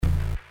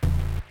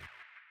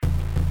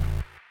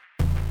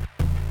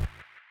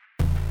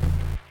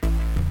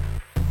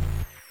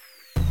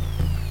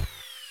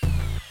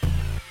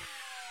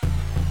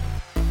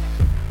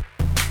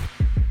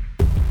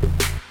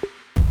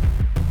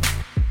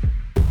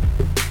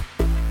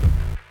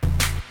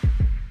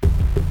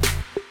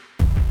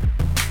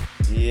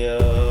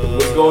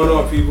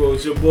on, people?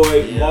 It's your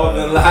boy,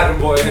 Marvin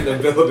Lattimore in the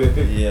building.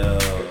 Yo.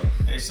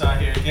 Hey, Sean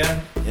here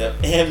again. Yep.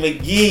 And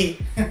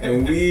McGee.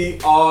 And we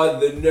are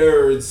the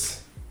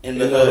Nerdz in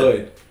the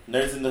hood.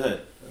 Nerdz in the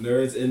hood.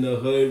 Nerdz in the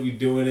hood. We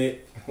doing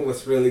it.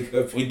 What's really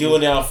good for we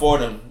doing it on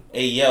Fordham.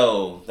 Hey,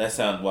 yo. That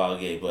sounds wild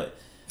gay, but...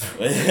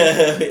 we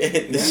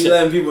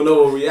letting people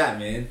know where we at,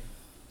 man.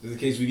 Just in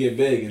case we get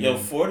big. Yo,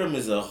 Fordham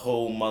is a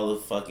whole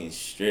motherfucking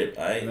strip,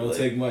 alright? It don't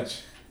take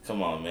much.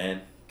 Come on,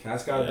 man.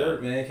 Cats got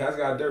dirt, man. Cats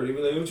got dirt. They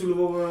be like, what you live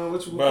over on?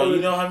 What you Bro,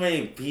 you know how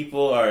many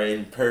people are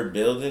in per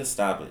building?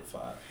 Stop it,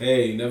 5.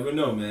 Hey, you never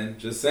know, man.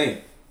 Just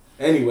saying.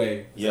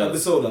 Anyway,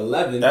 episode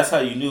 11. That's how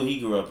you knew he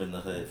grew up in the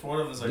hood.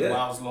 Fordham is like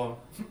miles long.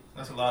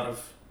 That's a lot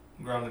of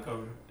ground to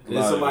cover.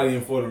 There's somebody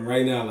in Fordham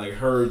right now, like,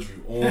 heard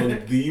you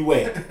on the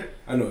way.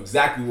 I know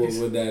exactly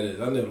what that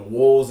is. I know the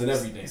walls and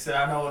everything. He said,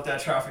 I know what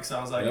that traffic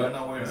sounds like. Yep. I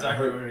know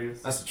exactly where it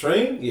is. That's the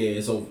train? Yeah,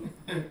 it's over.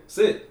 That's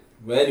it.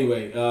 But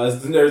anyway,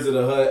 it's the Nerds of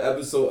the Hood,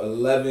 episode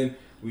 11.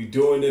 We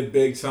doing it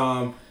big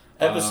time.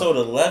 Episode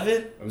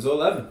 11? Episode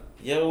 11.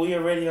 Yo, we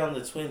already on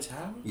the Twin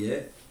Tower?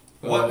 Yeah.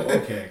 What?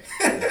 Okay.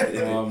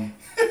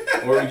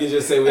 Or we can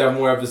just say we have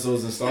more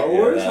episodes than Star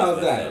Wars. Yeah,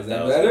 How's that? Is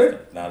that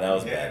better? No, that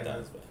was bad. That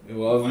was bad.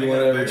 Well, if you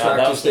want to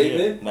retract your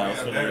statement. No, that was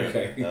for New York.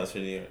 Okay. That was for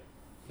New York.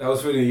 That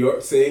was for New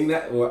York saying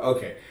that? Well,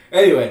 okay.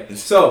 Anyway,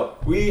 so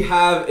we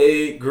have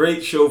a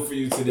great show for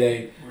you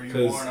today. Were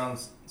you born on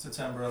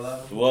September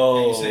 11th? Whoa.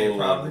 Can you say it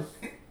proudly?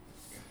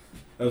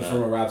 That was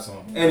from a rap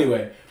song.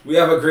 Anyway, we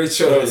have a great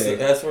show today.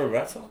 That's from a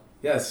rap song?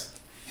 Yes.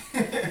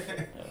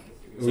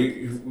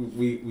 we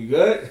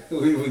good?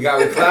 We got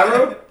with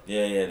Claro?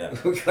 Yeah, no.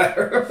 With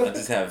Claro? I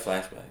just have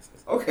flashbacks.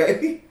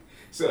 Okay.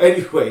 So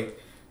anyway,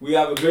 we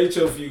have a great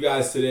show for you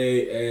guys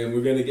today, and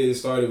we're going to get it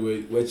started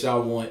with what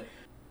y'all want.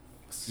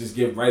 Let's just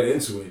get right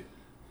into it.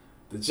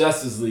 The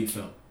Justice League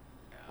film.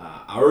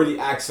 I already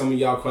asked some of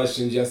y'all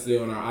questions yesterday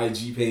on our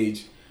IG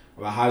page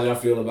about how y'all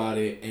feel about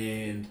it,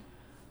 and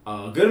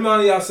a good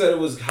amount of y'all said it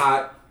was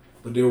hot,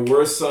 but there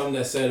were some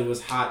that said it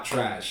was hot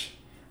trash.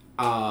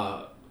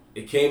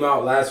 It came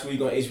out last week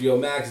on HBO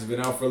Max. It's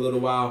been out for a little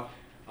while.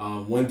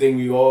 One thing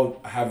we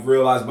all have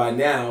realized by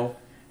now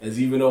is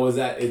even though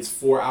it's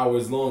 4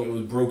 hours long, it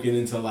was broken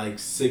into like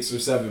 6 or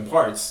 7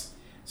 parts.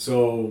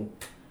 So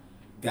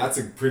that's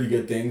a pretty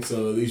good thing.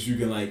 So at least you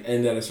can like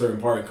end at a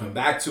certain part and come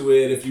back to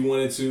it if you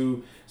wanted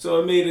to. So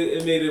it made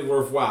it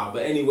worthwhile.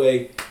 But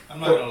anyway, I'm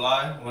not gonna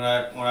lie. When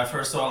I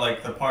first saw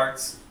like the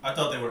parts, I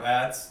thought they were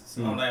ads.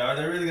 So I'm like, are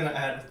they really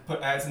gonna put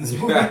ads in this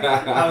movie?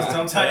 I was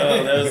dumb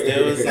tight.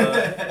 There was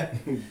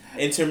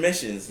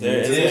intermissions.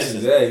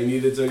 Intermissions. Yeah, you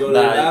needed to go to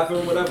the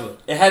bathroom, whatever.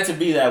 It had to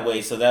be that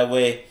way, so that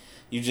way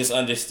you just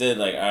understood.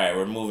 Like, all right,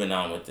 we're moving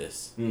on with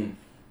this.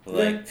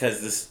 Like,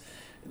 because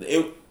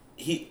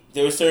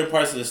there were certain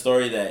parts of the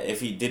story that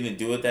if he didn't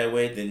do it that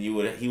way, then he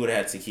would have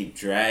had to keep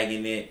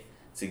dragging it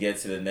to get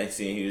to the next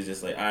scene. He was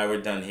just like, all right,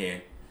 we're done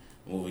here,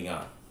 moving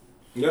on.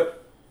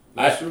 Yep,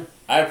 that's true.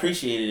 I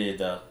appreciated it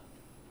though.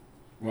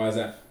 Why is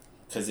that?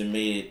 Because it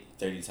made it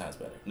 30 times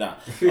better. Nah,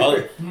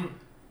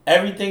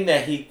 everything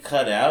that he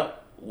cut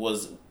out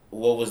was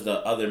what was the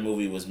other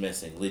movie was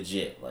missing.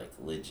 Legit.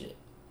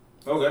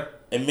 Okay.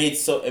 It made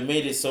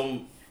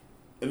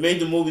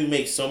the movie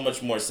make so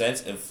much more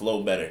sense and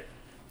flow better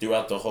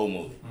throughout the whole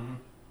movie. Mm-hmm.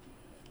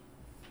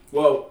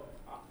 Well,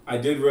 I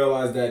did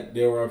realize that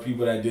there were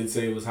people that did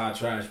say it was hot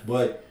trash,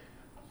 but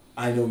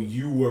I know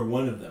you were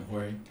one of them,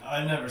 Jorge.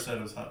 I never said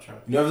it was hot trash.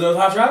 You never said it was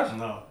hot trash?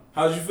 No.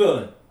 How'd you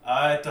feeling?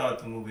 I thought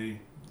the movie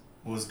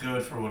was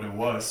good for what it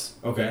was.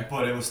 Okay.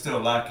 But it was still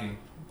lacking.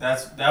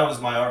 That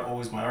was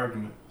always my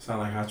argument.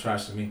 Sound like hot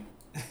trash to me.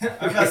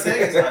 I'm not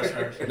saying it's hot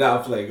trash. Nah,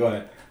 I'll play. Go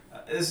ahead.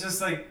 It's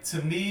just like,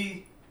 to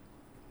me,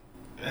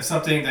 it's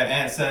something that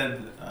Ant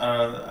said,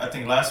 I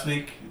think last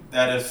week,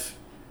 that if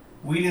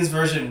Whedon's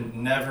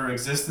version never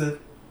existed,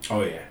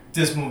 oh yeah,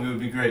 this movie would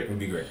be great. It would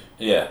be great.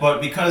 Yeah.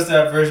 But because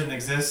that version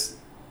exists,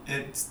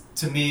 it's,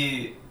 to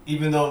me,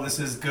 even though this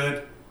is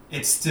good,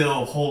 it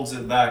still holds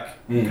it back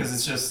because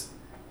it's just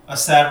a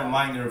sad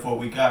reminder of what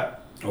we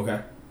got.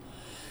 Okay.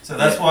 So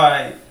that's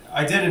why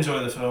I did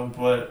enjoy the film,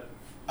 but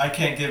I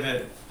can't give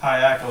it high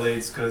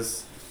accolades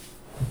because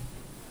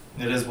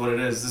it is what it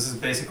is. This is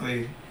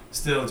basically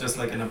still just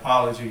like an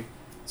apology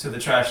to the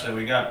trash that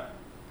we got.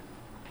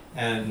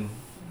 And,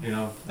 you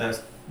know,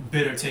 that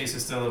bitter taste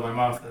is still in my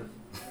mouth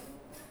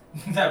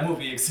that that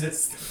movie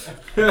exists.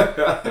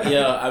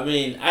 Yeah, I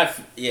mean,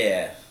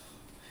 yeah.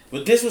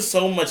 But this was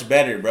so much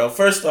better, bro.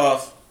 First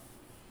off,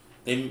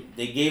 they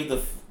gave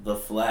the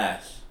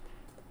Flash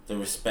the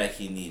respect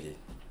he needed.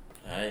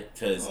 Alright?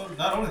 Because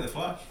not only the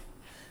Flash.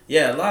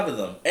 Yeah, a lot of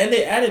them. And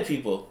they added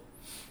people.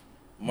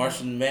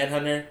 Martian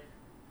Manhunter.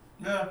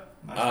 Yeah.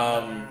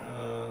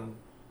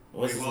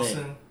 What's his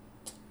Wilson.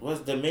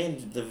 name?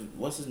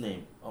 What's his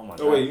name? Oh my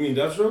god. Oh wait, you mean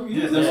Deathstroke?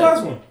 Yeah, the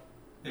last one.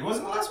 It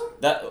wasn't the last one?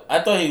 I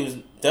thought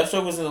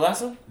Deathstroke was in the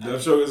last one?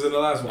 Deathstroke was in the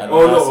last one.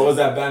 Oh no, it was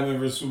that Batman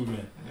vs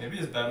Superman. Maybe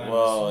it's Batman.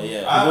 Well,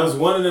 yeah. There was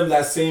one of them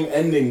that same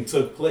ending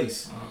took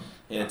place.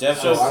 Yeah, Jeff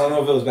So Jones. I don't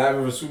know if it was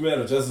Batman vs Superman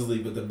or Justice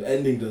League, but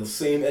the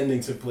same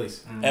ending took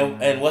place.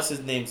 And what's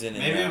his name's in it?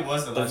 Maybe now? it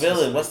was the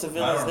villain. What's the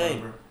villain's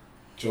name?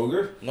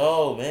 Joker?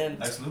 No, man.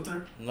 Lex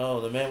Luthor?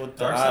 No, the man with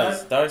the Darkseid?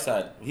 eyes.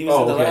 Darkseid. He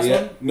was in the last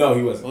one? No,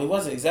 he wasn't. Well, he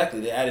wasn't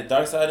exactly. They added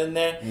Darkseid in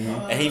there,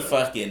 and he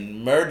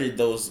fucking murdered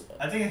those.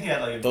 I think he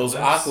had like those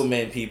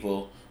Aquaman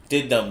people.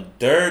 Did them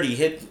dirty.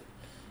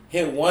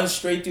 Hit one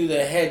straight through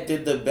the head.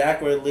 Did the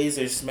backward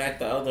laser smack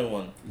the other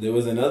one? There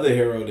was another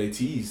hero they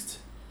teased.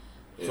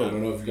 Yeah. So I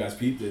don't know if you guys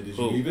peeped it. Did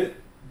you peep it?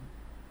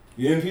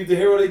 You didn't peep the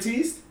hero they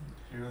teased?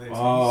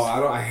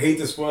 I hate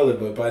to spoil it,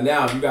 but by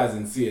now if you guys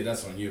didn't see it,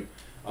 that's on you.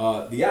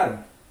 The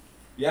Atom.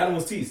 The Atom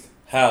was teased.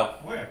 How?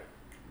 Where?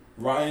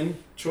 Ryan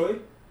Choi,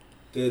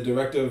 the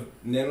director of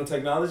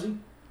nanotechnology.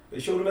 They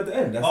showed him at the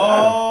end. That's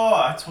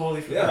I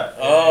totally forgot.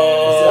 Yeah.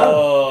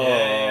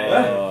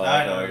 Yeah.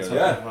 I know what you're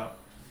talking about.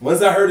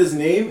 Once I heard his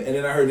name and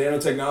then I heard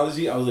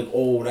nanotechnology, I was like,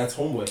 oh, that's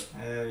Homeboy.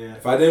 Yeah.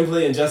 If I didn't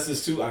play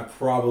Injustice 2, I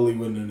probably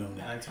wouldn't have known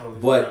that. I totally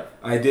But forgot.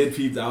 I did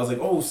peep that. I was like,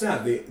 oh,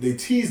 snap. They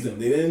teased him.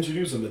 They didn't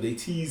introduce him, but they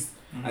teased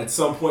at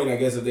some point, I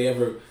guess, if they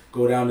ever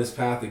go down this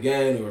path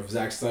again or if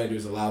Zack Snyder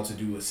is allowed to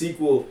do a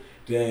sequel,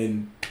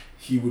 then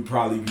he would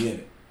probably be in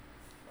it.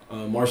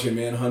 Martian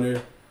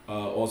Manhunter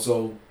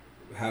also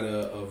had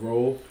a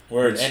role.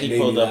 Word, and he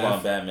pulled up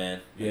on Batman.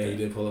 Yeah, he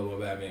did pull up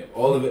on Batman.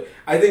 All of it.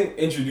 I think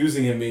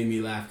introducing him made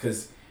me laugh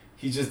because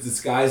he just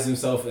disguised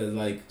himself as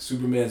like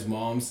Superman's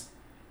mom's,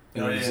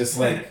 and it was just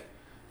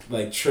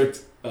like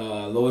tricked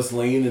Lois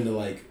Lane into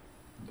like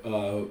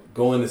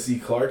going to see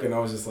Clark, and I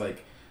was just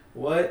like,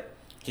 what?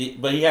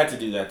 But he had to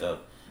do that though,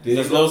 Did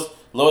because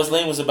Lois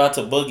Lane was about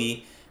to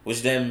boogie,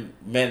 which then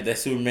meant that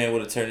Superman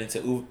would have turned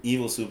into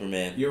evil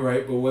Superman. You're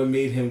right, but what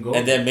made him go?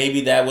 And then maybe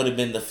that would have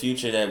been the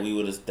future that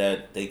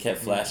that they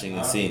kept flashing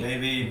and seeing.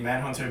 Maybe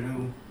Manhunter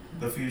knew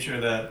the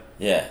future that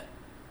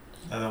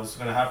was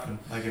gonna happen.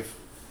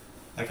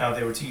 Like how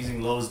they were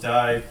teasing Lois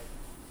died,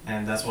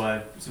 and that's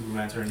why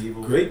Superman turned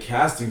evil. Great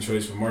casting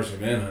choice for Martian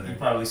Manhunter. You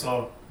probably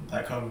saw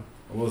that coming.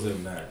 I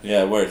wasn't mad.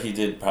 Yeah, word. He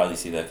did probably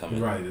see that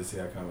coming. Right, did see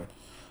that coming.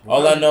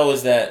 All I know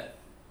is that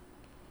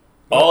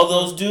all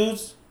those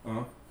dudes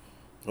would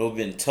have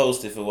been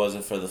toast if it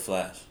wasn't for the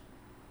Flash.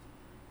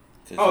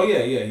 Oh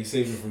yeah, he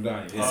saved them from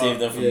dying. He saved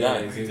them from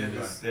dying.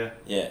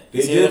 Yeah.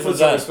 They did put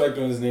some respect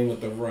on his name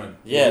with the run.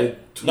 Yeah.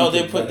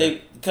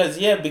 Because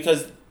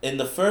in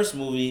the first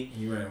movie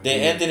they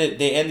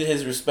ended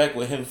his respect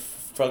with him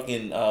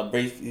fucking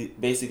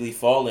basically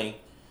falling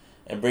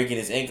and breaking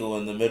his ankle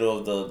in the middle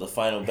of the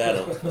final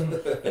battle.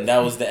 And that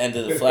was the end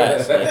of the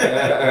Flash. Like,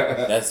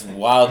 that's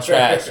wild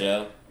trash,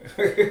 yo.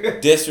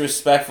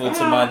 Disrespectful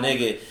to my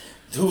nigga,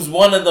 who's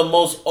one of the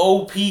most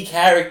OP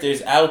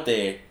characters out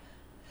there.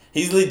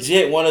 He's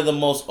legit one of the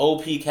most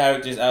OP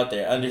characters out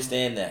there.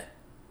 Understand that.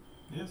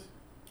 Yes.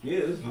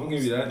 Yeah, I'll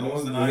give you that. No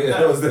one's denying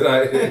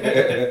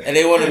that. And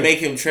they want to make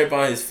him trip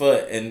on his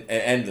foot and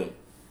end him.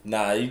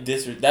 Nah,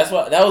 that's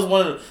why that was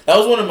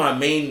one of my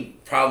main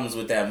problems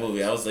with that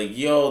movie. I was like,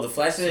 yo, the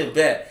Flash didn't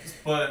bet.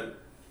 But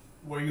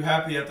were you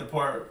happy at the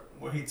part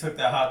where he took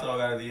that hot dog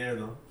out of the air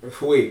though?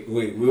 Wait,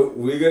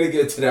 we're gonna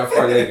get to that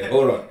part later.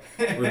 Hold on,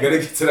 we're gonna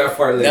get to that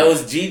part later. That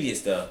was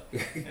genius though.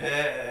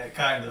 Yeah,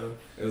 kind of.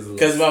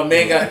 Because my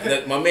man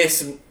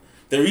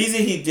the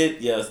reason he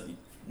did we're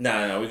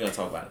gonna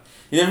talk about it.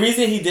 The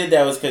reason he did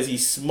that was because he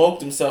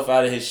smoked himself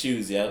out of his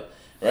shoes,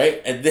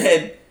 right? And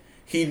then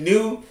he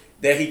knew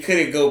that he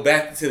couldn't go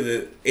back to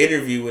the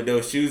interview with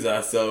those shoes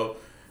on, so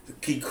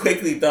he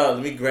quickly thought,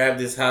 let me grab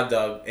this hot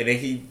dog, and then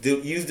he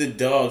used the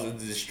dogs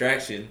as a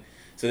distraction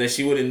so that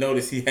she wouldn't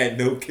notice he had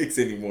no kicks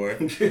anymore,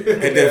 and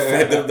then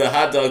fed them the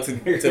hot dog to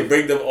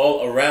bring them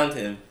all around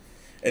him,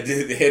 and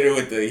then hit her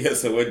with the,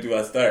 so when do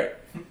I start?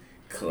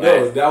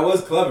 No, that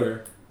was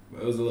clever.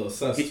 It was a little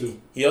sus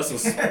too. He also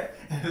it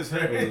was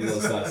a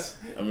little sus.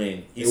 I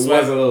mean, it was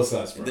a little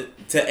sus, bro.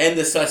 To end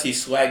the sus, he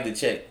swagged the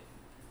chick.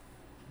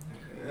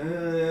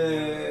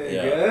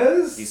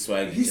 Yes. He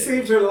swagged. He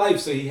saved her life,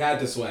 so he had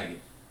to swag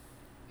it.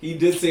 He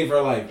did save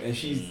her life, and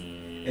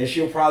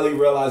she'll probably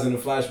realize in the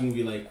Flash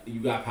movie like you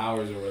got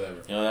powers or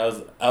whatever. You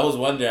know, I was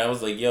wondering. I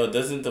was like, yo,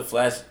 doesn't the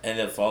Flash end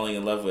up falling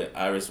in love with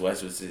Iris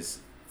West, which is his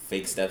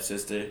fake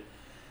stepsister,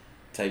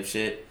 type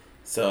shit?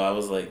 So I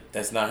was like,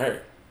 that's not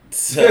her.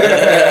 This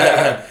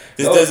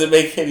doesn't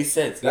make any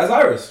sense. That's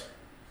Iris.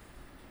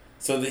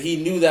 So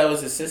he knew that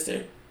was his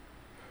sister.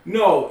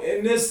 No,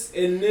 in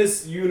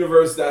this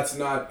universe, that's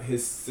not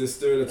his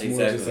sister. That's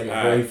more just like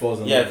a boy he falls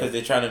in love with. Yeah, because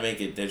they're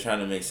trying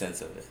to make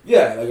sense of it.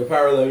 Yeah, like a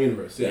parallel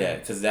universe. Yeah,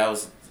 because that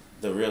was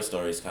the real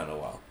story is kind of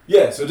wild.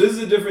 Yeah, so this is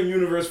a different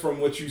universe from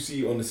what you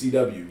see on the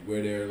CW,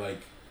 where they're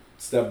like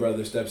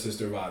stepbrother,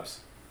 stepsister vibes.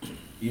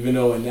 Even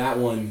though in that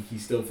one he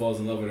still falls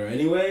in love with her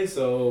anyway,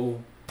 so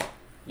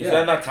Is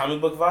that not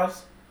comic book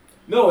vibes?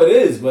 No, it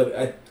is,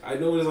 but I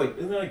know it's like,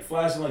 isn't it like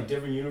Flash in like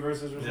different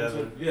universes or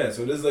something? Yeah,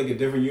 so this is like a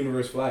different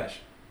universe Flash.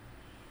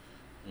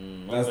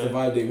 That's the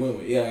vibe they went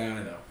with. Yeah,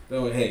 I know.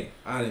 No, hey,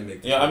 I didn't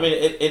make this. Yeah, I mean,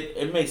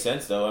 it makes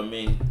sense though. I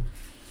mean,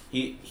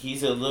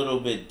 he's a little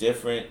bit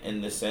different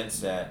in the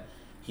sense that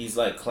he's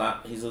like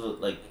he's a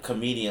like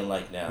comedian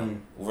like now,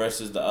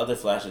 versus the other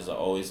Flashes are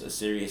always a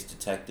serious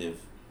detective,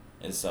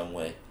 in some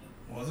way.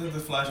 Wasn't the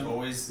Flash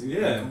always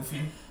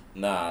goofy?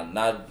 Nah,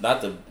 not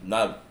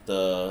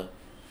the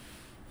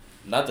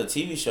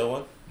TV show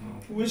one.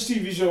 Which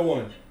TV show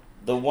one?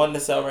 The one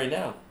that's out right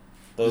now.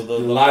 The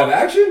live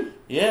action?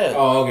 Yeah.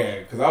 Oh,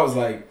 okay. Because I was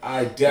like,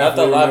 I definitely not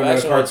the live remember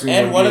action the cartoon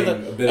one.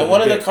 And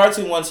one of the dick.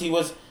 cartoon ones, he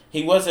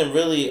wasn't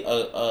really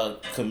a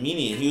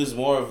comedian. He was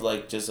more of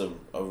like just a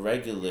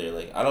regular.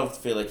 Like I don't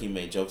feel like he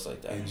made jokes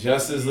like that. In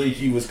Justice League,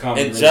 he was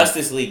comic. In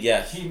Justice League,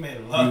 yes. He made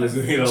a lot of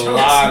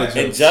jokes.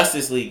 In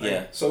Justice League,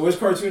 yeah. So which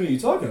cartoon are you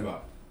talking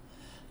about?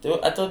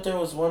 I thought there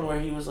was one where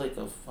he was like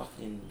a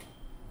fucking...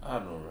 I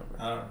don't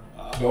remember.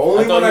 The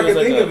only one I can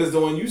think of is the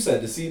one you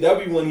said. The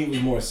CW one, he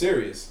was more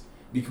serious.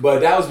 But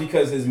that was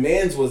because his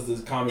man's was the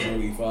comic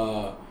relief.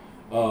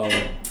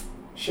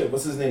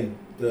 What's his name?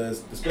 The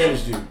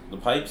Spanish dude. The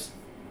Pipes?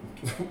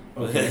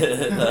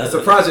 Okay. That's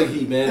a Project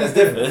Heat, man. That's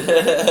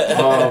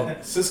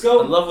different. Cisco?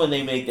 I love when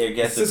they make their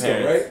guest Cisco,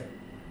 appearance. right?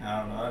 I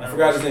don't know. I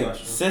forgot his name.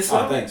 Cisco?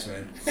 Oh, thanks,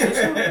 man.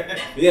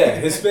 Yeah,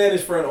 his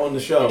Spanish friend on the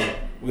show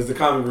was the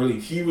comic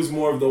relief. He was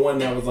more of the one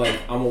that was like,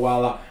 I'm a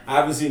wild out. I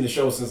haven't seen the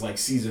show since like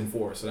season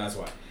 4, so that's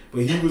why.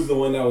 But he was the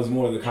one that was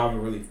more of the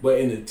comic relief. But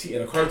in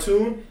a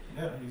cartoon,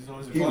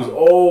 he was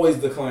always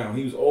the clown.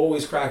 He was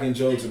always cracking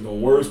jokes at the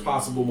worst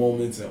possible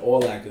moments and all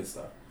that good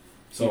stuff.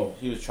 So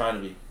he was trying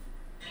to be.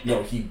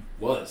 No, he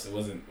was. It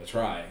wasn't a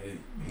try.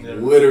 He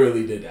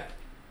literally did that.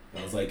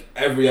 It was like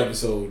every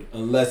episode,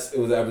 unless it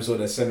was an episode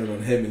that centered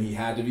on him and he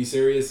had to be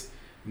serious,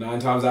 9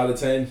 times out of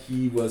 10,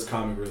 he was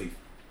comic relief.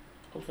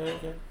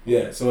 Okay.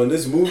 Yeah, so in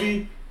this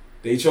movie,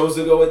 they chose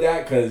to go with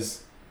that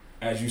because,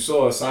 as you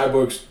saw,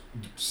 Cyborg's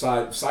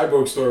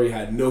story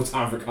had no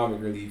time for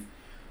comic relief.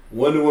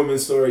 Wonder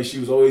Woman's story, she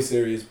was always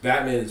serious.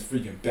 Batman is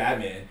freaking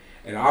Batman.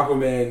 And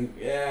Aquaman,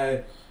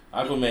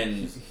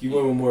 he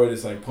went with more of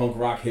this like punk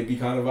rock hippie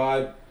kind of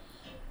vibe.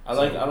 I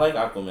like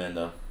Aquaman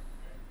though.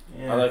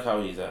 Yeah. I like how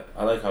he's at.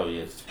 I like how he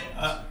is.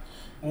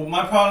 Well,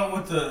 my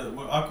problem with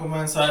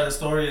Aquaman side of the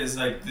story is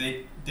like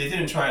they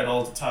didn't try at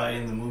all to tie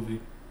in the movie.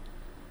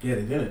 Yeah,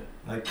 they didn't.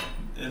 Like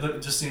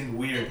it just seemed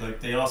weird. Like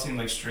they all seemed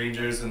like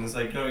strangers, and it's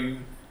like, yo, you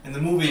in the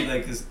movie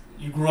like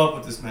you grew up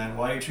with this man.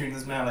 Why are you treating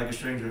this man like a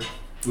stranger?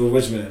 Well,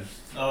 which man?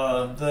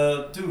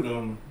 The dude,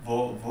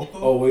 Volko.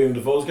 Oh, William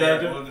Dafoe's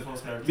character. Yeah, William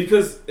Dafoe's character.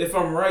 Because if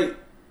I'm right,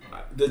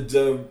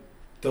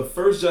 the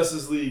first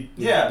Justice League,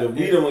 the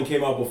Whedon one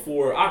came out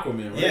before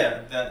Aquaman,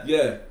 right?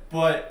 Yeah.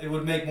 But it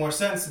would make more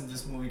sense if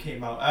this movie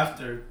came out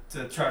after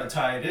to try to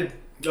tie it in.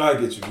 Oh, I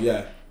get you.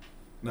 Yeah.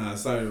 Nah,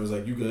 Simon was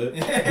like, "You good?"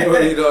 He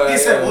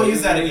said, "We'll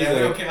use that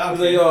again." Okay. I was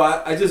like, "Yo,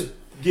 I just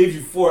gave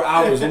you 4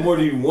 hours. What more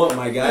do you want,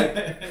 my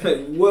guy?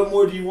 Like, what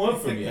more do you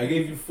want from me? I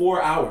gave you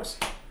 4 hours."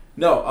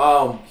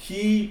 No,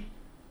 he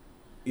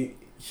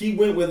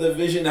went with a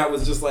vision that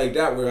was just like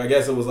that, where I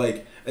guess it was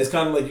like, it's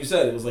kind of like you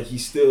said, it was like he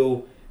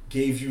still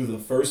gave you the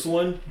first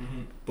one,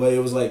 but it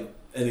was like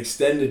an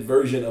extended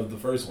version of the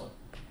first one.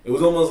 It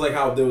was almost like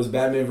how there was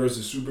Batman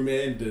versus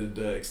Superman,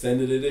 the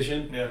extended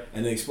edition,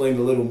 and they explained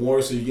a little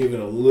more, so you gave it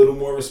a little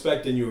more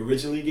respect than you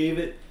originally gave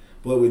it.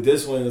 But with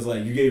this one, it's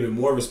like you gave it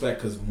more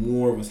respect because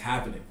more was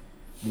happening,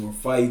 more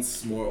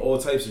fights, more all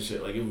types of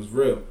shit. Like it was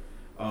real.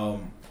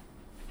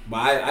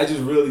 But I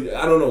just really,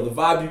 I don't know, the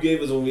vibe you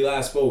gave us when we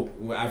last spoke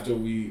after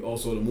we all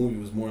saw the movie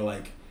was more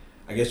like,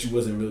 I guess you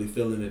wasn't really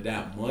feeling it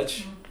that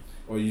much,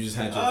 or you just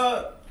had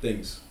your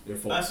things, your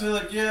faults. I feel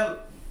like,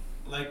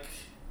 like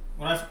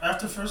when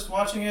after first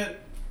watching it,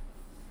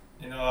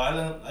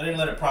 I didn't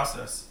let it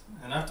process,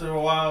 and after a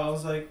while I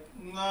was like,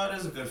 no, it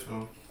is a good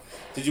film.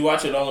 Did you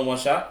watch it all in one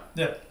shot?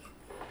 Yeah.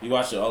 You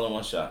watched it all in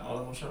one shot? All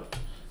in one shot.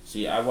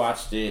 See, I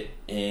watched it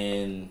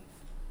in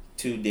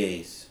 2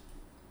 days.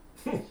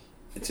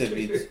 It took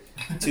me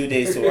 2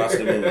 days to watch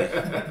the movie.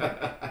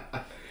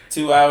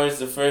 2 hours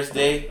the first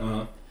day,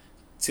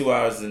 2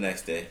 hours the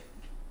next day.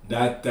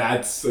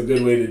 That's a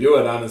good way to do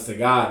it, honest to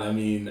God. I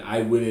mean,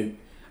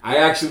 I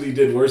actually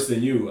did worse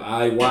than you.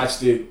 I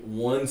watched it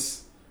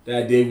once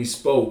that day we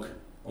spoke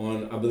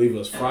on, I believe it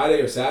was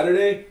Friday or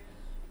Saturday.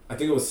 I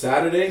think it was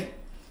Saturday.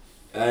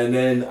 And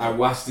then I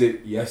watched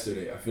it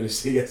yesterday. I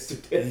finished it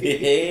yesterday.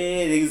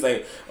 Yeah, he's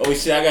like, oh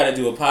shit, I gotta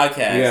do a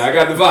podcast. Yeah, I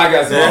got the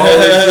podcast. So holy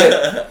shit.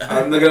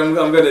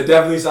 I'm gonna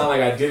definitely sound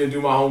like I didn't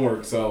do my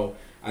homework, so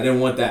I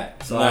didn't want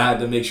that. So I had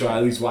to make sure I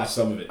at least watch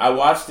some of it. I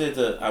watched it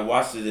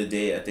the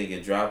day I think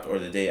it dropped, or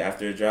the day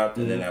after it dropped,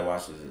 and then I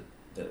watched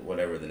it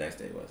whatever the next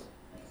day was.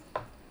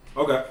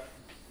 Okay,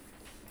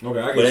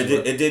 I get you.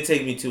 But it did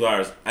take me 2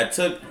 hours.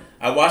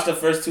 I watched the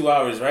first 2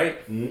 hours, right?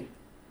 Mm-hmm.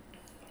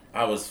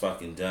 I was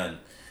fucking done.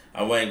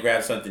 I went and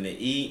grabbed something to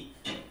eat,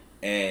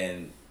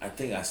 and I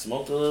think I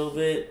smoked a little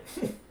bit,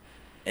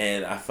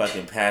 and I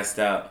fucking passed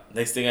out.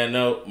 Next thing I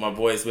know, my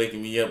boy's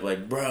waking me up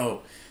like,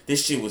 bro,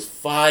 this shit was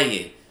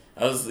fire.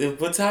 I was,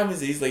 what time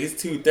is it? He's like,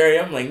 it's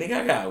 2:30. I'm like,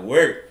 nigga, I got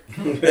work.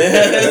 I was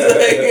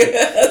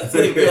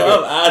like,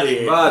 yo, I'm out of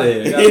here. I'm out of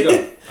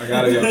here. I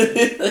gotta go.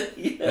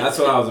 Yeah. That's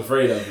what I was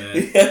afraid of, man.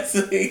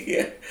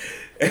 Yeah.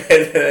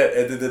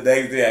 And then the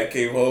next day I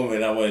came home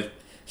and I went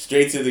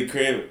straight to the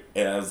crib,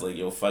 and I was like,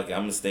 yo, fuck it,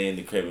 I'm gonna stay in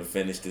the crib and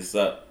finish this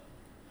up.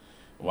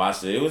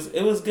 Watched it.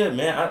 It was good,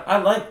 man. I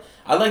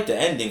like the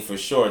ending for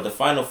sure. The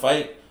final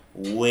fight,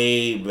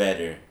 way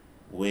better.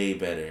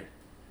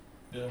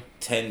 Yeah.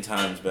 10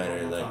 times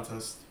better. No like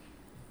contest.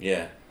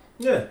 Yeah.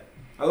 Yeah.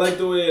 I like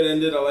the way it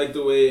ended. I like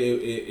the way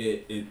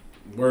it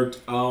worked.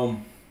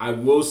 I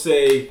will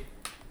say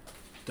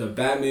the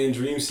Batman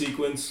dream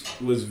sequence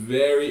was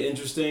very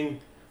interesting.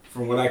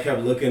 From what I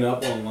kept looking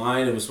up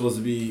online, it was supposed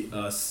to be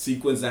a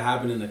sequence that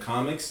happened in the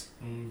comics.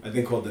 I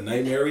think called the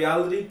Nightmare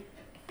Reality,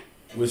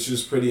 which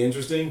is pretty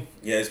interesting.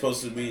 Yeah, it's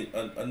supposed to be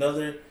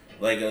another,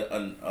 like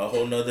a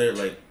whole nother,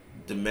 like,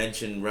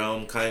 dimension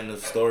realm kind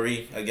of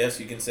story, I guess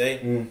you can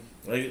say.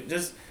 Like,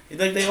 just,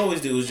 like they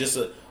always do, it's just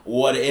a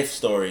what if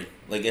story.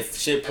 Like, if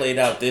shit played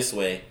out this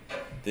way,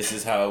 this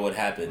is how it would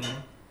happen.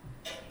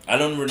 I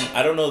don't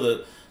know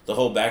the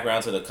whole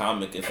background to the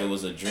comic, if it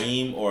was a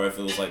dream or if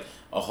it was like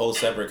a whole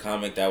separate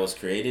comic that was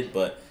created,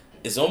 but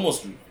it's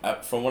almost,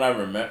 from what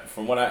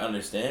I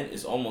understand,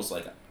 it's almost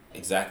like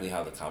exactly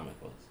how the comic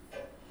was.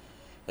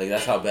 Like,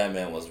 that's how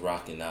Batman was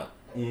rocking out.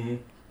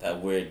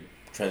 That weird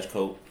trench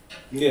coat.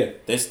 Yeah.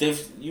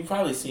 You've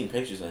probably seen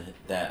pictures of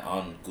that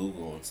on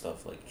Google and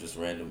stuff, like just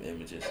random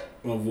images.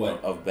 Of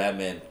what? Of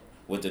Batman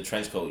with the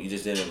trench coat. You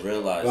just didn't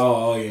realize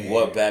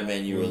what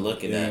Batman you were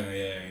looking at.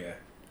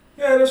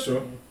 Yeah, that's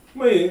true.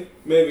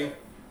 Maybe.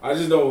 I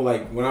just know,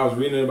 like, when I was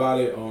reading about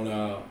it on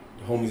the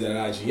homies at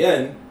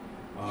IGN,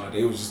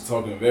 they was just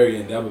talking very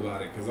in depth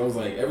about it. Because I was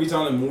like, every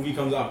time a movie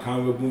comes out,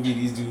 comic book movie,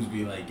 these dudes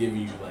be like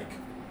giving you like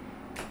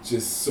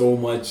just so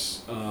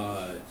much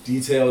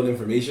detailed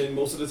information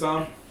most of the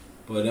time.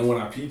 But then when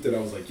I peeped it, I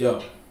was like,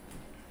 yo,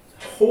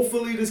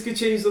 hopefully this could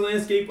change the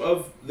landscape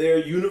of their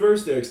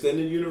universe, their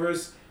extended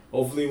universe.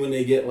 Hopefully when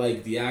they get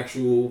like the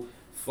actual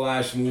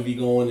Flash movie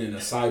going and a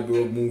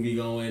Cyborg movie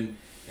going,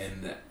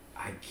 and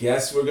I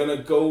guess we're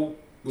gonna go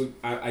with,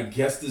 I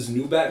guess this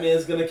new Batman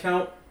is gonna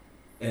count,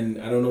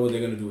 and I don't know what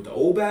they're gonna do with the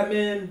old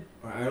Batman.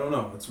 I don't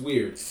know. It's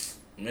weird.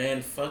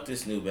 Man, fuck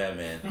this new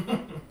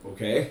Batman.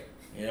 Okay.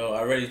 You know, I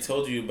already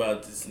told you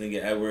about this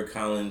nigga Edward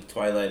Cullen,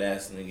 Twilight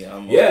ass nigga.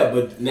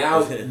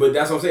 But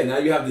that's what I'm saying. Now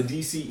you have the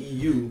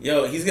DCEU.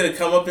 Yo, he's gonna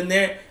come up in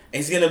there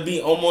and he's gonna be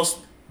almost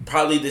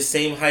probably the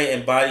same height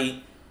and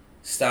body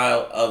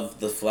style of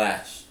the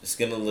Flash. It's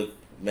gonna look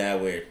mad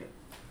weird.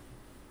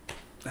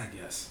 I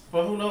guess.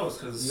 Well, who knows?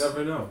 Because you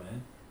never know,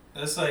 man.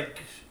 It's like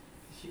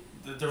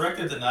the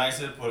director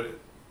denies it, but it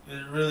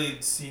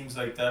really seems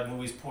like that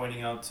movie's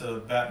pointing out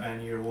to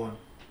Batman Year One.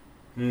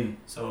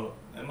 So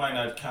it might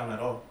not count at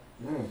all.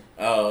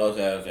 Oh,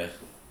 okay.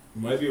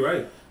 You might be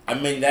right. I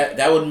mean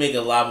that would make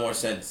a lot more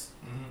sense.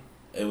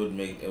 It would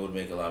make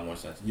a lot more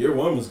sense. Year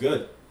One was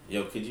good.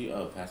 Yo, could you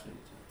pass me?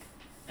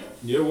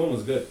 Year One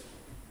was good.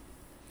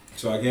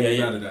 So I can't be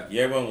mad at that.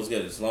 Year One was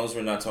good as long as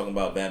we're not talking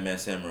about Batman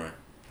Samurai.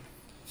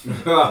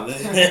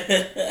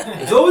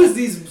 It's always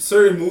these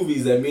certain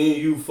movies that me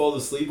and you fall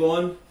asleep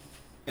on,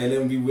 and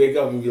then we wake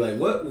up and be like,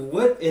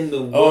 "What in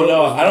the world?" Oh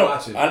no,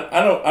 was watching?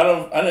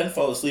 I didn't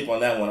fall asleep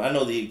on that one. I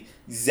know the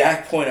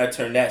exact point I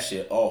turned that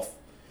shit off.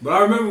 But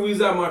I remember we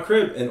was at my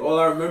crib, and all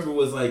I remember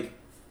was like,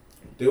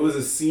 there was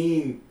a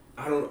scene.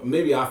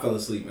 Maybe I fell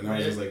asleep, and I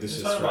was just like, "This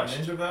shit's trash."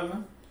 About Ninja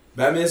Batman.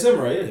 Batman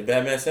Samurai, yeah. The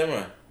Batman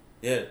Samurai,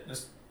 yeah.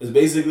 It's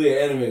basically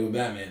an anime with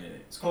Batman in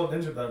it. It's called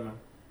Ninja Batman.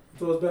 I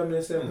thought it was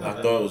Batman Samurai. I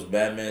thought it was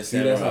Batman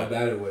Samurai. See, that's how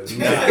bad it was.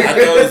 Nah, I thought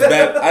it was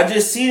I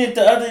just seen it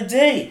the other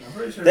day. I'm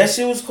pretty sure that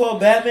shit was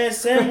called Batman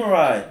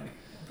Samurai. I'm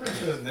pretty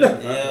sure it's Ninja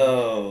Batman.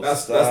 Yo,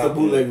 that's the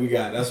bootleg we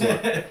got. That's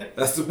what.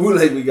 That's the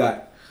bootleg we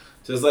got.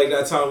 Just like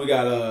that time we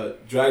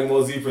got Dragon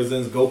Ball Z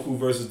presents Goku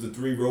versus the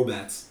 3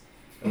 robots.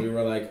 And we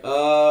were like,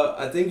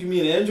 I think you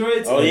mean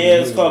androids? Oh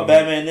yeah, it's called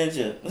Batman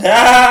Ninja.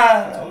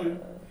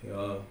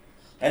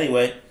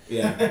 Anyway.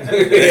 Yeah.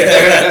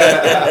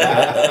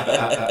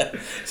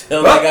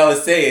 So like I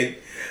was saying,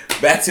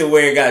 back to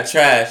where it got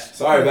trashed.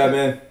 Sorry,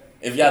 Batman.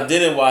 If y'all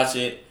didn't watch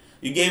it,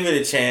 you gave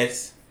it a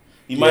chance.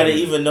 You might have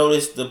even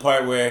noticed the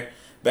part where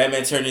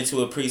Batman turned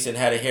into a priest and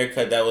had a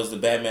haircut that was the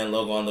Batman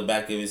logo on the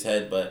back of his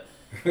head, but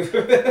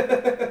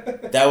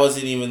that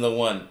wasn't even the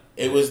one.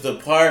 It was the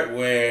part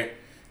where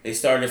they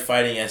started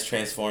fighting as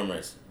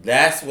Transformers.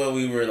 That's when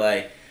we were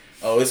like,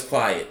 oh, it's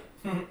quiet.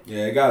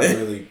 Yeah, it got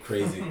really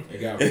crazy.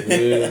 It got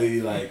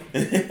really like,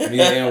 me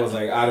and Ann was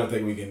like, I don't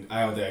think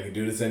I can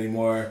do this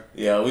anymore.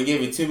 Yeah, we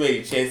gave it too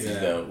many chances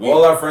though.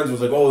 All our friends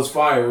was like, oh, it's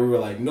fire. We were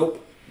like,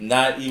 nope.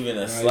 Not even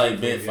a slight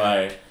bit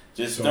fire.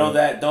 Just throw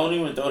that. Don't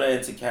even throw that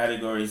into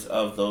categories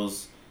of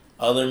those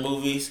other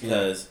movies,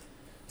 because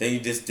then you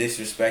just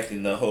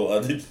disrespecting the whole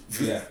other.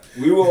 Yeah,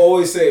 we will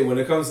always say when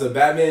it comes to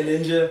Batman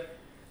Ninja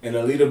and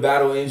Alita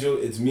Battle Angel,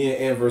 it's me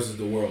and Ant versus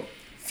the world.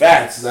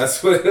 Facts.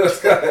 That's what it was.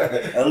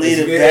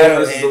 Alita Battle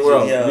versus the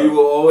world. We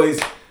will always.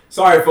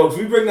 Sorry, folks.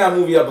 We bring that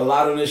movie up a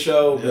lot on this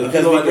show,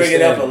 because we bring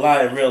it up a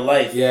lot in real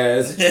life. Yeah,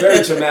 it's a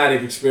very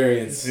traumatic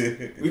experience.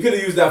 We could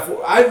have used that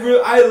for.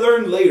 I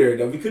learned later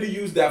that we could have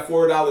used that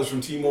 $4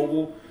 from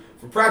T-Mobile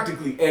for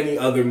practically any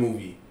other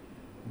movie,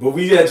 but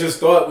we had just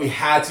thought we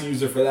had to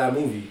use it for that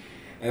movie.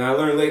 And I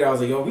learned later, I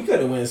was like, yo, we could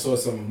have went and saw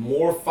some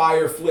more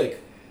fire flick.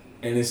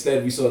 And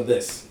instead, we saw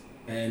this.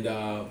 And,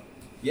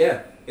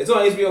 yeah. It's on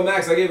HBO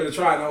Max. I gave it a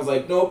try, and I was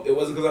like, nope, it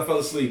wasn't because I fell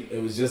asleep.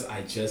 It was just,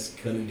 I just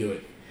couldn't do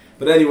it.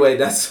 But anyway,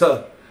 that's,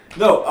 but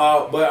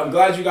I'm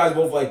glad you guys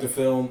both like the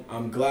film.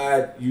 I'm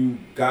glad you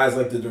guys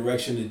like the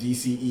direction the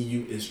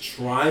DCEU is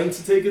trying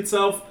to take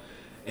itself.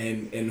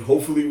 And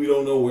hopefully we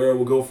don't know where it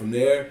will go from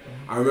there.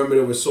 I remember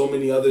there were so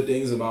many other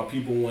things about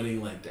people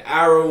wanting, like, the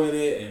Arrow in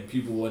it, and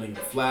people wanting the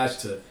Flash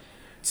to...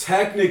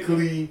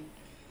 Technically,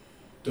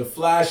 the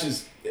Flash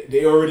is...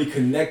 They already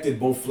connected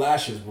both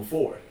Flashes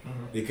before.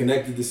 Mm-hmm. They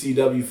connected the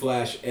CW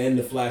Flash and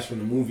the Flash from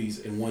the movies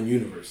in one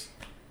universe.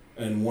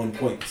 In one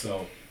point.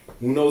 So,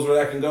 who knows where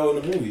that can go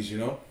in the movies, you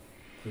know?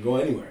 It can go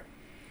anywhere.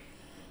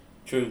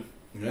 True.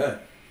 Yeah.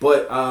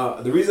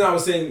 But the reason I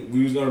was saying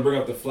we was going to bring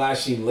up the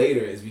Flash scene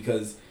later is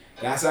because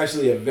that's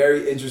actually a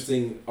very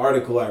interesting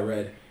article I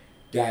read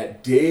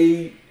that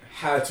they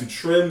had to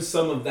trim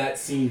some of that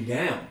scene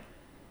down.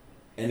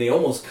 And they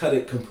almost cut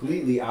it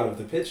completely out of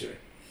the picture.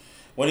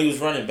 When he was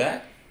running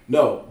back?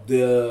 No,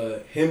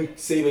 him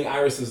saving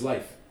Iris's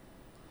life.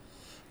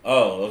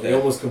 Oh, okay. They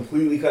almost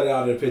completely cut it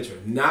out of the picture.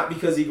 Not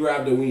because he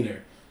grabbed a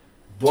wiener,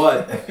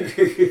 but...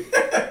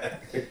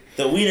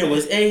 The wiener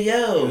was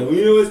Ayo. The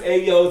wiener was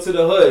Ayo to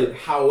the hood.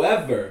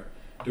 However,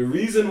 the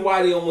reason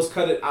why they almost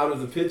cut it out of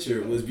the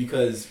picture was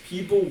because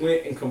people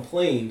went and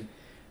complained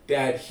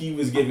that he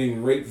was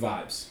giving rape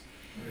vibes.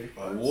 Rape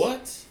vibes?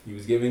 What? He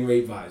was giving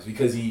rape vibes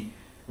because he...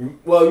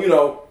 Well, you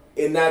know,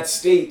 in that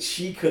state,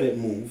 she couldn't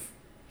move.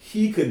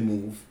 He could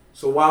move.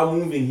 So while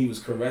moving, he was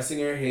caressing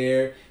her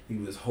hair. He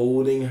was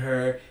holding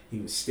her. He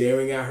was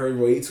staring at her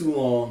way too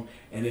long.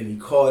 And then he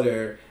caught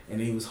her. And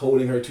then he was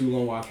holding her too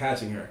long while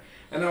catching her.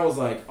 And I was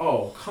like,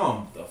 oh,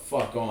 come the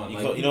fuck on.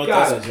 Like, you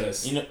gotta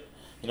just... You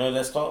know what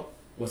that's called?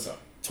 What's up?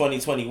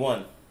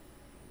 2021.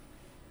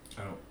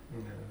 I don't...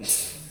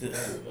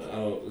 I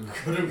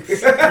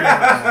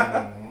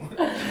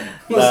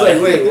was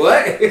like, wait,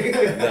 what?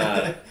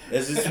 Nah,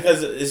 it's just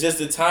because it's just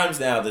the times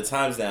now, bro.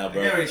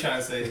 I get what you're trying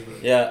to say.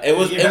 But yeah, it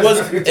was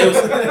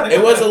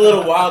a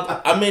little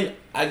wild. I mean,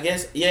 I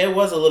guess it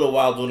was a little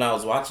wild when I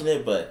was watching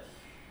it, but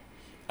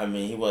I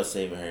mean, he was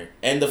saving her.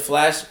 And the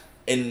Flash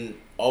in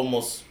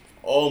almost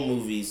all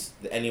movies,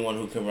 anyone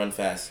who can run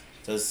fast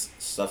does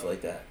stuff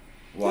like that.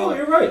 No,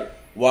 you're right.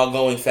 While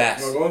going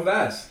fast. While going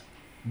fast.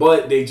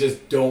 But they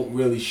just don't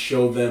really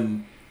show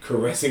them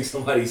caressing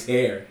somebody's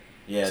hair.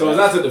 Yeah. So it's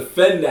not to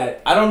defend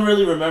that. I don't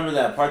really remember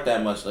that part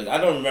that much. Like, I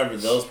don't remember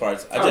those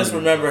parts. I just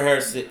remember her.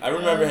 I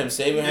remember him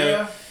saving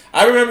her.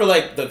 I remember,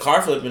 like, the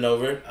car flipping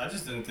over. I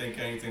just didn't think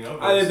anything of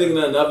it. I didn't think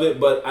nothing of it,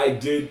 but I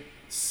did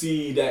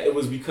see that it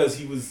was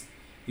because it was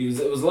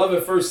love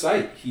at first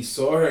sight. He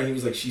saw her and he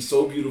was like, she's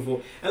so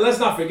beautiful. And let's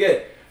not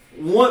forget,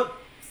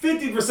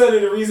 50%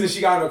 of the reason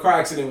she got in a car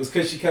accident was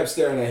because she kept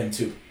staring at him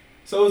too.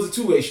 So it was a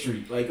two-way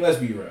street. Like, let's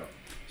be real.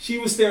 She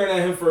was staring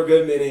at him for a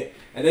good minute,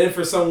 and then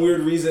for some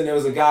weird reason, there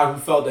was a guy who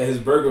felt that his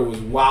burger was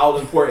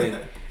wild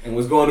important and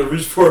was going to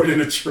reach for it in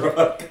the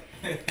truck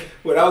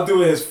without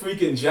doing his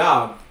freaking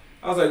job.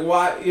 I was like,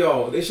 why?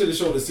 Yo, they should have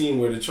showed the scene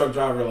where the truck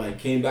driver, like,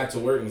 came back to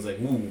work and was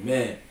like, ooh,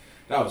 man,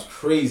 that was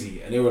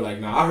crazy. And they were like,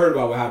 nah, I heard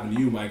about what happened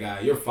to you, my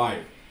guy. You're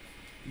fired.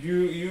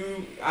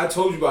 I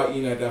told you about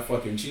eating at that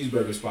fucking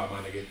cheeseburger spot, my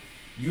nigga.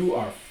 You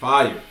are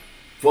fired.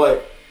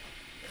 But,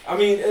 I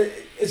mean,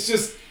 it's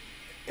just...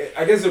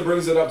 I guess it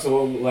brings it up to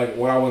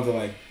what I want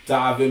to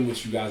dive in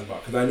with you guys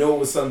about, because I know it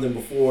was something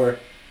before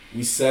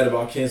we said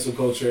about cancel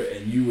culture,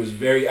 and you was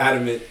very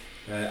adamant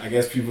that I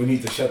guess people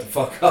need to shut the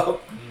fuck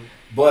up. Mm-hmm.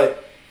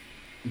 But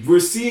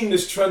we're seeing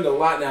this trend a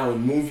lot now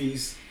in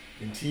movies,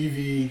 in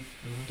TV.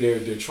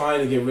 Mm-hmm. They're trying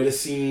to get rid of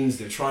scenes.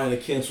 They're trying to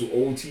cancel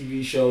old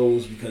TV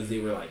shows because they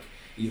were like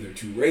either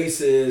too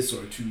racist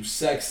or too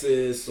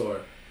sexist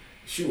or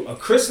shoot. A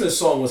Christmas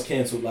song was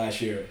canceled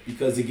last year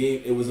because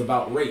it was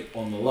about rape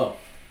on the low.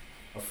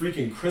 A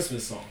freaking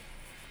Christmas song.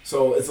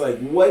 So it's like,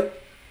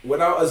 what,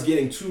 without us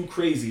getting too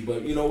crazy,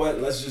 but you know what,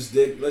 let's just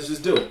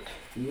do it.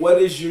 What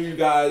is your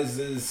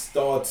guys'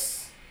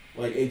 thoughts,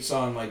 like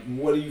H-Son, like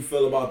what do you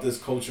feel about this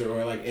culture,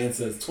 or like Ann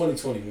says,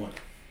 2021?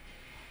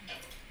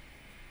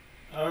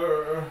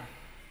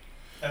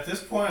 At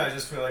this point, I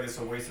just feel like it's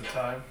a waste of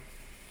time,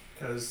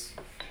 because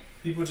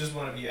people just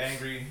want to be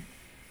angry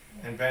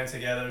and band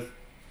together,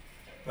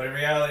 but in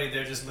reality,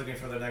 they're just looking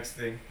for the next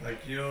thing. Like,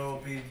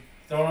 you'll be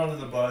thrown under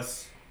the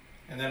bus,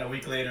 and then a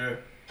week later,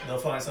 they'll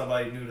find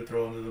somebody new to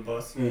throw under the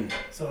bus.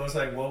 So it's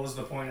like, what was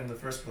the point in the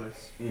first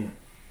place?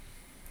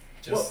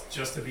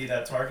 Just to be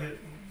that target?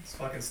 It's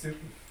fucking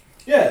stupid.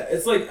 Yeah,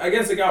 it's like, I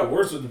guess it got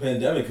worse with the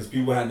pandemic because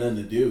people had nothing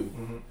to do.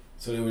 Mm-hmm.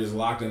 So they were just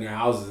locked in their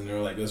houses and they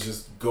were like, let's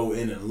just go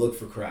in and look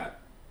for crap.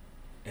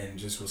 And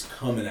just was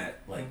coming at,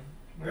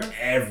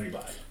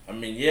 everybody. I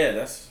mean, yeah,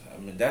 that's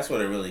what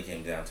it really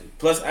came down to.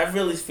 Plus, I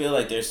really feel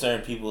like there's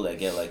certain people that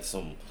get, like,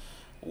 some...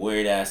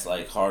 weird ass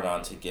hard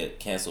on to get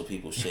cancel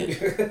people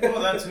shit.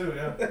 Well, that too,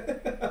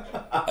 yeah.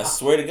 I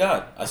swear to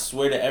God, I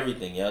swear to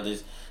everything, yo.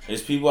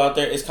 There's people out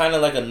there. It's kind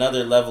of like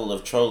another level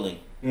of trolling.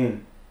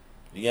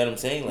 You get what I'm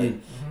saying? Like,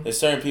 there's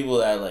certain people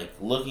that are, like,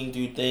 looking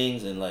through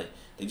things and, like,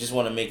 they just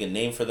want to make a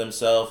name for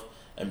themselves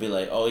and be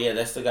like, oh, yeah,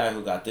 that's the guy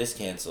who got this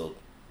canceled.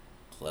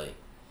 Like,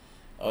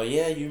 oh,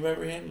 yeah, you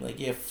remember him? Like,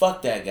 yeah,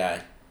 fuck that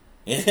guy.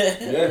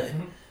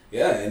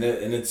 Yeah, and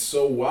it's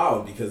so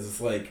wild because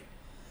it's like,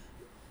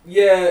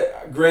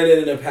 yeah, granted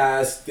in the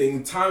past,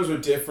 times were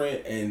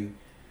different and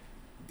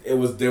there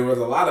was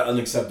a lot of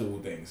unacceptable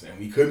things and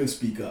we couldn't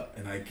speak up,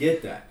 and I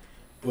get that.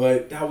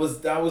 But that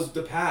was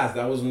the past.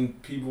 That was when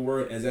people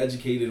weren't as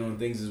educated on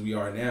things as we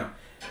are now.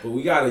 But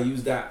we gotta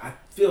use that. I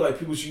feel like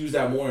people should use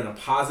that more in a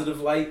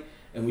positive light,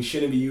 and we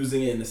shouldn't be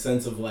using it in the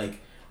sense of like,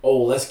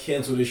 oh, let's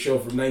cancel this show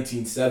from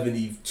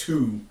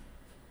 1972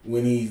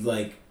 when he's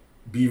like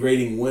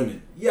berating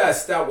women.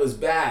 Yes, that was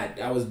bad.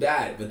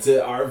 But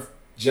to our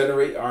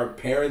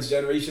parents'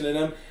 generation and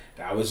them,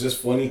 that was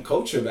just funny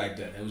culture back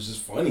then. It was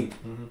just funny.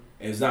 Mm-hmm.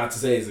 And it's not to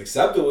say it's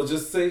acceptable. It's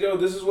just to say, yo,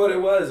 this is what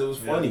it was. It was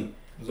funny.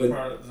 It was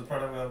a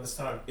product of its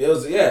time. It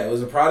was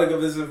a product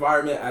of his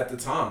environment at the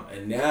time.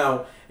 And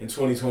now, in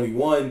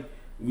 2021,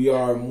 we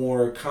are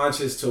more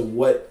conscious to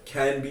what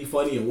can be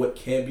funny and what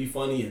can't be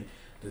funny. And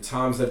the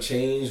times have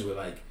changed with,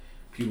 like,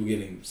 people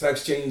getting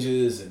sex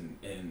changes and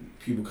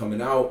people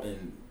coming out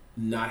and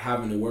not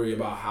having to worry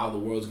about how the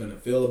world's going to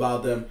feel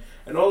about them.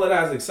 And all of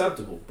that is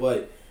acceptable.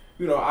 But,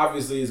 you know,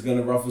 obviously it's going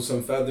to ruffle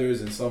some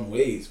feathers in some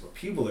ways. But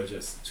people are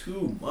just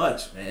too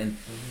much, man.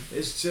 Mm-hmm.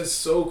 It's just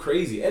so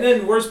crazy. And then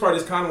the worst part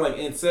is kind of like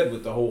Ant said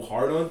with the whole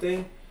hard-on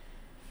thing.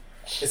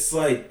 It's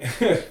like...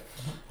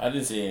 I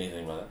didn't say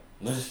anything about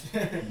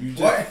that. You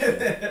just, what?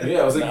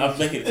 Yeah, I was like... I'm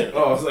making it.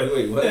 Oh, I was like,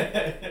 wait, what?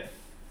 It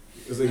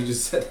was like you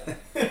just said that.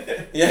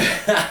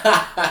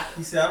 Yeah.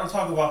 He said, I don't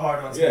talk about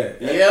hard-ons. Yeah.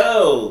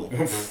 Yo.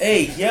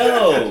 Hey,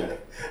 yo.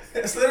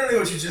 That's literally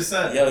what you just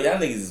said. Yo, y'all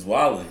niggas is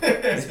wildin'.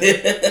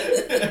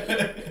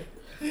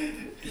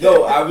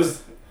 No, I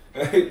was...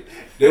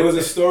 there was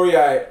a story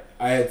I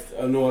had...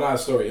 no, not a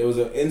story. It was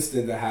an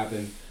incident that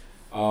happened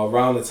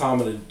around the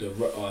time of the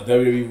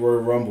WWE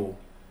Royal Rumble,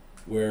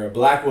 where a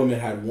black woman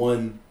had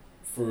won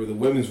for the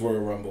Women's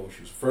Royal Rumble.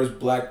 She was the first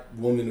black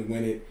woman to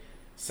win it,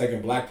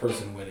 second black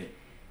person to win it.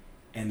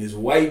 And this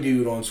white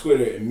dude on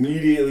Twitter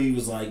immediately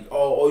was like,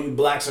 oh, all you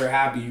blacks are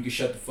happy. You can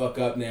shut the fuck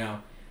up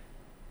now.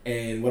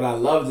 And what I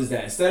loved is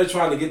that instead of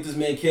trying to get this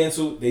man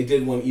canceled, they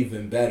did one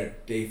even better.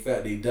 They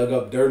dug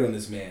up dirt on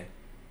this man.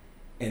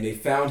 And they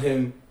found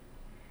him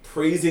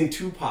praising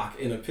Tupac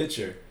in a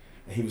picture.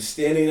 And he was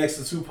standing next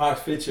to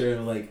Tupac's picture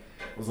and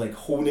was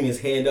holding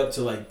his hand up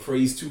to like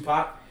praise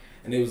Tupac.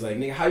 And they was like,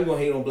 nigga, how you gonna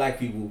hate on black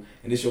people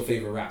and this your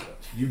favorite rapper?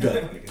 You done,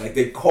 nigga. Like,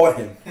 they caught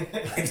him.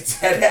 Like,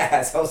 dead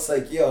ass. I was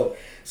like, yo,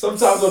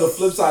 sometimes on the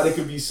flip side, it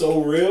could be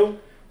so real.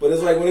 But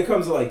it's like, when it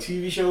comes to, like,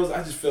 TV shows,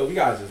 I just feel we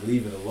gotta just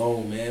leave it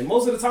alone, man.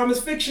 Most of the time, it's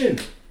fiction.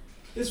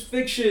 It's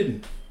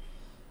fiction.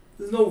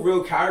 There's no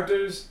real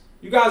characters.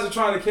 You guys are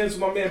trying to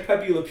cancel my man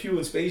Pepe Le Pew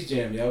in Space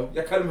Jam, yo.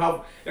 Y'all cut him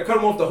off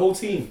the whole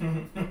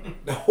team.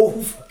 The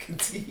whole fucking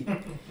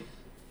team.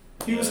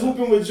 He was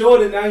hooping with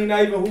Jordan, now he's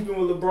not even hooping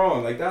with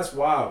LeBron. Like, that's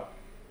wild.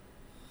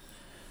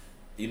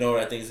 You know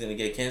what I think is going to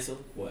get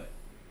canceled? What?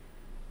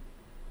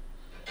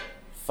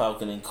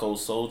 Falcon and Cold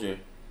Soldier.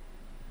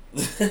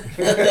 No,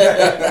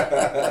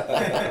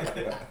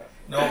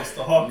 it's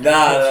the Hawk.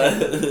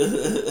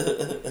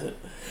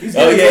 He's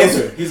getting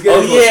closer. He's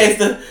getting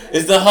closer.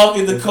 It's the Hawk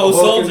and the Cold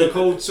Soldier. Hawk and the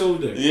Cold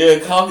Soldier. Yeah,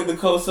 Hawk and the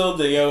Cold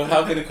Soldier, yo.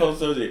 Hawk and the Cold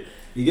Soldier.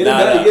 You're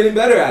getting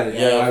better at it.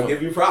 Yeah, I'll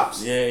give you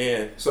props.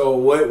 Yeah. So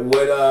what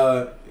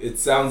it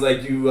sounds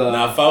like you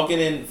Falcon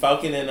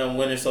and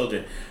Winter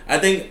Soldier. I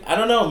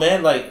don't know,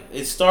 man, like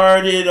it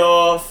started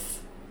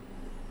off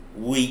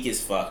weak as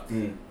fuck.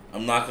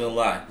 I'm not gonna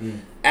lie.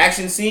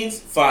 Action scenes,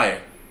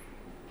 fire.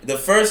 The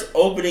first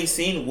opening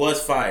scene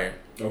was fire.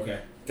 Okay.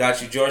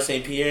 Got you George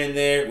St. Pierre in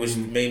there, which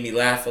made me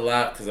laugh a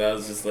lot because I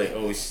was just like,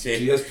 oh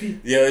shit. GSP.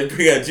 Yeah, they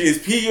bring out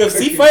GSP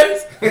UFC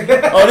fighters.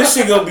 Oh, this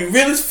shit gonna be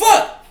real as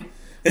fuck.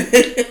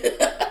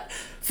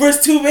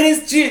 First 2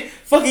 minutes,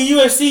 fucking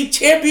UFC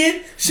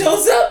champion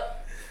shows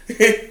up.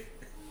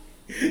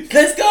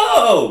 Let's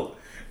go.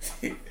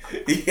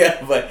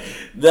 Yeah, but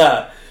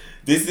nah.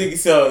 This thing,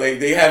 so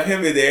they have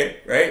him in there,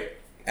 right?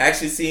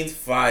 Action scenes,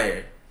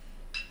 fire.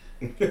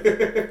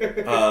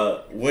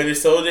 Winter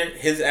Soldier,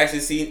 his action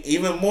scene,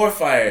 even more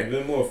fire.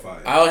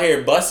 Out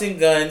here busting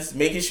guns,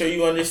 making sure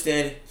you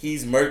understand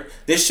he's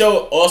This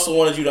show also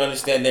wanted you to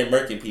understand they're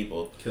murking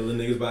people. Killing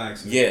niggas by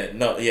accident.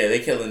 They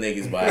killing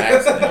niggas by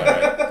accident,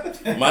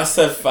 alright. My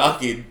son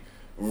Falcon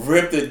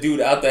ripped the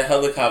dude out the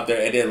helicopter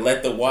and then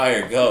let the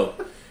wire go.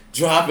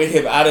 Dropping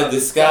him out of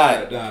the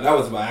sky. Nah, that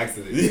was by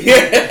accident.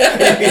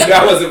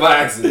 That wasn't by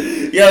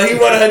accident. Yo, he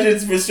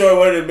 100%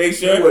 wanted to make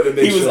sure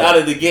he was out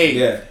of the game.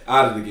 Yeah,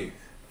 out of the game.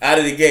 Out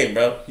of the game,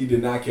 bro. He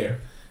did not care.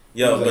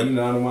 Yo, but you're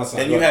not on my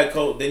side.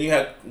 Then you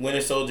had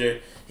Winter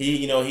Soldier.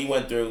 He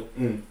went through,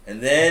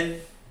 and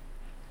then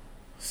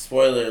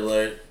spoiler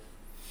alert,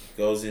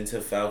 goes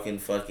into Falcon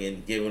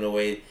fucking giving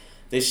away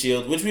the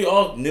shield, which we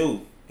all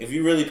knew. If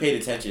you really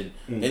paid attention,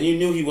 then you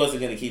knew he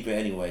wasn't gonna keep it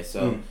anyway.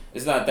 So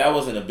that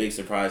wasn't a big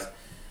surprise.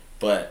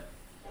 But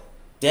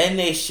then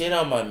they shit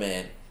on my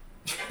man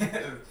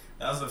That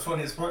was the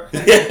funniest part.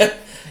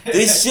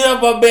 They shit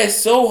up my man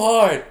so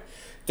hard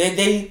that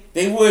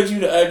they wanted you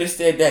to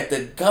understand that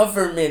the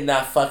government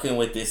not fucking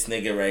with this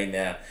nigga right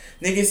now.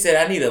 Nigga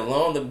said, I need a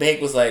loan. The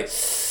bank was like,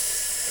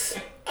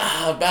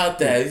 about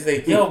that. He's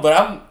like, yo,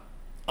 but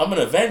I'm an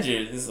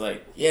Avenger. It's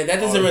like, yeah, that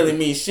doesn't really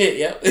mean shit,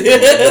 yo.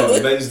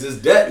 Avenge this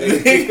debt,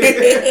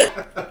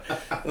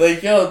 nigga.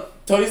 Like, yo,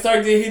 Tony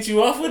Stark didn't hit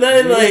you off with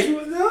that?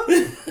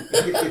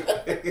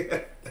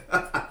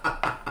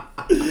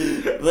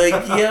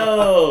 Like,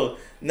 yo,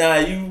 nah,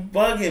 you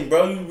bugging,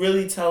 bro. You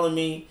really telling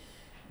me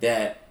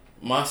that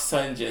my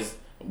son just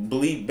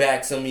bleep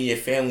back some of your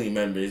family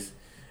members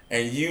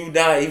and you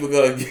not even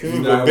gonna give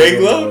him a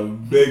big loan?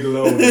 Big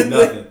loan or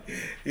nothing.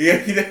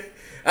 Yeah,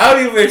 I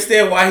don't even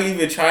understand why he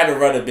even tried to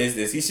run a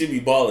business. He should be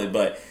balling,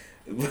 but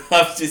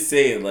I'm just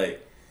saying,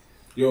 like,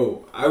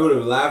 yo, I would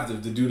have laughed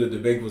if the dude at the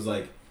bank was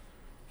like,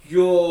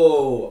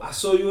 yo, I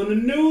saw you in the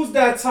news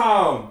that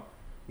time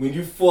when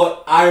you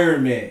fought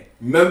Iron Man.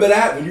 Remember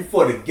that? When you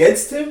fought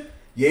against him?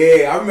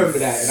 Yeah, I remember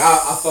that. And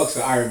I fucks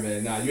with Iron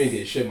Man. Nah, you ain't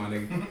getting shit, my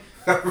nigga.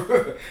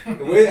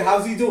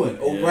 How's he doing?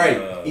 Oh, yeah.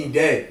 Right. He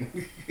dead.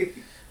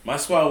 My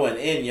squad went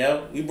in,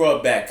 yo. We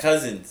brought back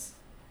cousins.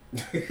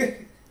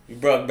 We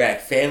brought back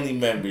family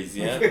members,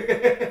 yeah.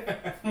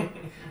 And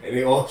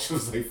they all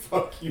was like,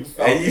 fuck you.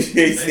 And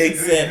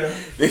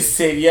they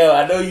said, yo,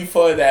 I know you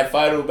fought that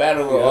final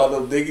battle with all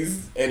them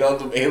niggas and all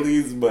them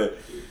aliens, but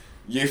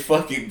your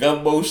fucking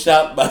gumbo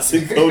shop about to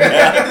go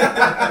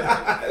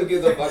down. Who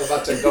gives a fuck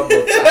about your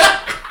gumbo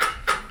shop?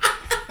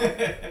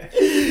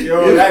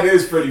 Yo, that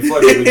is pretty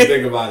funny when you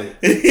think about it.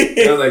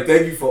 I was like,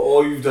 thank you for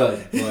all you've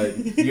done, but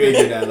you ain't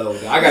getting that low.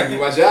 I gotta do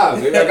my job.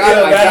 I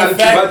gotta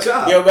do my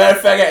job. Yo, matter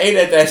of fact, I ate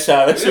at that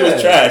shop. That shit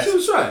was trash. That shit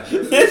was trash.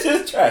 That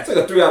shit was trash. It's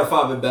like a 3 out of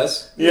 5 at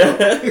best. Yeah.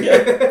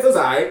 It was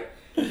alright.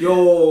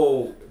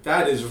 Yo,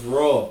 that is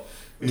raw.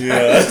 Yeah.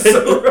 That is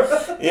so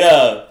raw.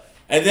 Yeah.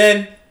 And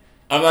then,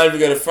 I'm not even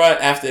gonna front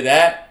after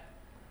that.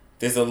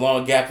 There's a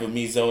long gap of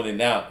me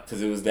zoning out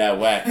because it was that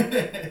whack.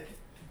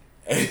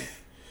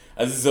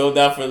 I just zoned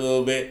out for a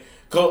little bit.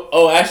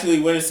 Actually,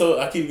 Winter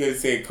Soldier. I keep gonna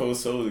say Cold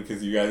Soldier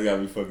because you guys got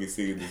me fucking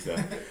singing this out.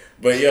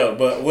 But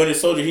Winter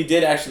Soldier, he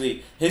did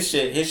actually his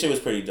shit was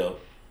pretty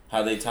dope.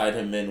 How they tied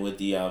him in with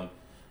the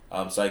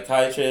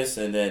psychiatrist,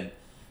 and then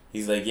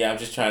he's like, yeah, I'm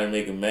just trying to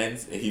make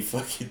amends, and he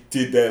fucking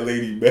did that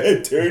lady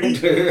mad dirty.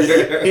 Did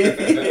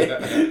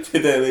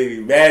that lady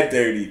mad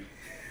dirty,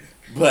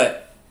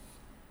 but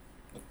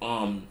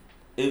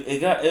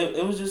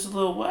It was just a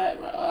little whack,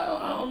 bro.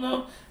 I don't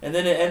know. And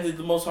then it ended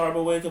the most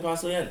horrible way it could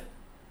possibly end.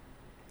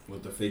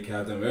 With the fake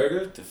Captain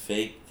America? The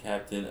fake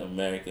Captain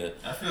America.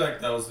 I feel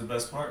like that was the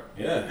best part.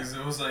 Yeah. Because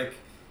it was like...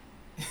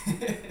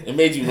 It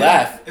made you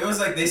laugh. It was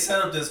like they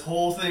set up this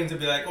whole thing to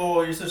be like,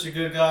 oh, you're such a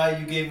good guy.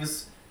 You gave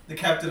us the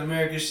Captain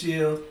America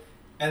shield.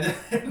 And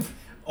then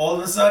all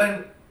of a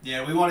sudden...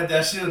 Yeah, we wanted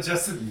that shield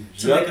just to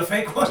make a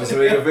fake one. Just to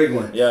make a fake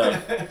one. Yeah.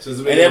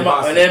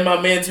 And then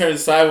my man turned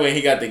sideways and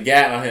he got the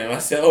gat on him. I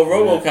said, oh,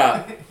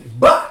 RoboCop.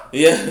 Bah!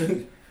 Yeah.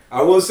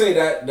 I will say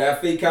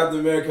that fake Captain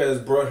America has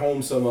brought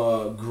home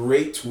some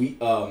great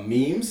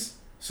memes.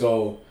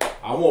 So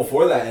I'm all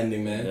for that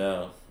ending, man.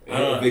 Yeah.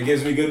 If it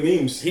gives me good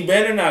memes. He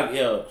better not,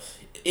 yo.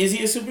 Is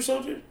he a super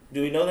soldier?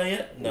 Do we know that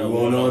yet? No. We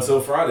won't know until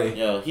Friday.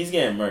 Yo, he's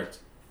getting murked.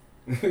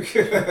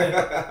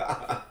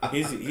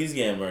 He's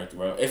getting murked,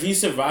 bro. If he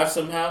survives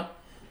somehow,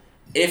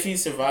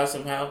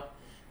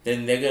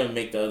 then they're gonna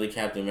make the other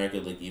Captain America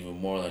look even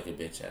more like a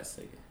bitch ass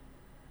nigga.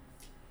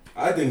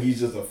 I think he's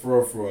just a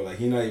fraud. Like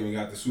he not even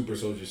got the super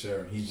soldier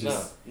serum. He's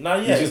just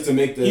not yet. He's just to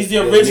make He's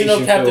the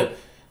original Captain.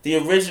 The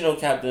original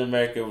Captain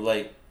America,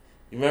 like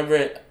you remember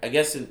it? I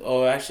guess.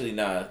 Actually,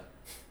 nah.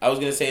 I was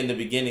gonna say in the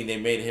beginning they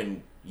made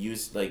him they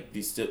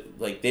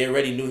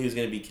already knew he was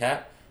gonna be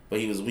Cap, but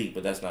he was weak.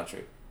 But that's not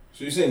true.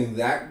 So you're saying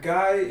that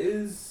guy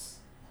is?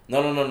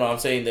 No. I'm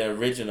saying the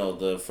original,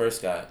 the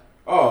first guy.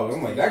 Oh,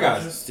 I'm like that guy.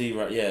 Steve,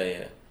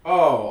 yeah.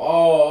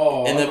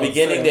 Oh. In the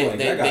beginning, in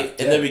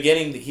the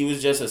beginning, he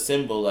was just a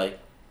symbol. Like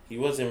he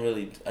wasn't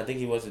really. I think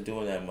he wasn't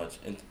doing that much,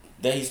 and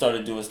then he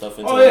started doing stuff.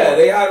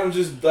 They had him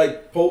just and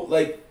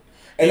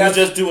he was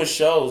just doing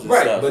shows, and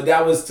right? stuff. But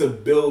that was to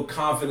build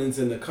confidence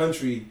in the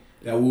country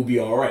that we'll be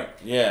all right.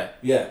 Yeah.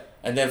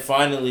 And then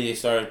finally, they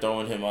started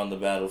throwing him on the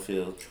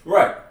battlefield.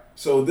 Right.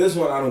 So this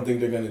one, I don't think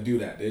they're going to do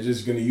that. They're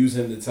just going to use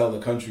him to tell the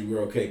country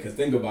we're okay. Because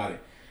think about it.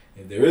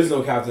 If there is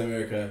no Captain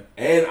America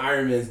and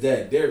Iron Man's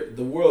dead,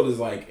 the world is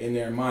like, in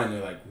their mind,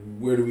 they're like,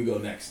 where do we go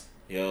next?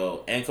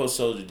 Yo, Anko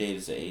Soldier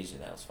dated an Asian.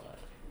 That was fine.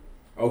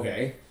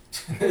 Okay.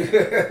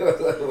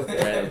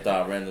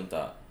 Random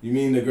thought. You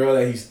mean the girl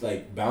that he's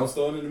like bounced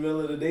on in the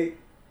middle of the date?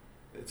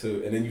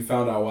 And then you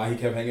found out why he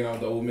kept hanging out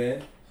with the old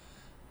man?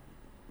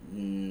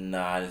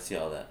 Nah, I didn't see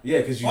all that. Yeah,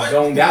 because you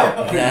zoned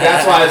out.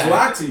 That's why it's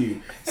whack to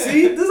you.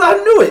 See,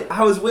 I knew it.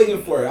 I was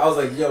waiting for it. I was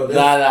like, yo, there's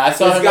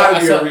got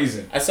to be a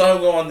reason. I saw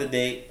him go on the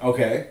date.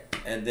 Okay.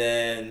 And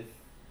then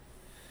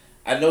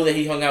I know that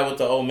he hung out with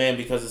the old man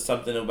because of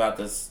something about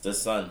the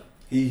son.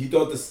 He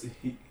thought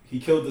he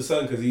killed the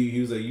son because he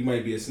was like, you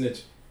might be a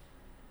snitch.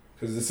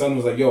 Because the son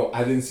was like, yo,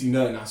 I didn't see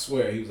nothing, I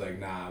swear. He was like,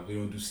 nah, we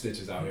don't do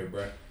stitches out here,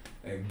 bro.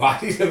 And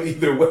bodied him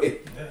either way.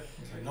 Yeah.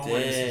 Like, no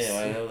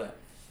Damn, I know that.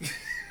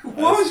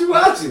 What was you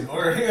watching?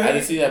 I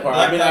didn't see that part.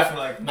 I mean,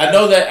 I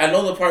know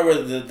the part where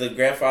the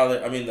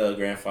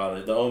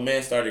old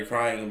man started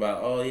crying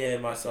about, oh yeah,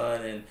 my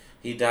son, and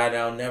he died.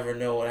 I'll never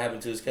know what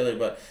happened to his killer.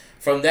 But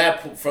from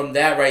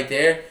that right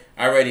there,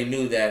 I already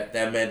knew that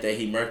meant that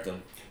he murked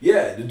him.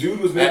 Yeah, the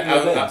dude was making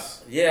a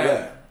mess.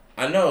 Yeah.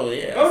 I know.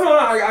 Yeah. Oh no,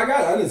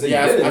 I didn't say you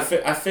did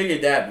it. I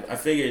figured that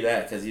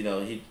because he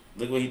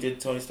look what he did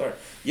to Tony Stark.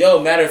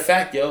 Yo, matter of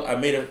fact,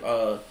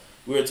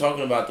 we were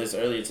talking about this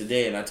earlier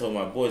today, and I told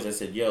my boys, I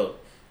said, yo,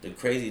 the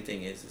crazy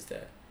thing is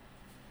that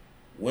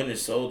Winter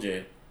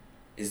Soldier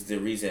is the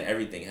reason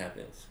everything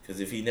happens. Because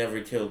if he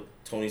never killed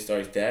Tony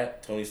Stark's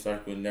dad, Tony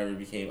Stark would never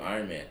became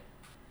Iron Man.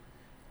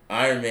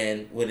 Iron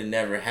Man would have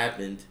never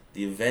happened.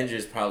 The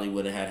Avengers probably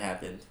wouldn't have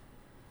happened.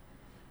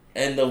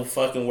 And the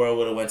fucking world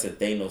would have went to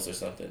Thanos or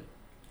something.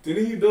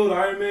 Didn't he build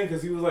Iron Man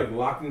because he was like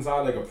locked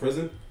inside like a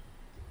prison?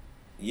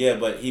 Yeah,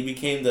 but he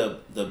became the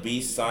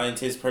beast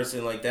scientist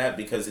person like that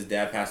because his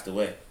dad passed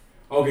away.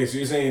 Okay, so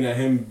you're saying that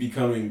him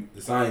becoming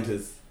the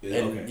scientist is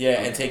okay. Yeah,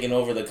 okay. And taking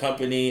over the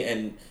company,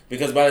 and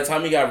because by the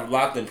time he got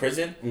locked in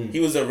prison,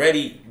 he was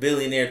already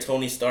billionaire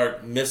Tony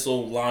Stark,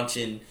 missile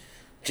launching,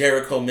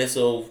 Jericho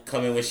missile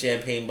coming with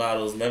champagne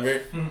bottles,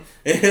 remember?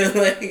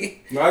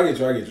 Like, no, I get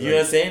you. You know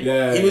what I'm saying?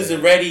 Yeah. He was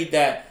already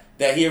that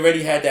he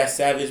already had that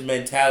savage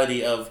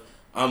mentality of,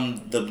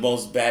 I'm the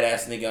most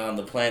badass nigga on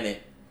the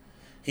planet.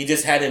 He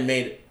just hadn't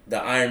made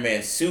the Iron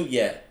Man suit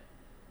yet.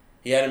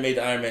 He hadn't made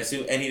the Iron Man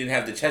suit, and he didn't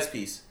have the chest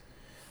piece.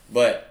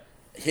 But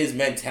his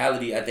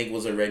mentality, I think,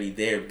 was already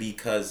there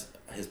because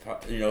his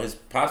pops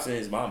and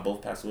his mom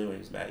both passed away when he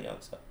was mad young.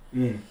 So,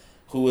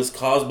 who was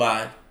caused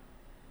by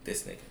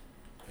this nigga.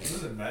 He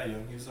wasn't mad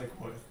young. He was like,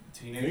 what, a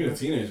teenager? He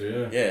was a teenager,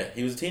 yeah. Yeah,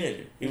 he was a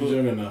teenager. He was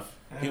young enough.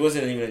 He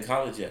wasn't even in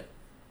college yet.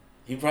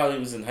 He probably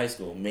was in high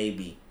school,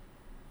 maybe.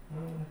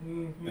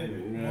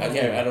 Maybe.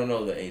 I don't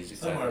know the age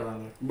exactly. Somewhere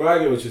around there. But I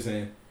get what you're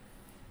saying.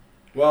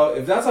 Well,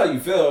 if that's how you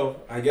feel,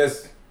 I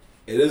guess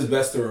it is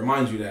best to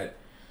remind you that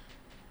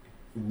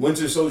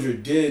Winter Soldier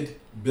did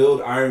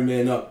build Iron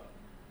Man up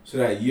so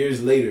that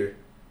years later,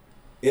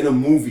 in a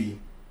movie,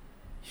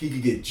 he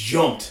could get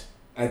jumped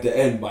at the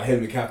end by him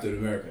and Captain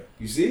America.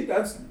 You see?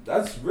 That's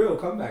real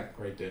comeback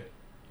right there.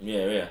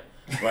 Yeah.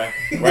 Right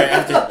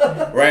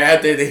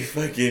after they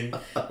fucking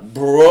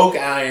broke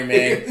Iron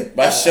Man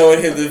by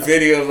showing him the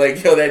video of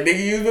like, yo, that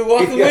nigga you've been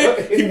walking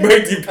with, he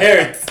murdered your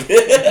parents.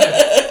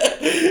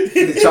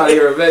 He's trying to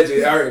get revenge.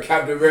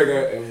 Captain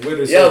America and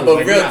Winter Soldier. Yo,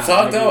 but real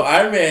talk though,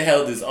 Iron Man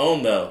held his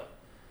own though.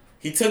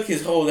 He took that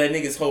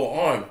nigga's whole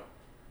arm.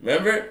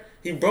 Remember?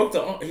 He broke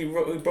the arm. He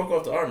broke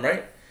off the arm,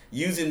 right?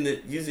 Using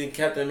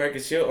Captain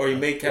America's shield, or he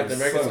made Captain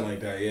America something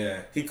like that.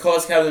 Yeah. He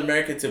caused Captain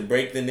America to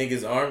break the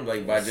nigga's arm,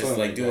 like by just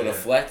like doing a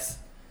flex.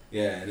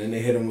 Yeah, and then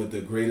they hit him with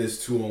the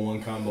greatest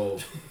 2-on-1 combo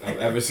I've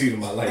ever seen in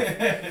my life.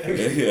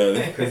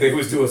 Because they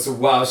was doing some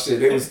wild shit.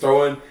 They was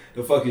throwing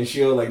the fucking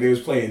shield like they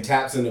was playing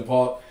taps in the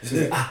park.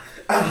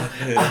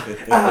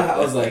 I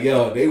was like,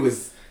 yo, they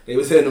was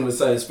hitting him with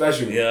something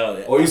special.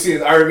 Yeah. Or you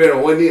see Iron Man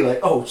on one knee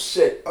like, oh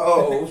shit.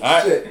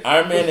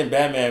 Iron Man and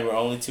Batman were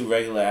only two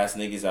regular ass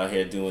niggas out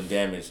here doing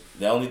damage.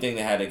 The only thing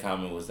they had in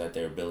common was that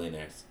they were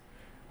billionaires.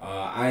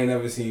 I ain't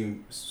never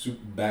seen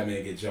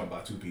Batman get jumped by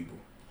two people.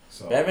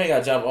 So Batman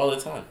got jumped all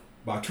the time.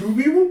 By two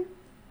people?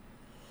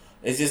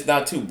 It's just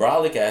not two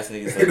brolic ass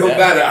niggas. It don't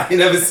matter. I ain't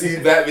never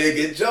seen Batman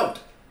get jumped.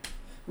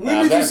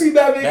 When did you see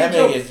Batman get jumped?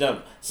 Batman gets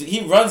jumped. See,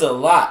 he runs a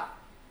lot.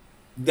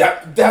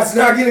 That's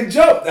not getting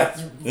jumped.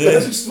 That's what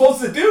you're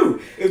supposed to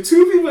do. If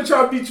two people are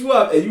trying to beat you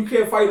up and you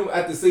can't fight them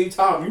at the same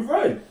time, you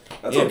run.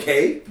 That's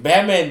okay.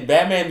 Batman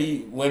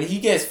when he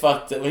gets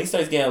fucked up, when he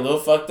starts getting a little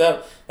fucked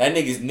up, that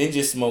nigga's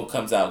ninja smoke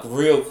comes out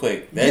real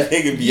quick. That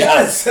nigga be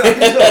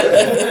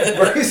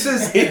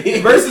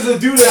versus a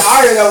dude in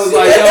Iron that was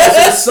like, yo,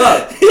 what's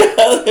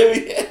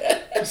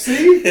up?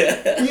 See?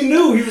 He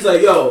knew. He was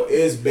like, yo,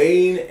 it's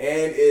Bane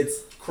and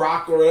it's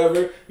Croc or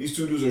whatever. These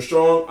two dudes are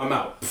strong. I'm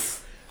out.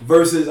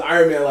 Versus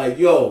Iron Man, like,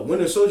 yo,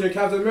 Winter Soldier and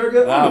Captain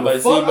America?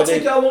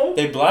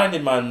 They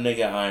blinded my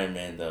nigga Iron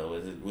Man,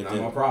 though. Not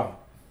my problem.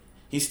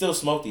 He still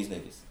smoked these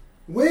niggas.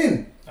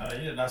 When? He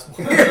did not smoke.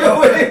 They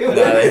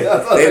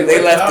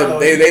left him.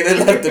 They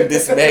left him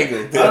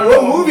dismangled.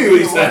 What movie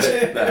was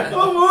that?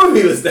 What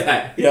movie was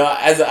that? Yo,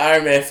 as an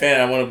Iron Man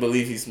fan, I want to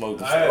believe he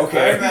smoked.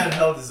 Okay. Iron Man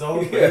held his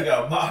own, but he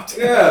got mocked.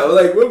 Yeah,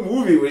 like what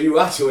movie were you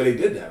watching when they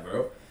did that,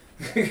 bro?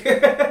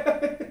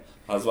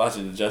 I was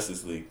watching the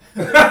Justice League.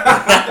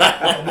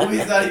 The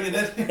movie's not even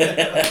in.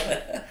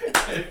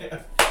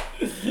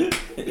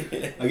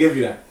 I'll give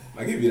you that.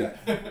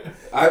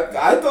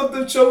 I thought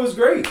the show was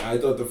great. I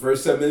thought the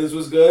first 10 minutes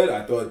was good.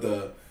 I thought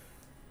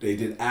they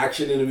did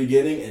action in the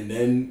beginning and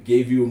then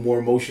gave you more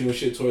emotional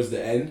shit towards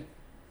the end.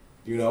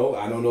 You know,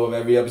 I don't know if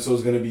every episode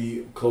is going to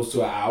be close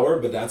to an hour,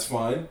 but that's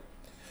fine.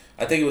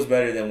 I think it was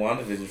better than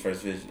WandaVision's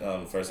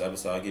first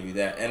episode. I'll give you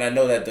that. And I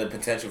know that the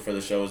potential for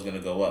the show is going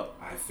to go up.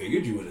 I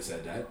figured you would have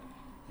said that.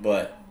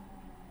 But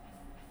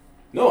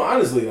No,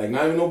 honestly, like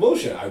not even no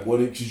bullshit. I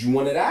wanted because you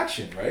wanted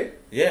action, right?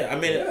 Yeah, I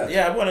mean,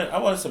 I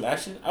wanted some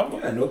action.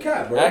 No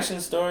cap, bro. Action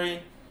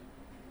story.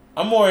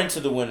 I'm more into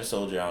the Winter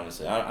Soldier,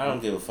 honestly. I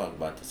don't give a fuck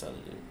about this other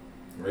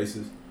dude.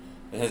 Racist.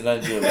 It has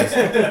nothing to do with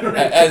racism.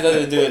 It has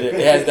nothing to do with it.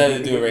 It has nothing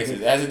to do with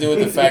racism. It has to do with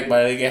the fact my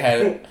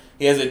nigga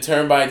he has a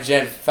turn-by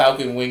jet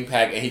Falcon wing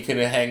pack and he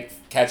couldn't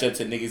catch up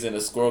to niggas in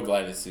a squirrel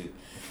glider suit.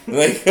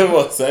 Like, come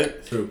on, son.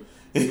 True.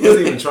 He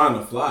wasn't even trying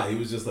to fly. He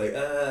was just like,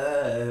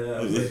 I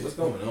was like, what's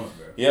going on, bro?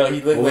 Yo,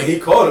 he looked like when he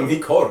caught him.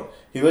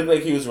 He looked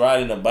like he was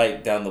riding a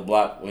bike down the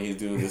block when he was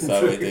doing the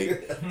subway thing.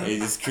 And he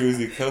just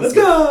cruising. Let's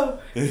go.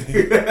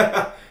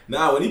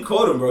 Nah, when he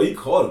caught him, bro, he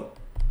caught him.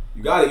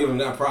 You gotta give him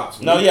that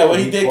props. When he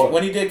did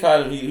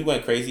caught him, he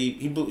went crazy.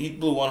 He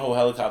blew one whole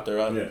helicopter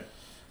up. Yeah.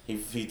 He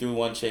threw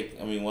one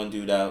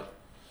dude out.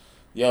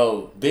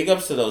 Yo, big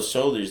ups to those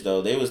shoulders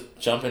though. They was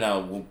jumping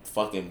out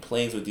fucking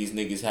planes with these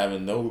niggas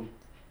having no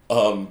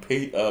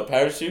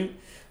parachute,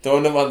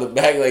 throwing them on the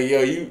back like,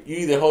 yo, you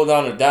either hold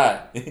on or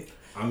die.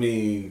 I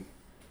mean,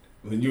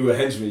 when you a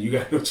henchman, you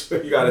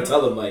gotta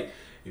tell them like,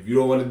 if you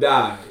don't want to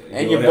die,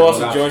 and your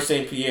boss is George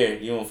St. Pierre,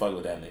 you don't fuck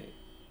with that nigga.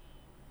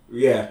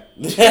 Yeah.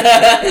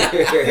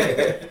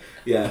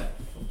 Yeah.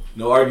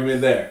 No argument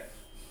there.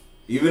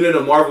 Even in a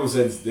Marvel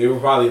sense, they were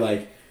probably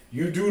like,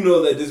 you do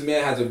know that this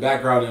man has a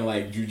background in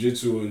like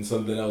jiu-jitsu and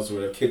something else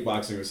or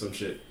kickboxing or some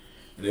shit.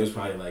 And they was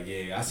probably like,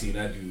 yeah, I seen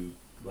that dude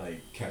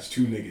like catch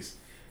 2 niggas.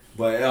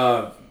 But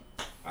I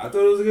thought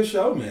it was a good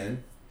show,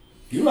 man.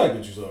 You like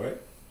what you saw, right?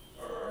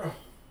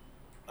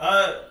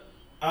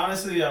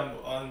 Honestly, I'm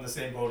on the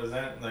same boat as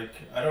that. Like,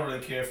 I don't really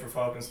care for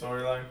Falcon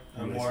storyline.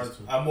 I'm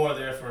more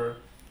there for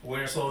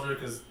Winter Soldier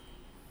because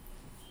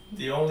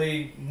the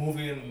only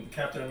movie in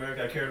Captain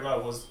America I cared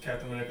about was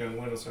Captain America and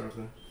Winter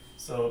Soldier.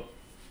 So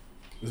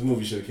this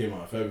movie should have came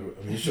out in February.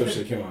 I mean, this show should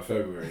have came out in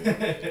February.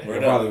 I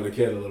probably would have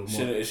cared a little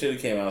more. It should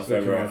have came out in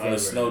February on a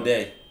snow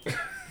day. You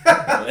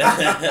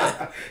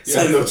had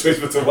no choice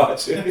but to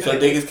watch it. So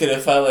niggas could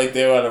have felt like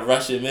they were on a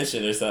Russian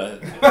mission or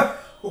something.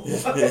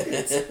 It's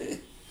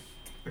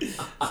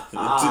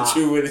a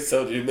true Winter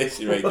Soldier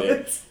mission right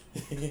there.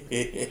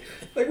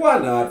 Like, why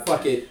not?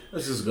 Fuck it.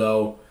 Let's just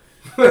go.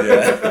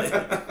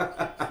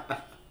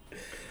 Yeah.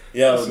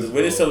 Yo, the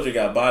Winter Soldier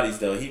got bodies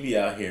though. He be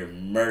out here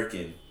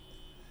murking.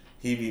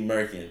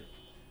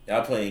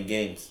 Y'all playing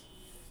games.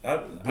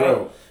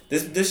 Bro.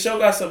 This show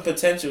got some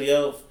potential,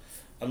 yo.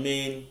 I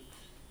mean,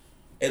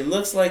 it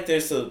looks like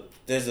there's a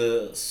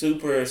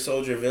super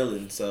soldier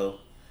villain, so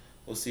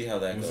we'll see how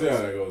that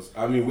goes.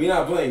 I mean, we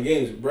not playing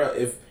games, bro.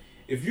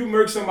 If you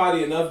murk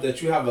somebody enough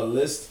that you have a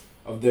list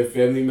of their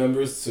family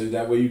members so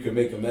that way you can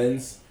make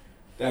amends,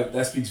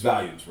 that speaks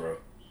volumes, bro.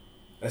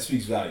 That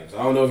speaks volumes.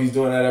 I don't know if he's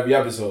doing that every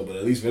episode, but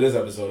at least for this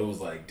episode, it was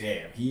like,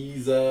 damn,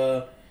 he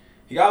got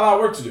a lot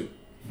of work to do.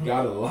 He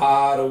got a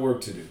lot of work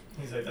to do.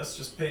 He's like, that's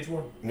just page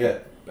 1. Yeah,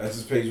 that's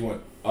just page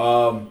 1.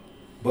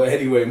 But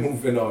anyway,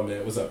 moving on,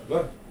 man. What's up?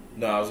 What?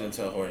 No, I was gonna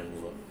tell Horton to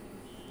move up.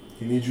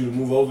 He needs you to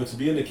move over to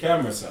be in the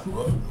camera, son.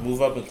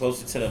 Move up and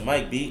closer to the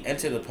mic.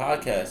 Enter the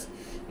podcast,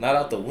 not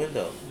out the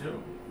window.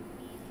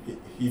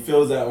 He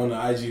feels that on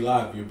the IG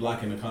Live, you're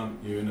blocking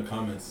you're in the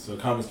comments, so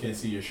the comments can't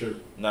see your shirt.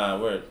 Nah,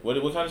 word.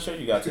 What kind of shirt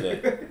you got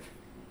today?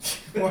 It's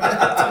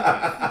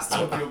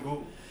Tokyo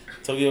Ghoul.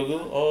 Tokyo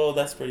Ghoul? Oh,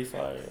 that's pretty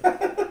fire.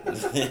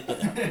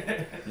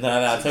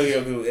 Nah,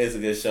 Tokyo Ghoul is a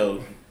good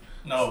show.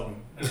 No,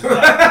 it's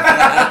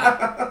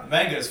not.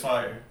 Manga is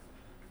fire.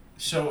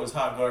 The show is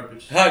hot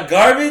garbage. Hot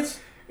garbage?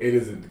 It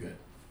isn't good.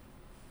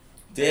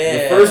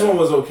 Damn. The first one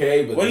was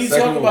okay, but what are you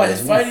talking about?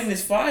 His fighting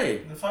is fire.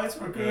 The fights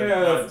were good.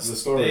 Yeah, but the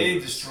story. They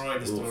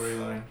destroyed the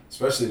storyline.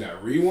 Especially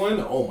that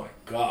one. Oh my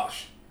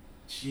gosh,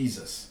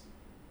 Jesus!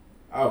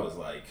 I was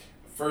like,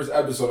 first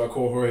episode, I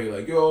called Jorge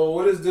like, "Yo,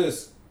 what is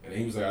this?" And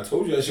he was like, "I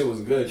told you that shit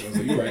was good." I was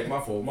like, "You right? My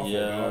fault,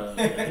 God.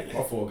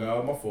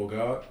 My fault,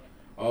 God."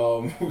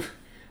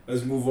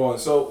 Let's move on.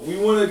 So we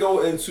want to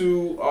go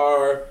into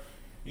our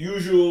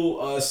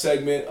usual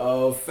segment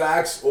of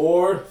facts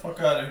or fuck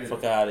out of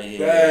here.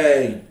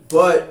 Bang.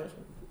 But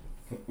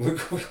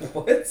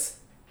what?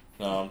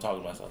 No, I'm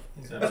talking to myself.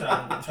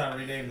 I'm trying to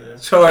rename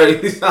this. Sorry,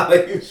 he's not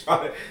like he's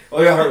trying.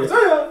 Oh yeah, I heard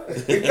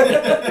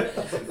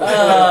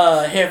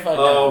it. Here,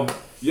 fuck.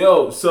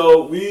 Yo,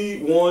 so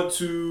we want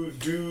to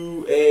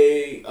do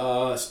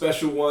a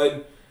special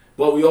one,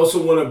 but we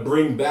also want to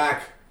bring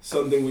back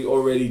something we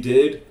already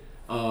did.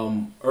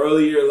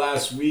 Earlier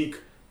last week,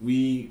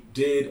 we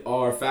did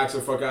our Facts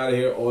or Fuck Out of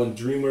Here on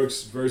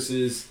DreamWorks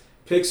versus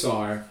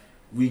Pixar.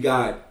 We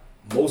got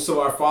most of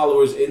our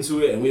followers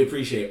into it, and we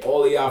appreciate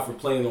all of y'all for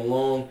playing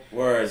along.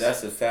 Word,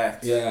 that's a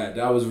fact. Yeah,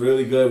 that was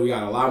really good. We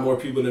got a lot more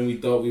people than we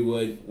thought we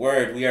would.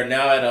 Word, we are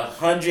now at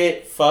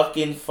 100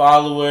 fucking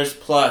followers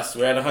plus.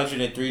 We're at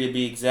 103 to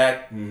be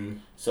exact. Mm-hmm.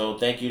 So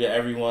thank you to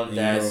everyone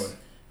that's,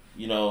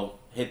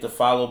 hit the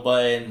follow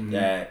button,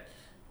 that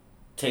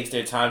takes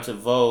their time to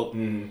vote,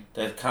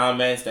 that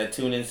comments, that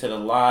tune into the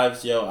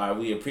lives. Yo,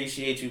 we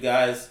appreciate you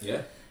guys.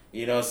 Yeah.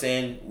 You know what I'm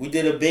saying? We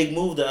did a big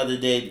move the other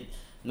day.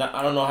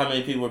 I don't know how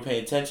many people were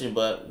paying attention,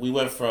 but we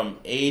went from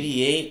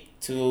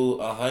 88 to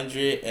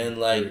 100 in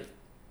like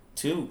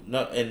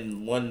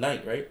in one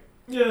night, right?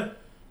 Yeah.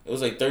 It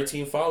was like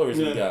 13 followers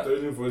we got.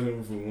 13,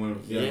 14 for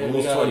one. Yeah,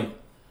 almost 20.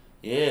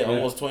 Yeah,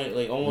 almost 20,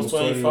 like almost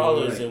 20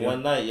 followers in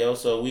one night, yo.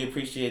 So we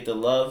appreciate the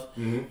love.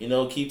 Mm-hmm. You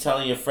know, keep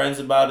telling your friends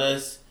about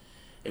us.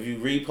 If you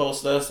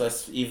repost us,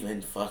 that's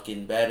even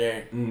fucking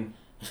better.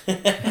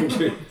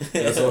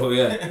 That's all.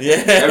 Yeah.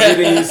 Yeah.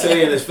 Everything he's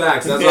saying is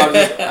facts.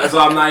 That's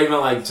why I'm not even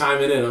like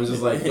chiming in. I'm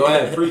just like, go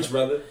ahead, preach,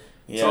 brother.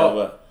 Yeah,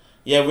 but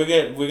yeah,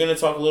 we're gonna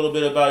talk a little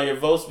bit about your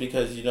votes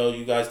because you know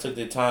you guys took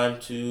the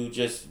time to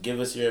just give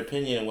us your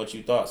opinion and what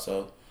you thought.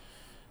 So,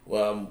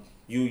 well,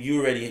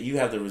 you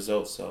have the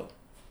results. So.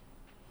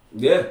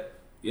 Yeah,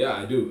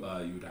 I do.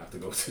 You would have to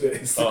go to the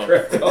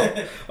Instagram.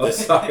 Oh. I'm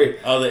sorry.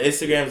 Oh, the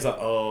Instagram's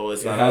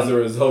it's not. It has the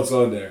results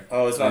on there.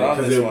 Oh, it's not on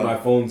this one. My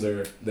phones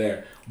are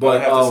there. But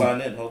I have to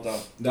sign in. Hold on.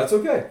 That's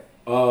okay.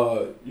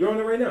 You're on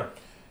it right now.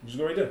 Just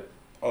go right there.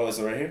 Oh, is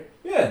it right here?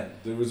 Yeah,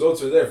 the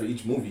results are there for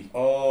each movie.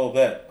 Oh,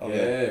 bet.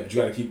 Okay.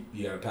 Yeah, but you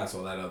gotta pass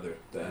all that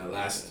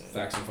last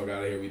facts and fuck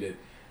out of here we did.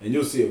 And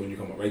you'll see it when you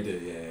come up right there.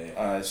 Yeah.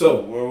 Alright,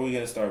 so where are we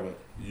gonna start with?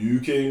 You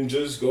can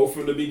just go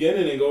from the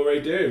beginning and go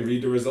right there and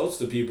read the results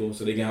to people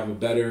so they can have a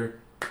better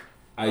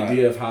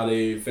idea of how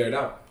they fared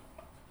out.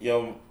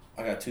 Yo,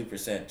 I got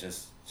 2%.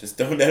 Just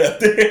throwing that up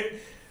there.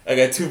 I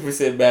got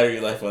 2% battery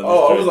life on this.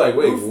 Oh, I was like,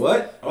 wait,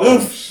 what?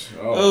 Oof.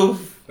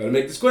 Oof. Better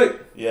make this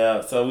quick.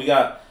 Yeah, so we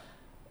got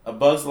A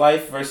Bug's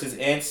Life versus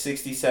Ant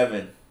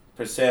 67%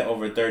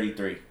 over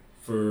 33.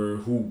 For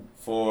who?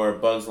 For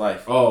Bug's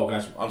Life. Oh,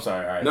 gotcha. I'm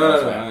sorry. All right.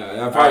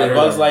 No. I probably heard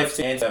Bug's Life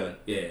Ant 7.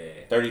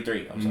 Yeah.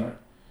 33. I'm sorry.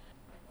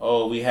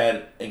 Oh, we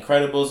had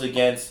Incredibles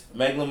against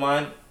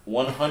Megamind.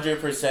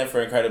 100%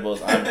 for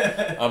Incredibles.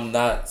 I'm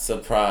not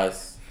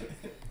surprised.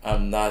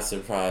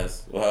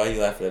 Why are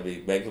you laughing at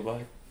me?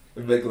 Megamind?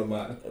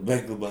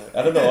 Megamind.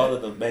 I don't know all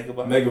of them.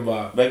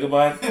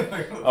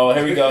 Megamind. Oh,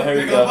 here we go.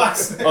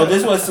 Oh,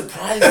 this was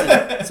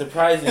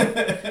surprising.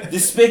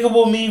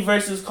 Despicable Me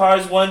versus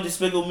Cars 1.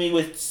 Despicable Me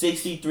with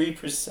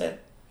 63%.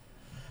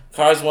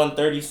 Cars 1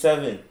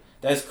 37.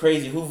 That's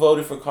crazy. Who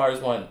voted for Cars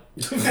 1?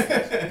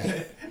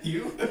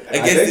 You?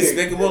 Against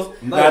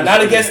Despicables? Nah,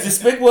 not against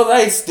Despicables.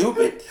 I ain't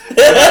stupid.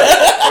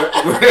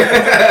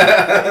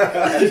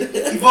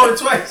 You voted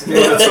twice.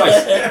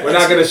 We're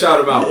not going to shout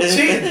him out.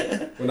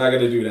 We're not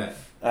going to do that.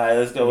 Alright,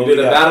 let's go. We did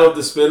a battle of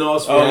the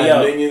spin-offs.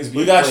 Minions.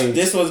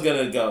 This one's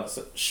going to go.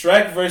 So,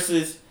 Shrek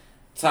versus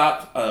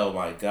Oh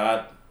my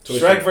god.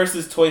 Shrek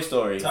versus Toy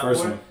Story.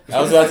 First one. I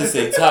was about to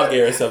say Top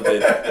Gear or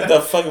something. What the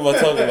fuck am I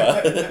talking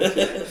about?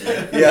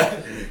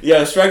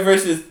 Yeah, Shrek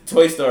versus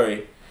Toy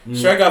Story.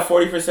 Shrek got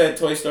 40%,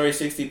 Toy Story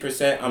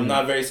 60%. I'm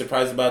not very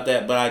surprised about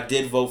that, but I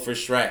did vote for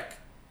Shrek.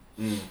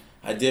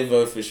 I did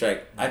vote for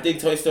Shrek. I think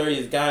Toy Story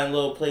has gotten a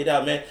little played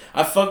out, man.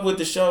 I fuck with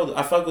the show.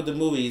 I fuck with the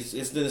movie.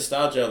 It's the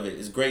nostalgia of it.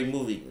 It's a great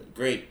movie.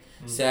 Great.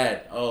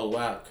 Sad. Oh,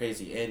 wow.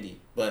 Crazy Andy.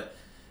 But,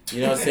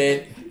 you know what I'm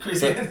saying?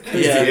 Crazy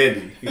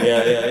Andy.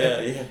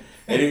 Yeah.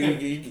 And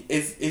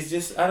it's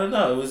just, I don't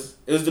know. It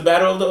was the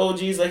battle of the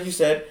OGs, like you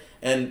said.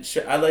 And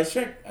I like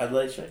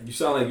Shrek. You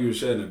sound like you were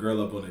setting a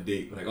girl up on a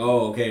date. Like,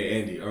 oh, okay,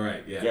 Andy. All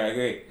right, yeah. Yeah,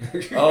 great.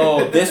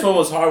 Oh, this one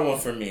was a hard one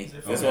for me.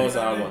 This one was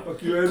a hard one.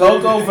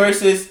 Coco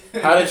versus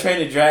How to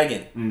Train a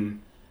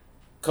Dragon.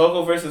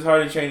 Coco versus How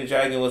to Train a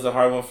Dragon was a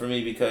hard one for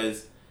me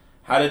because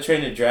How to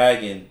Train a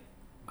Dragon,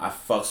 I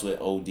fucks with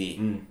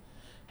OD.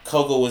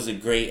 Coco was a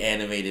great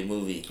animated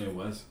movie. It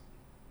was.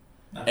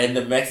 And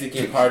the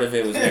Mexican part of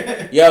it was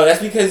great. Yo,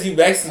 that's because you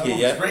Mexican,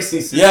 yeah.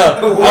 Racist. Yo,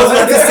 I was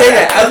about to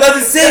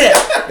say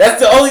that. That's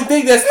the only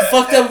thing that's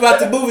fucked up about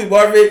the movie,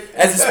 Marvin.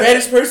 As a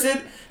Spanish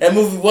person, that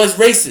movie was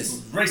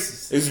racist.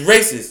 It was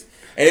racist.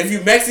 And if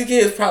you Mexican,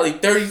 it's probably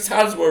 30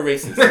 times more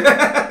racist.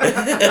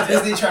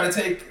 Disney trying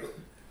to take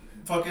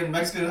fucking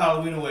Mexican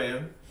Halloween away,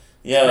 yo.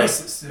 Yeah.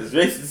 Racist.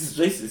 It's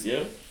racist,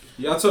 yo.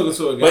 Y'all talking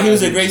to a guy. But he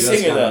was a great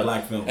singer, though.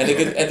 Black film, and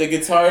the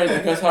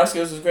guitar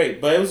skills was great.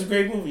 But it was a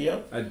great movie,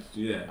 yo. I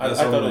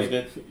thought it was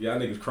good. Y'all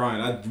niggas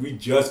crying. We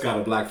just got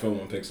a black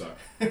film on Pixar.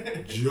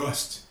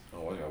 Just.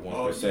 Oh, I got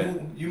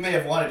 1%. You may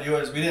have wanted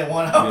yours. We didn't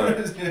want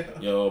ours. Yeah.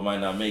 Yo, might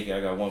not make it. I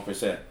got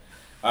 1%.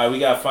 All right, we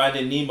got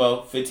Finding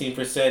Nemo,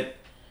 15%.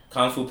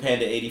 Kung Fu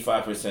Panda,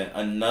 85%.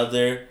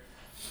 Another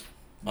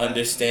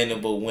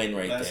understandable win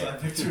right there.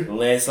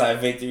 Landslide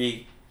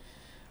victory.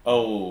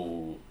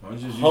 Oh.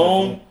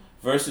 Home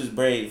versus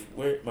Brave.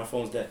 Where? My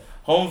phone's dead.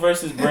 Home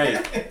versus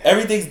Brave.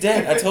 Everything's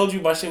dead. I told you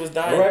my shit was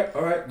dying.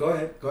 All right. Go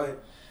ahead.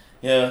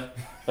 Yeah.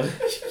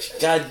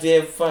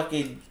 Goddamn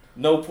fucking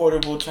no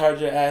portable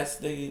charger ass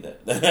nigga.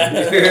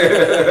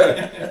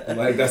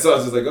 Like, that's all. I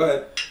was just like, go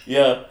ahead.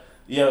 Yeah.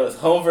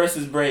 Home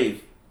versus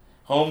Brave.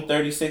 Home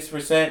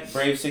 36%,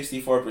 Brave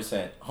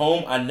 64%.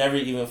 Home I never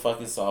even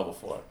fucking saw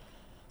before.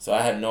 So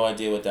I had no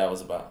idea what that was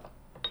about.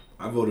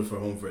 I voted for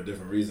Home for a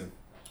different reason.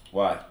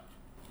 Why?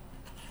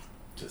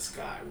 This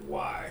guy,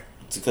 why?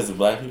 It's because of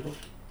black people?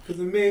 Because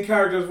the main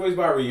character is voiced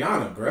by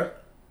Rihanna, bruh.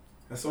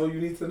 That's all you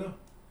need to know.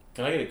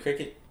 Can I get a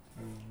cricket?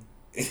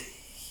 Yeah,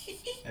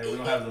 we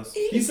don't have those.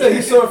 He said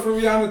he saw it for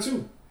Rihanna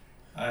too.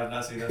 I have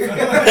not seen that.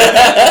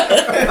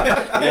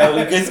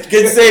 Yeah,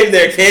 good save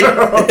there, kid. I'm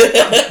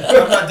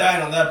not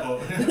dying on that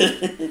boat.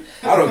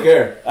 I don't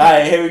care. All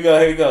right, here we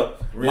go.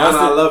 Rihanna,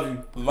 I love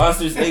you.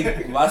 Monsters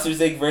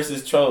Inc.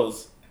 versus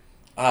Trolls.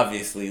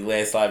 Obviously,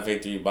 landslide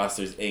victory.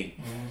 Monsters Inc.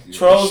 Mm-hmm.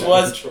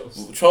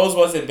 Trolls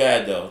wasn't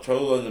bad though.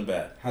 Trolls wasn't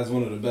bad. Has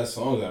one of the best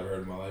songs I've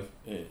heard in my life.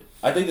 Yeah.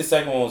 I think the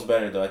second one was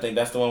better though. I think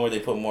that's the one where they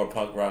put more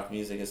punk rock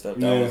music and stuff.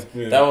 That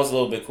was a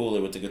little bit cooler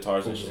with the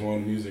guitars and shit. More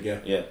music, yeah.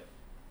 Yeah.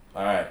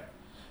 All right.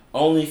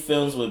 Only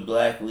films with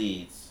black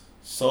leads.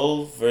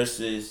 Soul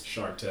versus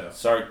Shark Tale.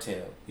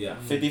 Yeah.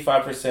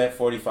 55%,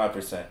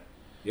 45%.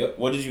 Yep.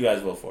 What did you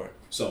guys vote for?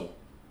 Soul.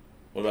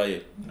 What about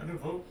you? I didn't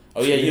vote.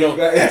 Oh yeah, you don't. You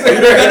got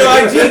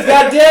no IGs,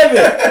 goddamn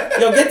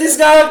it! Yo, get this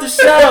guy off the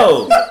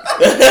show.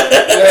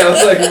 Yeah, I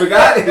was like, you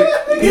forgot it.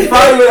 He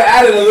probably would have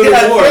added a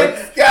little more.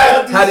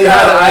 How do you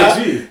have an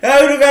IG?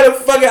 How do you got a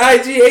fucking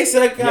IG?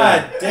 ASAP?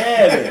 God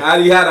damn it! How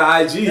do you have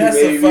an IG? That's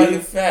baby? a fucking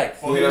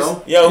fact. Well, you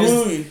know. Yo,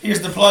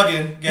 here's the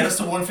plug-in. Get us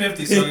to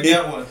 150 so you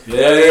get one.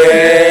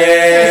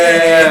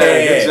 Yeah.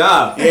 Good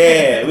job.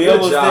 Yeah, we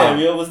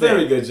almost there.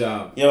 Very good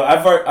job. Yo,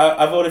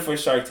 I voted for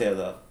Shark Tale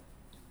though.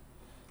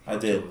 I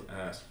did.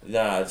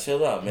 Nah,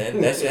 chill out, man.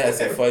 That shit has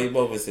some funny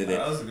moments in it.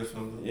 That was a good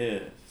film, though. Yeah,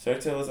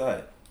 Shark Tale was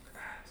alright.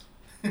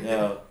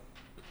 Yo,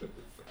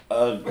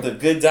 the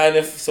Good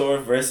Dinosaur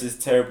versus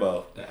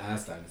Turbo. The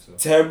ass dinosaur.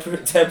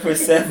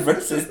 10%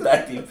 versus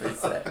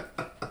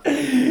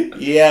 90%.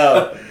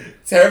 Yo,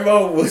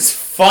 Turbo was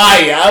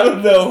fire. I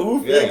don't know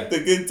who picked the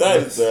Good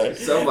Dinosaur.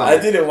 Somebody.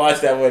 I didn't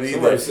watch that one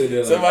either.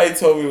 Somebody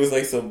told me it was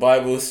like some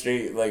Bible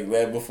straight, like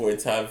Land Before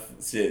Time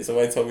shit.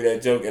 Somebody told me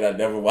that joke and I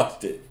never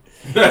watched it.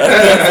 I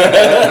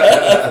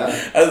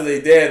was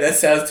like, damn, that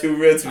sounds too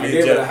real to me. I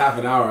gave it a half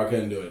an hour. I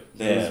couldn't do it.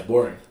 Yeah. It was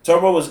boring.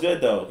 Turbo was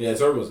good though. Yeah,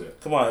 Turbo was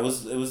good. Come on, it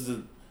was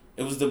the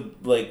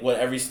like what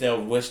every snail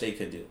wished they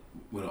could do.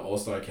 With an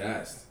all-star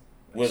cast.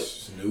 With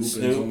Snoop and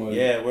Snoop.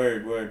 Yeah,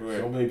 word.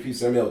 So many people.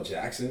 Samuel L.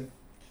 Jackson,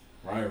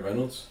 Ryan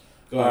Reynolds.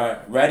 Go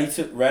ahead.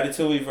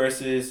 Ratatouille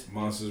versus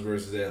Monsters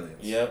vs.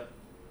 Aliens. Yep.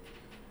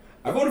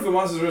 I voted for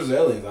Monsters vs.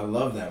 Aliens. I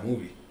love that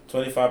movie.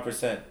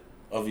 25%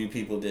 of you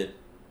people did.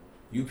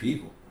 You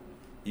people.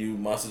 You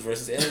Monsters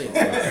vs. Aliens.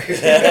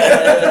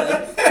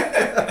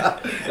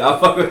 I'll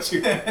fuck with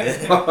you.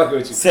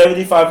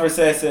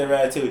 75% said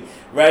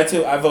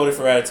Ratatouille. I voted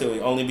for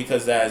Ratatouille only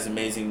because that is an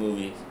amazing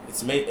movie.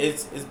 It's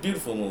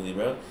beautiful movie,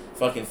 bro.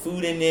 Fucking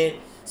food in it.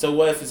 So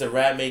what if it's a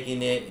rat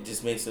making it? It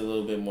just makes it a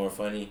little bit more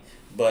funny.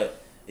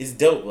 But it's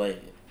dope.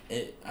 Like,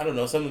 I don't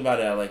know. Something about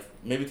it I like.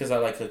 Maybe because I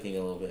like cooking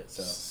a little bit.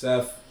 So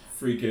Seth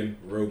freaking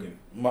Rogen.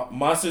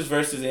 Monsters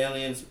vs.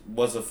 Aliens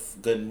was a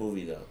good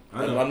movie, though.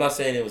 I know. I'm not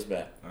saying it was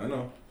bad. I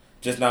know.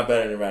 Just not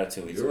better than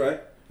Ratatouille. You're right.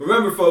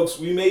 Remember, folks,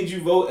 we made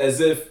you vote as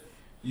if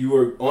you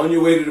were on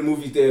your way to the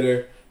movie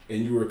theater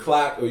and you were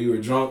clapped or you were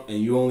drunk and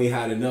you only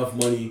had enough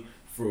money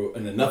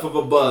and enough of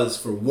a buzz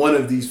for one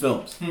of these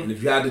films. And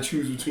if you had to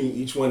choose between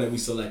each one that we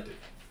selected.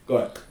 Go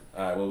ahead.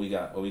 All right, what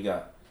we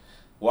got?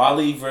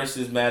 Wall-E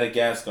versus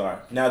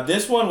Madagascar. Now,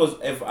 this one was,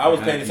 if I was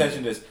paying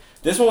attention to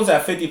this one was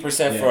at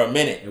 50% for a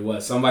minute. It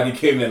was. Somebody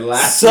came in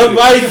last.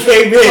 Somebody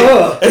came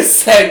in and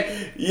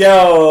said,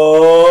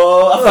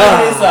 yo, I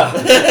fucked this up.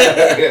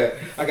 Yeah,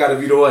 I gotta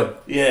be the one.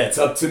 Yeah. It's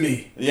up to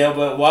me. Yeah,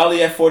 but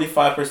Wall-E at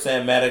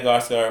 45%,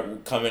 Madagascar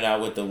coming out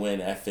with the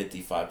win at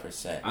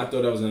 55%. I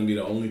thought that was gonna be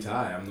the only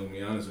tie. I'm gonna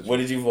be honest with you. What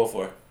did you vote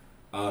for?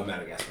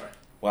 Madagascar.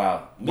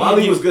 Wow.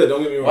 Wall-E was good,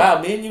 don't get me wrong.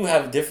 Wow, me and you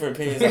have different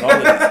opinions on all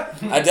of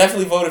this. I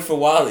definitely voted for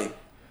Wall-E.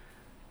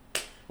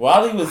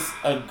 Wall-E was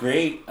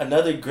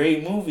another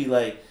great movie.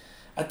 Like,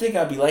 I think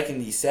I'd be liking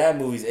these sad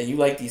movies, and you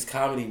like these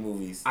comedy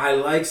movies. I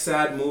like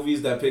sad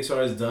movies that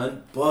Pixar has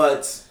done,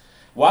 but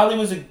Wall-E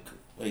was a.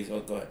 Wait,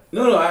 go ahead.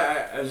 No,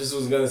 I just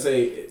was gonna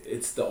say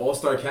it's the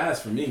all-star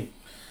cast for me.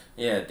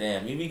 Yeah,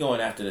 damn, you be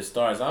going after the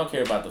stars. I don't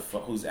care about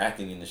who's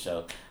acting in the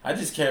show. I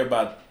just care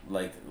about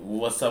like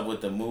what's up with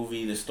the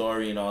movie, the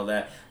story, and all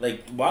that.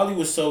 Like, Wall-E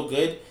was so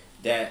good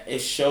that it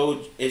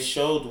showed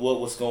what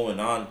was going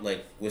on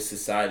like with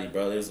society,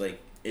 bro. It was like,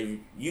 if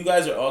you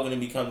guys are all gonna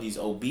become these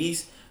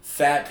obese,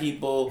 fat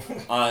people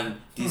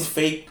on these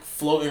fake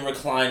floating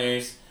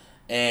recliners,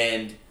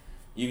 and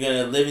you're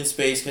gonna live in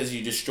space because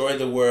you destroyed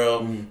the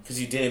world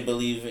because you didn't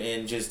believe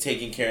in just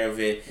taking care of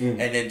it, and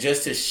then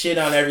just to shit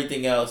on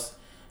everything else,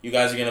 you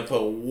guys are gonna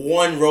put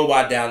one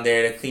robot down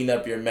there to clean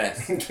up your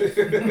mess.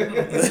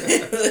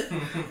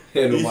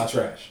 Handle my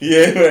trash.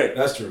 Yeah, right.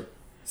 That's true.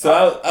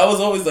 So I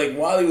was always like,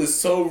 Wall-E was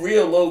so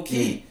real, low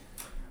key.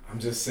 I'm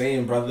just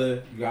saying,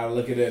 brother, you gotta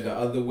look at it the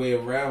other way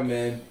around,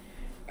 man.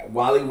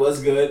 Wall-E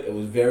was good. It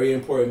was a very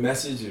important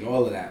message and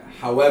all of that.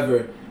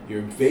 However,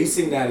 you're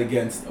basing that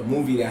against a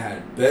movie that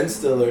had Ben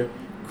Stiller,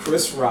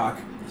 Chris Rock,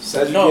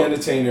 Cedric the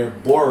Entertainer,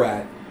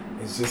 Borat.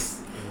 It's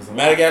just...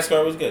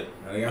 Madagascar was good.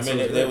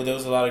 Madagascar there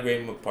was a lot of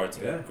great parts.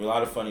 Yeah. A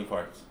lot of funny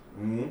parts.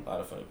 A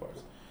lot of funny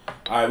parts.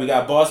 All right, we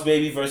got Boss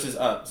Baby versus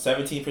Up.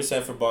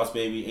 17% for Boss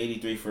Baby,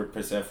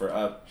 83% for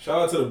Up.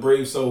 Shout out to the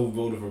brave soul who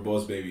voted for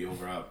Boss Baby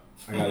over Up.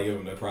 I gotta give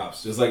him the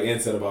props. Just like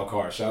Ant said about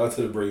Cars. Shout out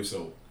to the brave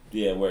soul.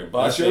 Yeah, word.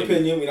 That's your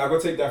opinion. We're not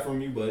gonna take that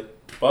from you, but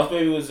Boss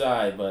Baby was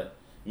alright, but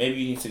maybe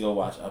you need to go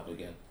watch Up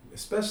again.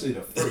 especially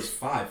the first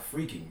 5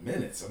 freaking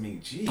minutes. I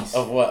mean, jeez.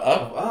 Of what?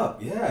 Up?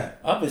 Up, yeah.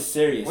 Up is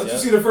serious. Once you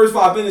see the first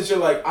 5 minutes, you're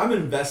like, I'm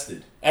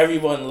invested.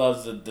 Everyone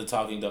loves the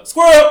talking dog.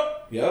 Squirrel!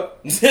 Yep.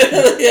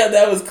 Yeah,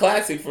 that was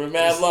classic for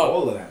mad long.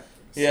 All of that.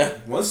 Yeah.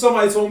 Once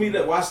somebody told me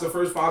that watch the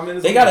first 5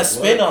 minutes, They got a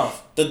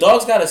spin-off. The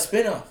dog's got a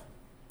spin-off.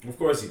 Of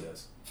course he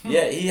does.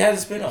 Yeah, he has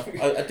a spin-off.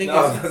 I think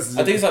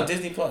it's on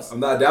Disney Plus. I'm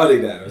not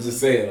doubting that. I was just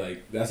saying,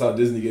 like, that's how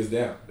Disney gets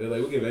down. They're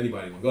like, we'll give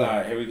anybody one. Go ahead. All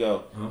right, here we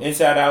go.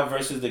 Inside Out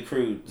versus The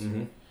Cruise.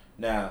 Mm-hmm.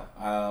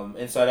 Now,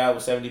 Inside Out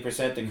was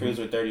 70%, The Cruise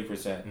were 30%.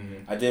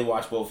 Mm-hmm. I did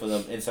watch both of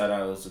them. Inside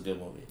Out was a good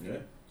movie. Yeah.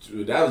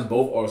 That was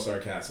both all-star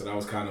cast, so that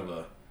was kind of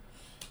a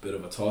bit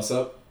of a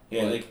toss-up.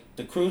 Yeah,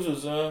 The Cruise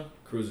was...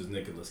 Cruise is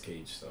Nicolas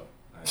Cage, so...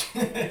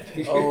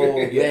 Oh,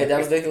 yeah, that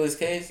was Nicolas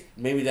Cage?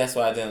 Maybe that's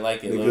why I didn't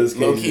like it.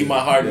 Low-key, my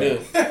heart knew.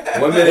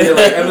 1 minute you're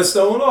like, Emma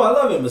Stone? Oh, I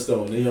love Emma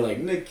Stone. And you're like,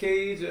 Nick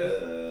Cage?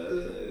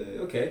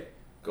 Okay,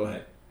 go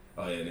ahead.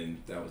 Oh, yeah, and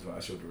then that was when I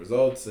showed the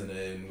results, and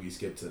then we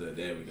skipped to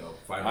there we go.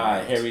 All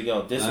right, here we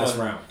go. Last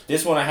round.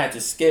 This one I had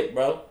to skip,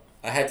 bro.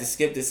 I had to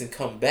skip this and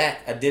come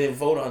back. I didn't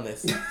vote on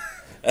this.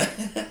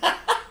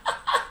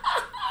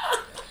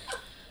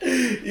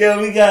 Yo,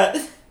 we got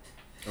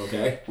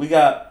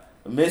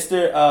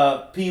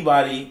Mr.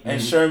 Peabody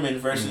and Sherman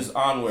versus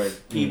Onward.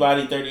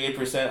 Peabody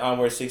 38%,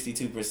 Onward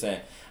 62%.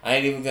 I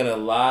ain't even gonna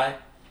lie,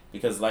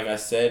 because like I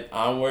said,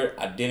 Onward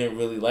I didn't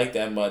really like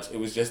that much. It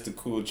was just a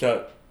cool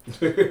chuck.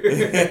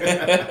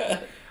 I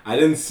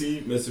didn't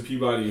see Mr.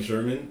 Peabody and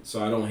Sherman,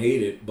 so I don't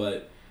hate it,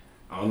 but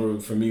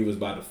Onward for me was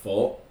by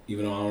default,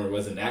 even though Onward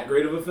wasn't that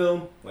great of a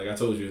film. Like I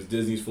told you, it's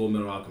Disney's Full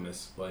Metal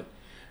Alchemist, but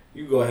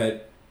you go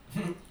ahead.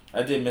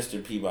 I did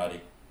Mr.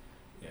 Peabody.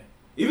 Yeah.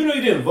 Even though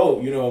you didn't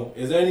vote,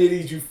 is there any of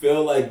these you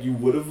feel like you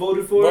would have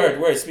voted for?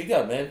 Word, speak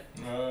up, man.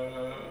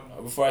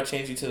 Before I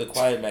change you to the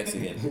quiet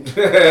Mexican.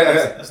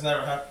 That's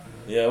never happened.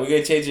 Yeah, we're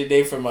going to change your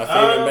name from my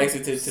favorite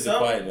Mexican to the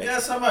quiet Mexican. Yeah,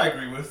 some I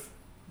agree with.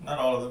 Not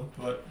all of them,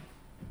 but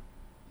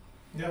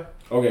yeah.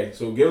 Okay,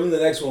 so give them the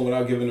next one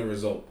without giving a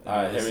result.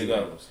 Alright, here we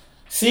go.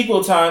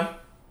 Sequel time.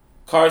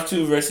 Cars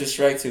 2 versus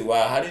Shrek 2.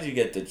 Wow, how did you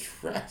get the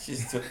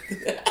trashes to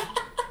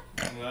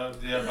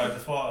Yeah, by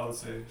default, I would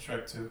say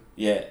Shrek 2.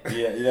 Yeah,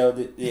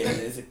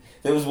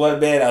 there was one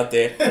man out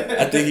there.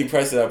 I think he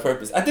pressed it on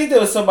purpose. I think there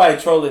was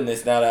somebody trolling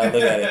this now that I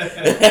look at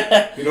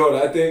it. You know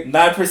what I think?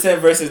 9%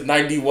 versus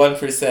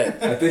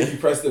 91%. I think you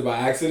pressed it by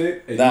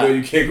accident, and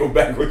you can't go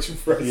back what you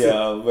pressed.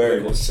 Yeah,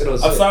 very. I'm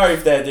sorry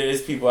if there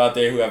is people out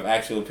there who have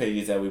actual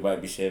opinions that we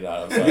might be shitting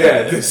on. I'm sorry.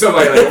 Yeah, there's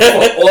somebody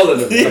like all of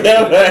them.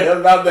 Yeah,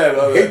 man, not bad.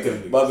 I hate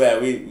them. My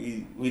bad.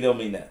 We don't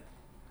mean that.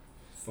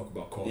 Fuck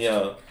about calls.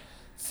 Yo,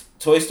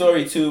 Toy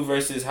Story 2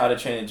 versus How to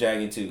Train a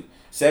Dragon 2.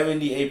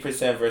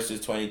 78% versus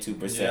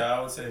 22%. Yeah,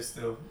 I would say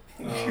still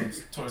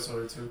Toy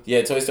Story 2.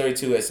 Yeah, Toy Story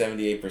 2 at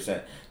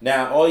 78%.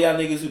 Now, all y'all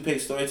niggas who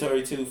picked Toy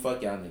Story 2,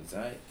 fuck y'all niggas,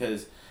 alright?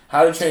 Because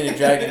How to Train a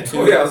Dragon 2...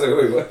 Oh, yeah, I was like,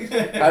 wait,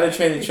 what? How to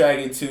Train a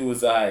Dragon 2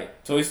 was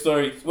alright. Toy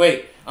Story...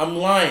 Wait, I'm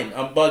lying.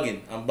 I'm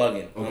bugging.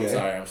 Okay.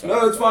 I'm sorry.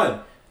 No, it's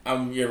fine.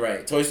 You're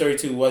right. Toy Story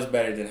 2 was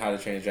better than How to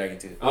Train a Dragon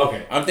 2.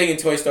 Okay. I'm thinking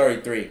Toy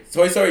Story 3.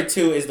 Toy Story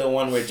 2 is the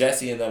one where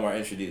Jesse and them are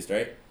introduced,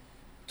 right?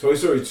 Toy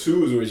Story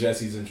 2 is where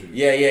Jesse's introduced.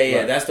 Yeah.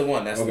 Right. That's the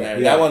one. That's the yeah.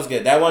 That one's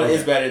good. That one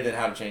is better than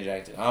How to Train a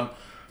Dragon 2. I'm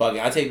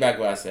bugging. I take back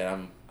what I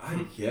said.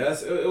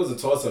 Yes, it was a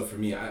toss-up for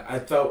me. I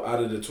felt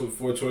out of the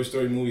 4 Toy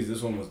Story movies,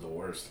 this one was the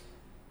worst.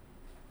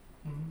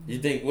 You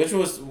think,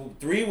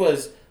 3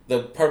 was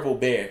the purple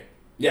bear.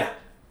 Yeah.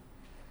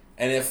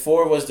 And then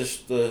 4 was the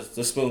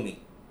Spoonie.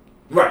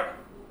 Right.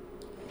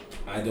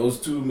 Those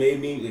two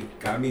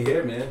got me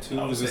here, man. 2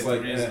 was just like,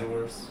 3 is the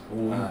worst.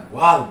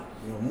 Wow.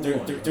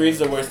 3 is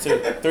the worst too.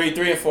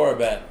 3 and 4 are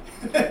bad.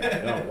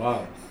 Oh,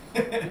 wow.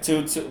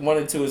 1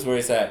 and 2 is where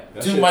it's at.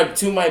 That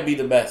 2 might be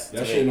the best.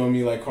 That shit on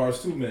me like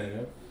Cars 2,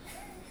 man.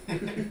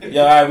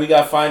 Yo, alright, we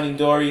got Finding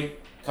Dory,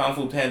 Kung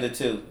Fu Panda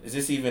 2. Is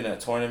this even a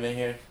tournament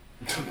here?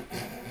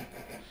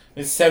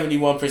 It's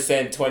 71%,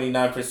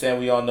 29%.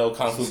 We all know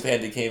Kung Fu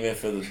Panda came in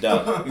for the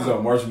dub. These are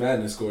March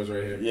Madness scores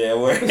right here. Yeah,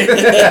 we're.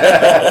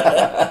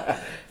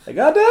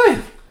 God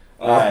damn.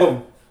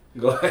 Alright.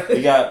 Go ahead.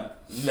 We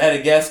got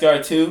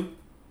Madagascar 2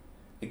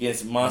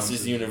 against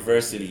Monsters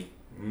University.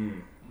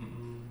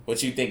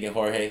 What you thinking,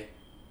 Jorge?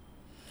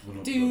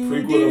 The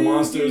prequel to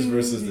Monsters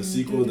versus the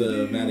sequel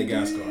to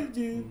Madagascar.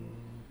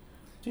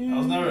 I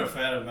was never a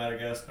fan of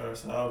Madagascar,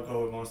 so I'll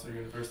go with Monster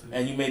University.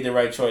 And you made the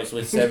right choice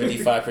with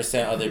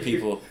 75% other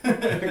people.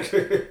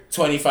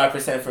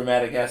 25% for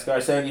Madagascar,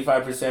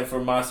 75% for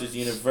Monsters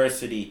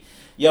University.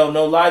 Yo,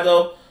 no lie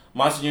though,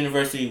 Monsters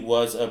University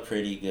was a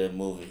pretty good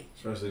movie.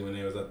 Especially when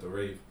they was at the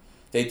rave.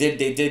 They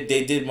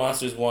did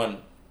Monsters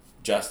 1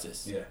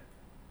 justice. Yeah.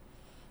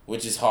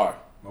 Which is hard.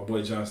 My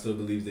boy John still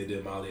believes they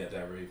did Molly at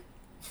that rave.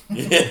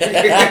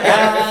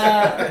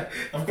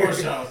 Of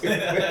course, John.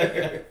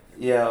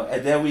 Yeah,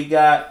 and then we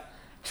got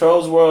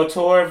Trolls World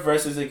Tour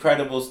versus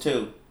Incredibles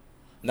 2.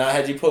 Now,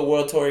 had you put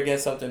World Tour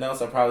against something else,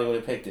 I probably would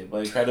have picked it.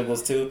 But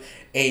Incredibles 2,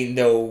 ain't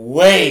no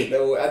way.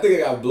 No, I think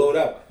it got blown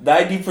up.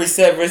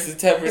 90% versus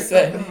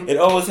 10%. It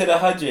almost hit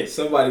 100.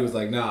 Somebody was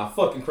like, nah,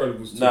 fuck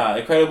Incredibles 2. Nah,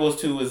 Incredibles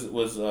 2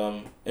 was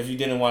if you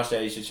didn't watch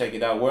that, you should check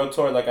it out. World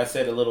Tour, like I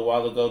said a little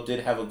while ago, did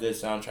have a good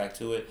soundtrack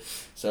to it.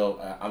 So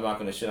I'm not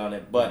going to shit on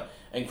it. But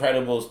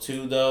Incredibles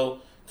 2, though,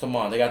 come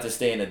on. They got to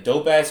stay in a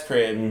dope-ass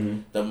crib. Mm-hmm.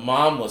 The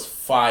mom was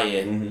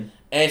fired. Mm-hmm.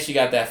 And she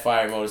got that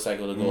fire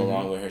motorcycle to go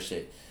along with her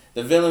shit.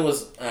 The villain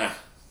was, There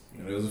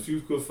was a few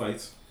good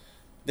fights.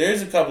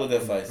 There's a couple of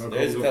good fights.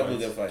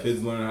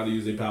 Kids learn how to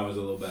use their powers a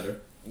little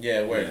better.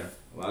 Yeah, word. Yeah,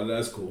 a lot of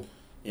that's cool.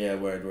 Yeah,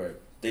 word.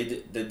 They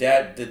did, the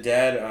dad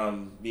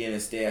being a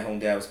stay-at-home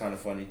dad was kind of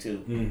funny too.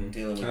 Mm-hmm.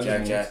 Dealing with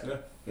Jack.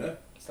 Yeah.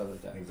 Stuff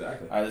like that.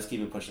 Exactly. All right, let's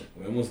keep it pushing.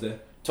 We're almost there.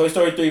 Toy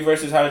Story 3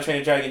 versus How to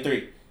Train a Dragon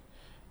 3.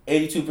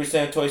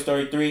 82% Toy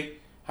Story 3.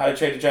 How to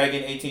Train a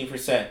Dragon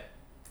 18%.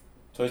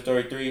 Toy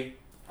Story 3,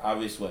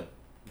 obvious win.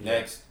 Yeah.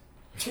 Next.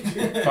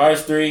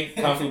 Cars 3,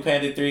 Kung Fu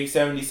Panda 3,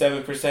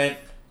 77%.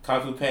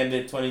 Kung Fu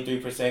Panda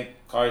 23%.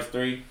 Cars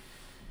 3.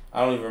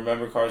 I don't even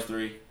remember Cars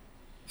 3.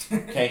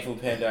 Kung Fu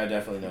Panda I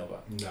definitely know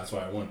about. That's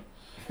why I won.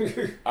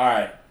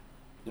 Alright.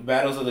 The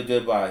battles of the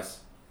goodbyes.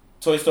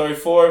 Toy Story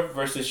 4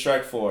 versus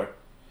Shrek 4.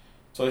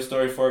 Toy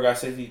Story 4 got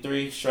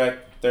 63, Shrek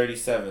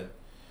 37.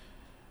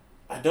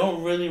 I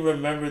don't really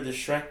remember the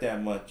Shrek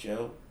that much,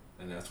 yo.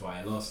 And that's why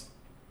I lost.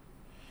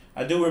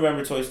 I do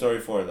remember Toy Story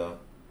 4 though.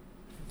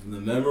 The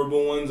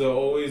memorable ones are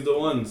always the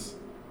ones.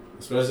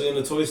 Especially in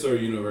the Toy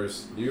Story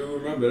universe. You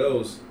remember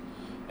those.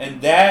 And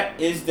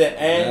that is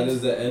the end. That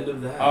is the end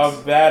of that.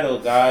 Of battle,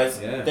 guys.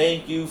 Yeah.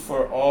 Thank you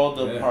for all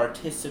the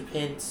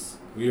participants.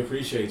 We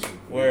appreciate you.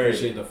 Word. We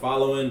appreciate the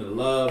following, the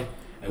love.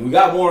 And we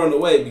got more on the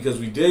way because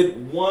we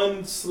did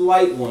one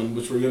slight one,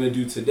 which we're going to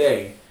do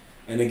today.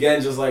 And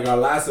again, just like our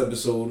last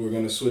episode, we're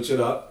going to switch it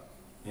up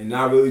and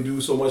not really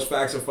do so much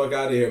facts or fuck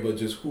out of here, but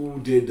just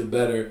who did the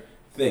better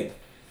thing.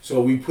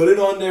 So we put it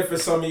on there for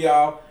some of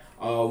y'all.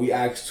 We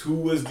asked who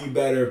was the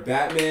better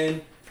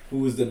Batman, who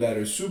was the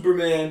better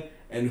Superman,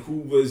 and who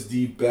was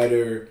the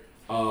better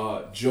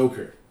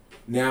Joker.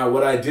 Now,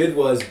 what I did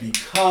was,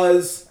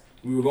 because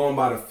we were going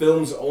by the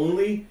films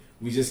only,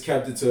 we just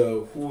kept it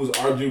to who was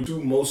arguably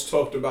two most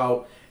talked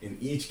about in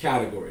each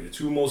category. The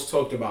two most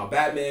talked about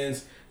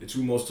Batmans, the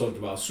two most talked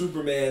about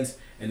Supermans,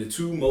 and the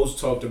two most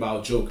talked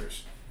about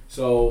Jokers.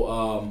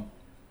 So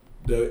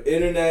the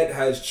internet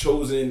has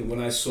chosen,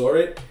 when I saw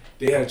it,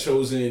 they have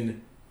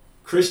chosen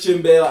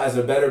Christian Bale as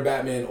a better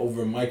Batman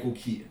over Michael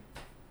Keaton.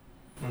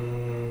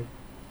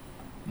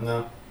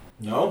 No.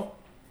 No?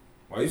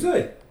 Why you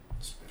say?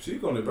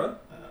 Speak on it, bro.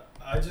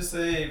 I just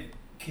say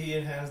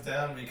Keaton hands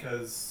down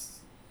because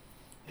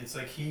it's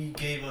like he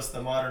gave us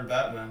the modern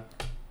Batman.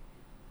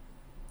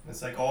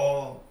 It's like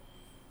all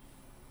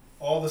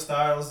the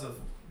styles of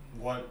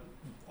what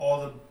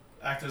all the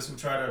actors who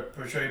try to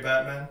portray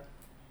Batman,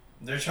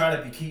 they're trying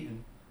to be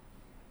Keaton.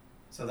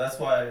 So that's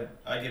why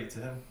I give it to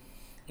him.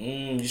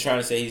 You're trying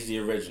to say he's the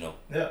original?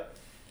 Yeah.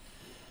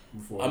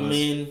 Before I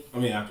mean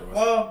after West.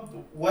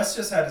 Well, West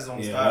just had his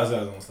own style. West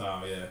had his own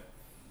style, yeah.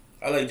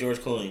 I like George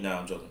Clooney. Nah,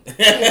 I'm joking.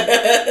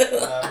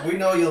 We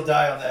know you'll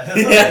die on that.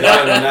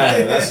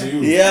 That's you.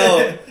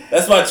 Yo,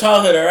 that's my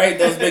childhood, all right?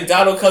 Those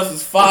McDonald cups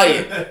was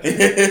fire.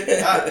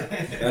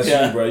 That's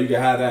you, bro. You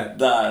can have that.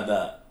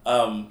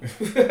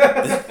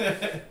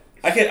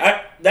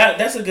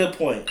 That's a good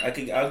point.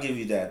 I'll give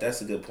you that.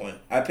 That's a good point.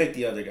 I picked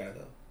the other guy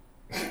though.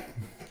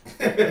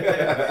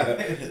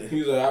 He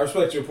was like, I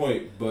respect your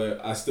point,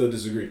 but I still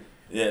disagree.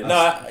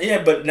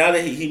 Yeah, but now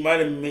that he might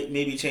have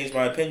maybe changed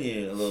my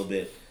opinion a little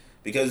bit,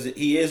 because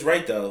he is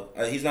right though.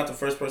 He's not the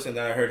first person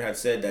that I heard had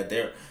said that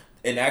they're,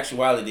 in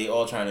actuality, they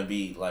all trying to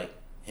be like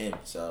him.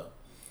 So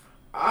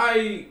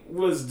I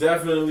was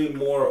definitely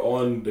more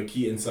on the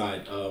Keaton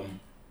side.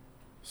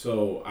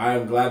 So I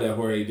am glad that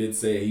Jorge did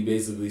say he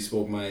basically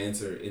spoke my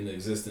answer into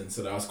existence,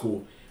 so that was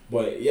cool.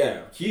 But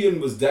yeah, Keaton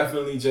was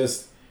definitely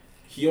just,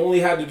 he only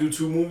had to do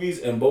 2 movies,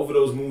 and both of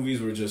those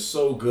movies were just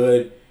so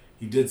good.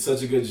 He did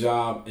such a good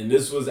job, and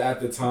this was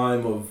at the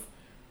time of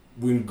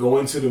when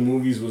going to the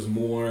movies was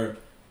more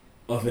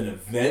of an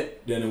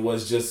event than it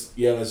was just,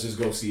 let's just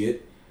go see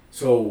it.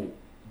 So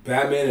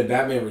Batman and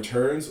Batman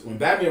Returns, when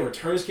Batman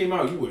Returns came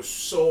out, you were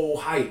so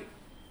hyped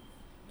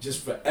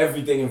just for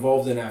everything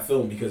involved in that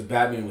film because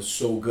Batman was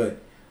so good.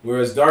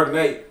 Whereas Dark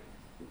Knight,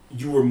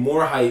 you were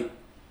more hyped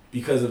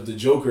because of the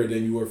Joker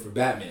than you were for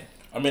Batman.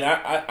 I mean,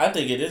 I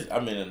think it is. I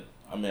mean,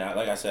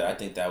 like I said, I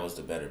think that was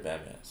the better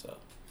Batman. So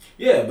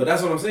yeah, but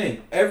that's what I'm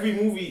saying. Every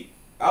movie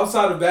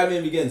outside of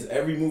Batman Begins,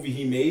 every movie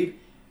he made,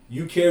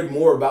 you cared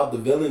more about the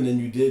villain than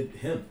you did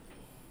him.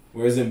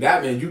 Whereas in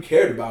Batman, you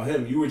cared about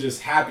him. You were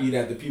just happy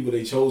that the people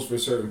they chose for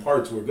certain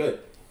parts were good.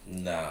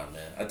 Nah,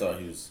 man. I thought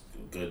he was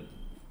good.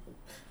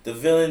 The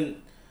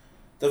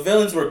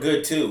villains were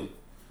good too,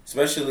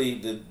 especially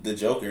the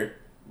Joker.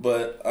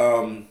 But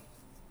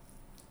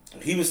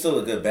he was still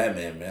a good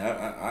Batman,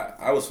 man.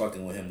 I was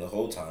fucking with him the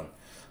whole time.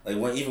 Like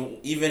when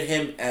even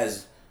him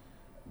as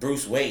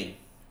Bruce Wayne,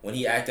 when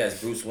he acted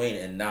as Bruce Wayne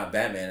and not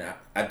Batman,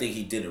 I think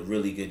he did a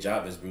really good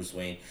job as Bruce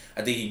Wayne.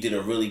 I think he did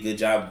a really good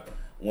job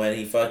when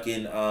he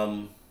fucking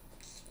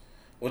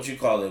what you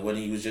call it, when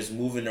he was just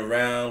moving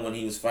around, when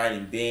he was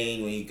fighting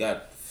Bane, when he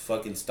got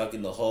fucking stuck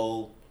in the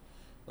hole.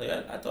 Like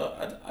I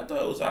thought it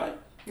was alright.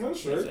 No,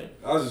 sure.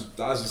 I was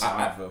just how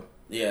I felt.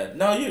 Yeah.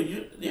 No, yeah.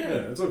 Yeah,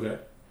 it's okay.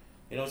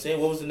 You know what I'm saying?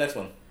 What was the next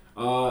one?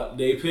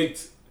 They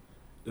picked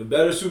the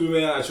better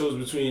Superman. I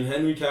chose between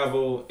Henry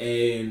Cavill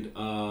and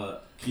Keanu.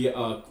 You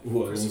about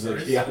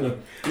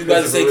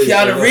to say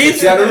Keanu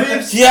Reeves?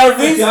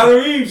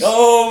 Keanu Reeves.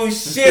 Oh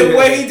shit!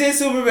 When he did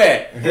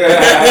Superman.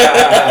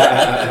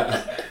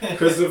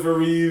 Christopher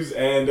Reeves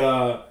and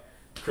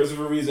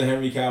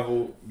Henry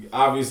Cavill.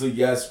 Obviously,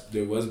 yes,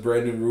 there was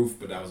Brandon Routh,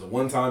 but that was a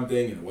one-time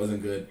thing and it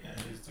wasn't good.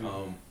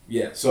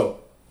 So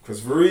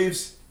Christopher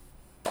Reeves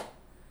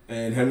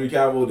and Henry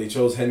Cavill, they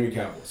chose Henry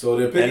Cavill. So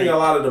they're picking a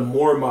lot of the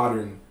more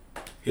modern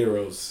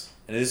heroes.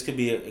 And this could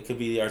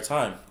be our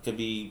time. It could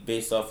be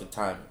based off of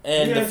time.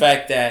 And the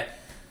fact that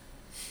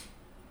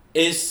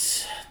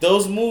it's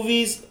those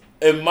movies,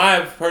 in my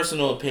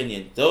personal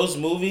opinion, those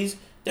movies,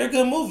 they're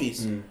good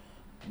movies. Mm.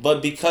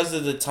 But because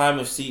of the time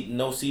of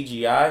no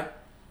CGI,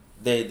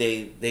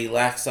 they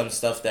lack some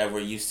stuff that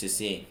we're used to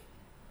seeing.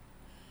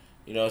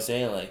 You know what I'm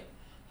saying? Like,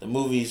 the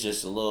movie's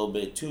just a little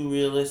bit too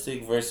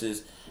realistic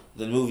versus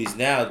the movies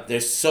now. They're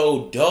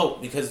so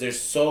dope because there's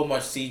so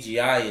much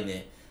CGI in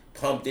it,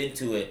 pumped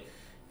into it,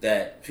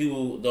 that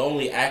the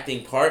only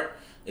acting part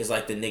is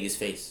like the nigga's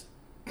face.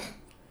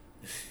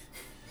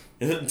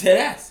 Dead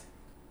ass.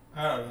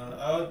 I don't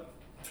know.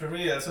 For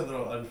me, that's a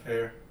little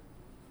unfair.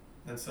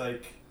 It's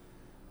like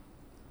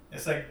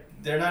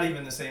they're not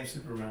even the same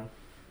Superman.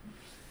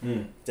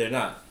 They're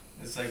not.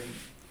 It's like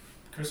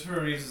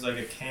Christopher Reeves is like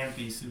a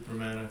campy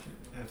Superman,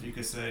 if you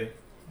could say,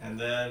 and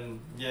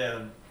then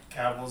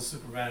Cavill's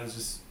Superman is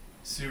just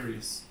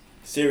serious.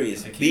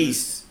 Like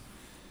beast.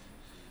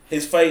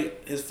 His fight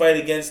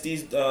against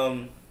these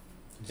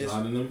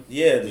Zodinum?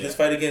 His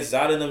fight against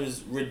Zodinum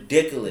is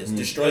ridiculous.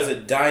 Destroys a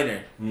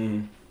diner.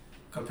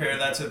 Compare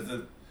that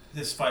to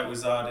his fight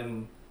with Zod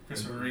and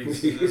Christopher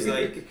Reeves. It's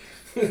like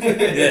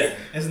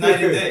it's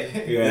night and day.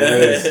 Yeah,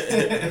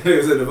 it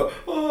was in the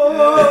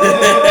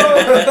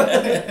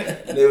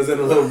They was in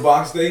a little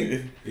box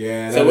thing.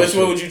 Yeah. So which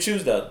one would you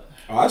choose though?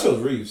 Oh, I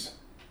chose Reeves.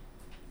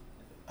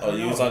 Oh,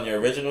 you was on your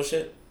original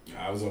shit?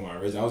 I was on my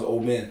original. I was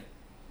old man.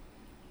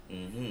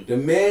 Mm-hmm. The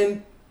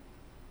man,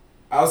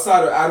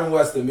 outside of Adam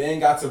West, the man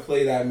got to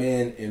play that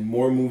man in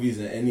more movies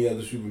than any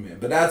other Superman.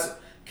 But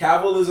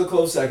Cavill is a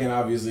close second,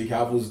 obviously.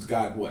 Cavill's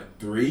got,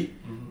 3?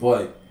 Mm-hmm.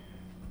 But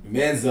the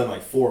man's done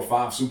like 4 or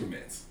 5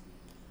 Supermans.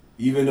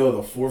 Even though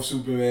the 4th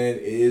Superman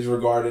is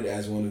regarded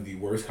as one of the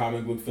worst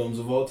comic book films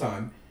of all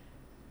time.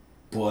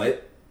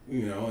 But,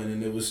 and then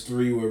there was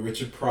 3 where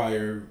Richard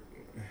Pryor...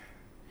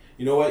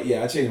 You know what?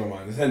 Yeah, I changed my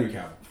mind. It's Henry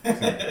Cavill.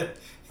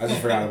 I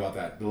just forgot about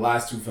that. The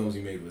last 2 films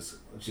he made was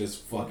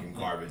just fucking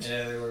garbage.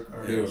 Yeah, they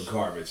were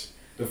garbage.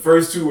 The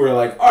first 2 were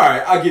like,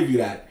 alright, I'll give you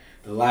that.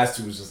 The last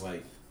 2 was just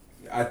like,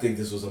 I think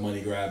this was a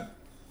money grab.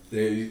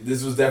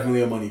 This was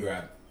definitely a money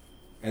grab.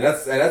 And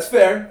that's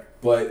fair,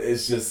 but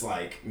it's just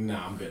like,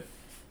 nah, I'm good.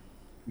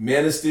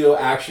 Man of Steel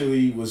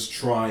actually was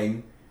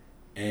trying,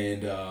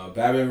 and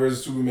Batman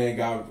vs. Superman,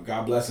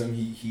 God bless him,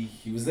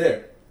 he was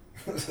there.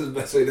 That's the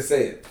best way to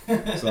say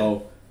it.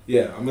 So,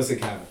 yeah, I'm going to say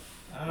Cavill.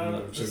 I'm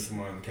going to check for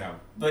mine on Cavill.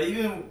 But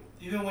even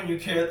when you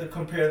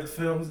compare the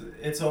films,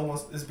 it's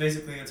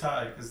basically a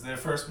tie, because their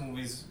first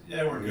movies,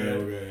 were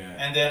good. Yeah.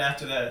 And then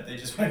after that, they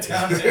just went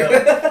downhill.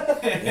 So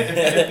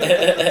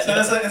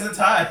it's a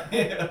tie.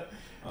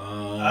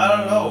 I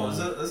don't know.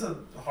 It's a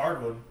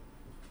hard one.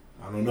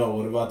 I don't know.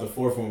 What about the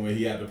 4th one where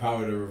he had the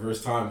power to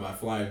reverse time by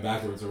flying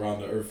backwards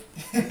around the Earth?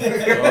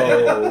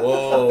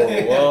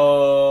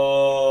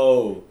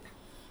 Whoa.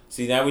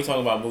 See, now we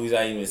talking about movies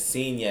I ain't even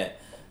seen yet.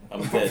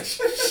 I'm good.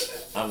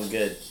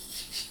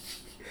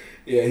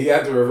 Yeah, he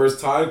had to reverse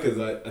time because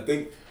I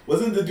think,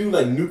 wasn't the dude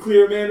like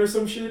Nuclear Man or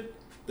some shit?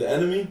 The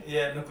enemy?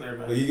 Yeah, Nuclear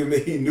Man. Like he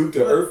nuked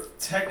the Earth?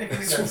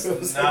 Technically,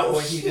 that's not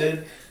what he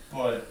did,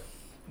 but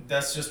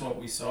that's just what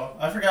we saw.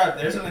 I forgot,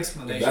 there's an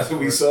explanation. That's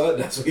what we saw?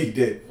 That's what he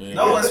did.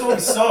 No, that's what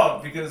we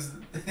saw, because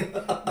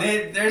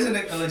there's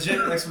a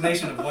legit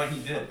explanation of what he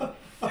did.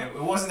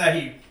 It wasn't that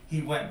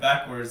he went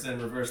backwards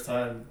and reversed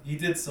time. He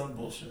did some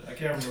bullshit. I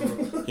can't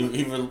remember.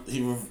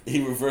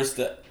 he reversed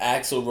the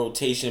axle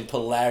rotation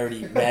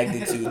polarity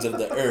magnitudes of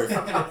the Earth.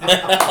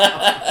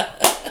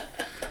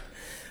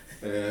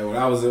 And when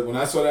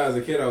I saw that as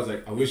a kid, I was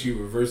like, I wish you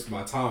reversed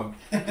my time.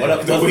 What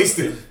up?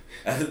 Wasted.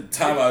 At the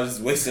time, I was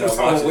just wasted on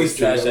watching this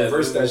trash.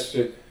 Reverse that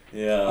shit.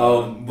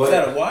 Yeah. But is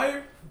that a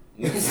wire?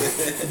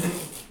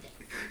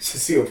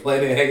 Just see a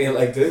planet hanging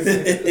like this.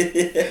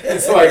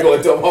 And somebody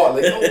going dumb hard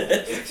like,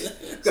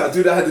 gotta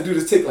do that. I had to do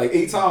this take like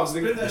 8 times.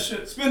 Nigga.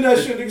 Spin that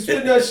shit, nigga.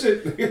 Spin that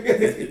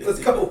shit. Let's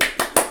go.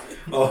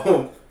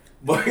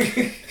 But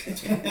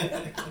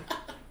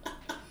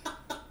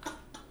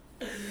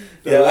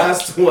the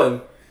last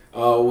one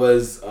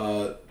was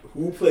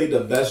who played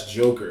the best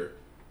Joker,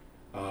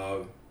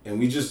 and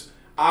we just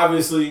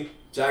obviously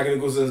Jack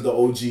Nicholson's the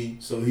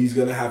OG, so he's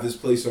gonna have his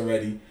place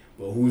already.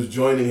 But who's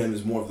joining him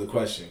is more of the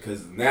question,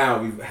 because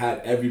now we've had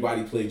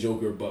everybody play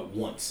Joker but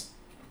once.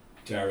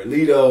 Jared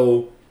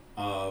Leto,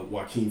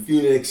 Joaquin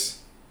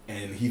Phoenix,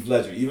 and Heath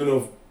Ledger. Even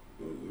though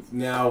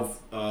now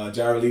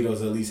Jared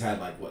Leto's at least had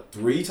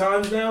 3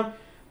 times now,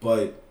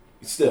 but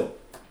still,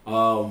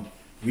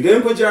 we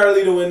didn't put Jared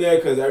Leto in there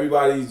because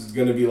everybody's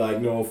gonna be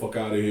like, no, fuck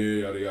out of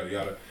here, yada yada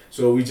yada.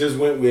 So we just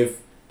went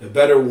with the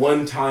better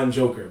one-time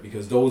Joker,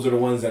 because those are the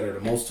ones that are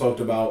the most talked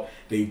about.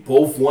 They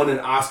both won an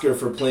Oscar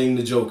for playing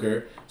the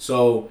Joker,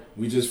 so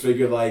we just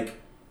figured why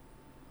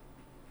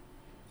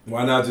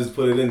not just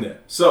put it in there?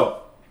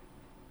 So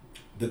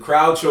the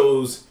crowd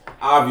chose,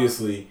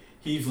 obviously,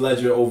 Heath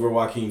Ledger over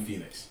Joaquin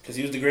Phoenix. Because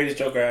he was the greatest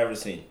Joker I ever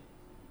seen.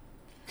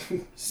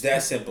 It's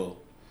that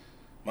simple.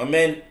 My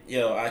man,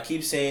 I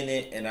keep saying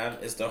it, and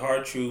it's the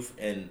hard truth,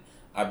 and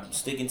I'm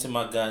sticking to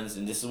my guns,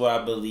 and this is what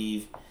I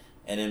believe,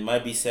 and it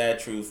might be sad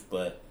truth,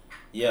 but,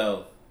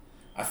 I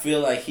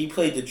feel like he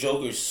played the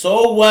Joker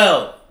so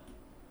well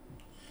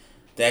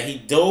that he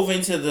dove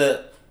into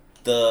the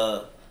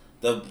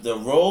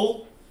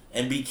role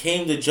and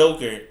became the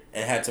Joker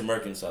and had to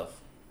murk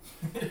himself.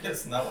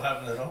 That's not what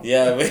happened at all.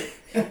 Yeah, but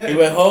he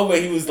went home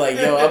and he was like,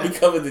 I'm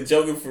becoming the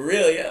Joker for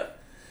real,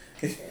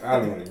 I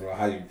don't even know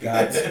how you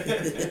got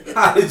to.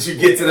 How did you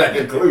get to that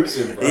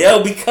conclusion, bro?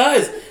 Yo,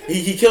 because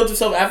he killed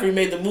himself after he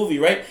made the movie,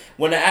 right?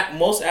 When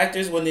most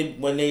actors when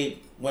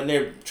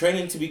they're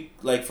training to be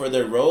for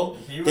their role,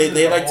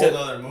 they like to. He was in a whole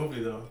other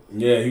movie though.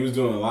 Yeah, he was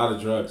doing a lot of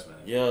drugs,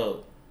 man.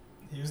 Yo,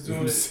 he was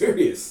doing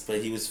serious,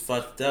 but he was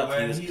fucked up.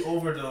 When he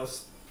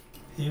overdosed,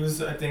 he was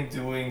I think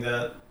doing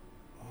that.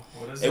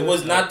 It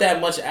was not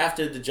that much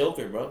after the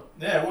Joker, bro.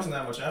 Yeah, it wasn't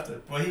that much after,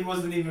 but he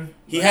wasn't even.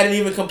 He hadn't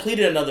even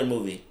completed another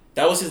movie.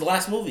 That was his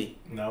last movie.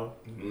 No.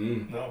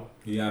 No.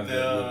 He had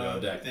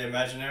the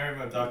Imaginarium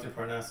of Dr.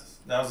 Parnassus.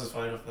 That was his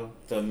final film.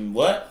 The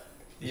what?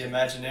 The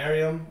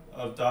Imaginarium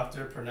of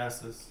Dr.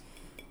 Parnassus.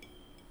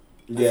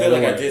 Yeah, I feel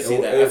like I did see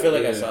that. I feel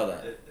like I saw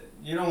that.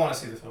 You don't want to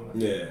see the film.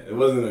 Yeah, it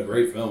wasn't a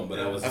great film, but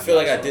that was. I feel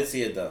like I did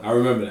see it though. I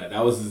remember that.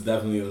 That was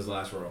definitely his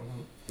last role.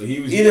 But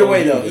he was. Either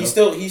way though, he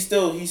still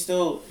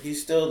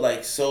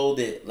like sold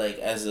it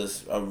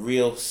as a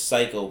real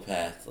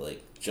psychopath,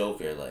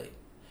 Joker,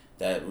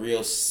 that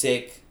real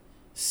sick,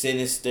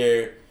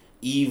 sinister,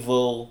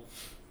 evil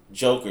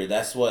Joker.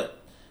 That's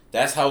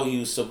how he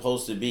was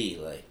supposed to be.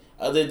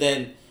 Other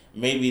than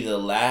maybe the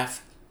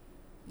laugh,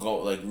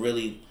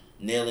 really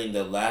nailing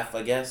the laugh,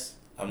 I guess.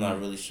 I'm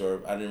not really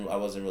sure. I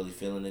wasn't really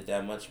feeling it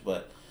that much,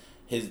 but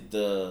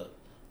the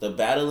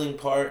battling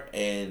part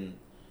and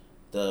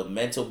the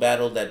mental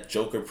battle that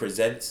Joker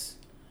presents,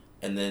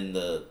 and then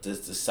the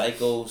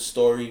psycho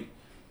story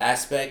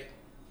aspect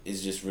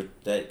is just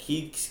that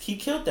he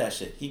killed that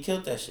shit. He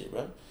killed that shit,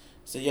 bro.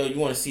 So you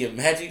want to see a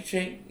magic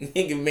trick?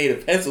 Nigga made a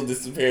pencil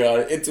disappear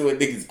into a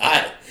nigga's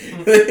eye.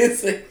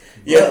 It's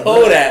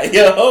hold that.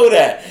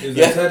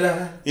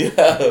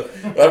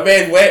 My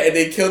man went and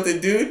they killed the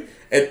dude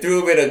and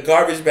threw him in a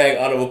garbage bag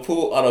on a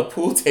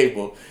pool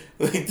table.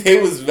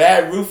 They was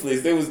mad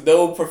ruthless. There was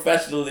no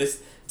professionalness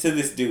to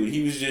this dude.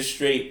 He was just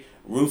straight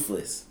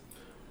ruthless.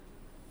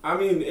 I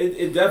mean,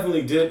 it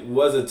definitely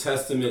was a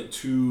testament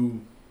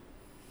to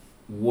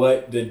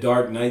what the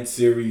Dark Knight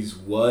series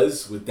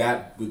was with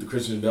the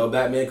Christian Bale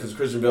Batman, because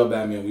Christian Bale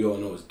Batman, we all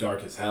know, is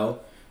dark as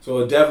hell. So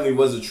it definitely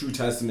was a true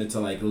testament to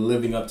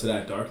living up to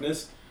that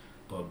darkness.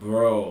 But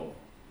bro,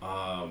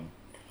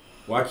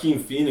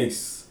 Joaquin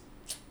Phoenix,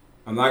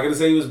 I'm not gonna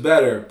say he was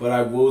better, but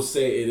I will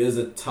say it is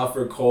a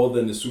tougher call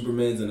than the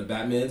Supermans and the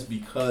Batmans,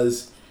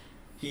 because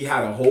he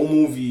had a whole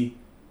movie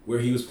where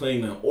he was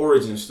playing an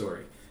origin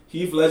story.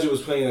 Heath Ledger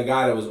was playing a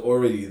guy that was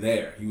already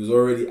there. He was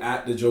already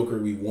at the Joker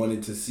we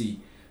wanted to see.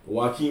 But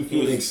Joaquin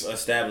Phoenix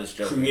established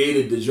Joker.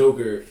 Created the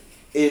Joker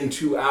in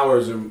 2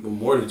 hours or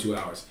more than 2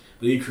 hours.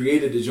 But he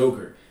created the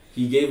Joker.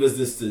 He gave us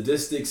the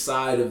sadistic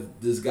side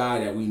of this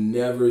guy that we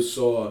never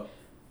saw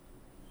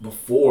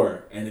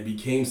before, and it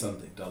became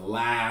something. The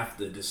laugh,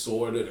 the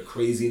disorder, the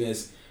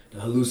craziness,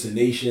 the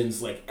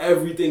hallucinations,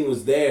 everything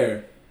was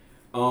there.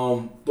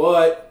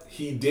 But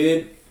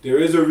there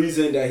is a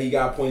reason that he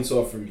got points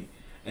off for me.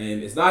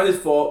 And it's not his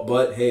fault,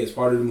 but hey, it's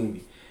part of the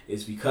movie.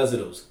 It's because of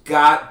those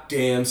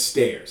goddamn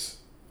stairs.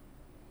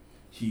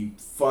 He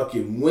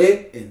fucking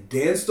went and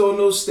danced on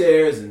those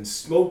stairs and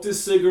smoked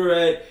his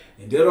cigarette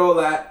and did all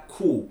that.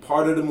 Cool,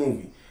 part of the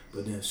movie.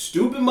 But then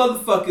stupid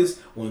motherfuckers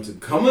wanted to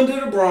come into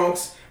the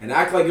Bronx and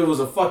act like it was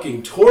a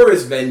fucking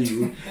tourist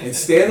venue and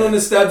stand on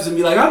the steps and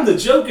be like, I'm the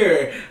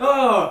Joker.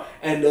 Oh,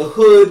 and the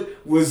hood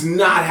was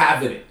not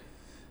having it.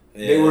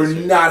 Yeah, they were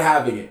not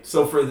having it.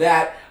 So for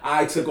that,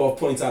 I took off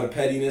points out of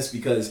pettiness,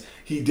 because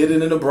he did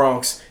it in the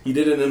Bronx. He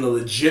did it in the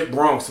legit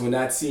Bronx when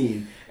that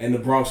scene, and the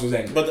Bronx was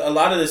angry. But a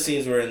lot of the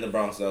scenes were in the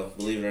Bronx, though,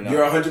 believe it or not.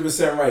 You're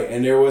 100% right.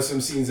 And there was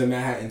some scenes in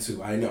Manhattan,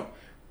 too. I know.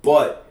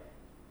 But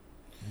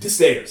the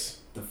stairs.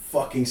 The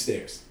fucking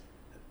stairs.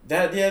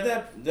 That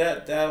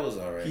was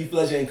alright. Heath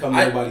Ledger ain't coming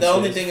nobody's The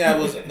only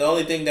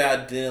thing that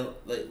I didn't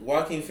like,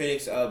 Joaquin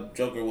Phoenix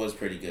Joker was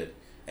pretty good,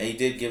 and he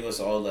did give us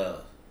all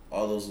the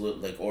all those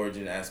like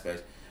origin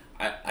aspects.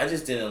 I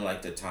just didn't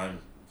like the time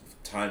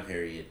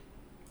period.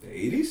 The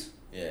 80s?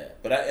 Yeah,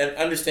 but I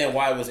understand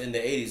why it was in the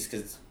 80s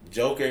because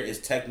Joker is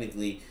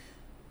technically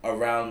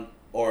around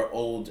or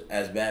old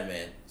as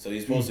Batman, so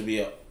he's supposed to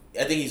be. I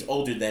think he's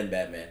older than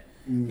Batman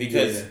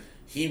because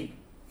he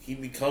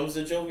becomes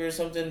the Joker or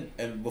something,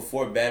 and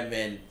before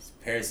Batman's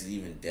parents is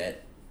even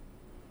dead.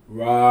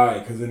 Right,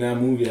 because in that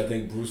movie, I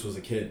think Bruce was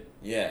a kid.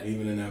 Yeah,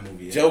 even in that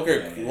movie.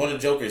 Joker, one of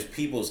Joker's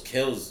peoples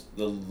kills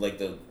the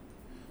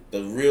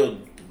real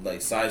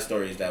like side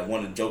stories that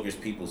one of Joker's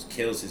peoples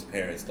kills his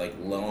parents like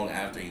long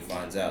after he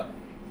finds out.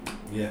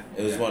 Yeah,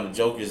 it was one of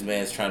Joker's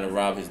mans trying to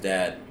rob his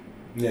dad.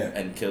 Yeah,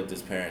 and killed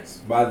his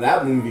parents. By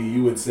that movie,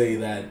 you would say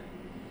that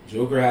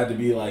Joker had to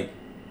be like,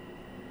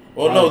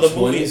 well, no, the 20s,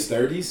 movie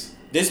 30s.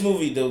 This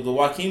movie, the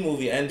Joaquin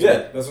movie ends. Yeah,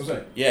 with, that's what I'm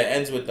saying. Yeah,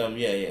 ends with them.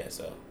 Yeah.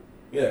 So.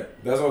 Yeah,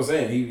 that's what I'm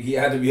saying. He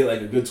had to be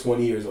like a good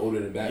 20 years older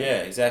than Batman.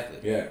 Yeah, exactly.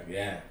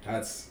 Yeah,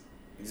 that's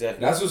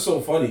exactly. That's what's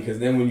so funny because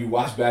then when you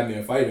watch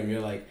Batman fight him,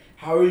 you're like,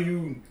 how are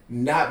you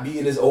not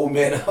beating this old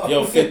man up?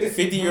 Yo,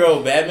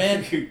 50-year-old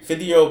Batman.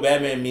 50-year-old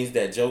Batman means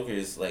that Joker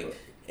is like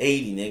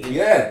 80, nigga.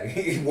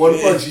 Yeah, one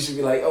punch, you should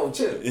be like, oh,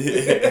 chill.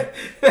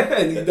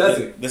 And he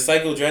doesn't. The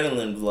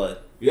psychodrenaline blood.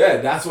 Yeah,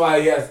 that's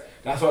why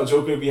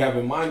Joker be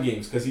having mind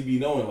games because he be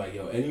knowing like,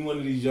 yo, any one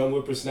of these young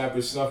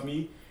whippersnappers snuff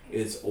me,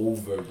 it's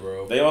over,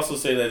 bro. They also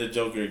say that the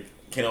Joker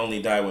can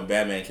only die when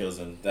Batman kills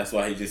him. That's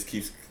why he just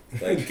keeps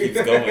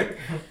going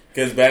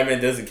because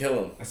Batman doesn't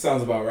kill him. That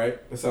sounds about right.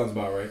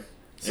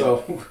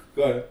 So yeah.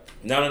 Go ahead.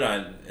 No.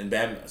 And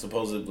Batman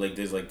supposedly like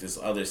there's like this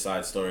other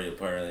side story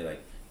apparently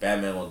like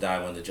Batman will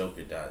die when the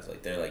Joker dies.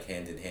 Like they're like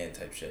hand in hand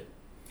type shit.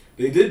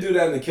 They did do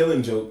that in The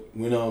Killing Joke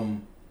when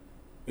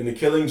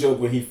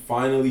when he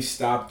finally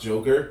stopped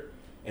Joker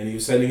and he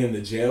was sending him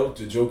to jail.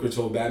 The Joker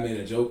told Batman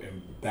a joke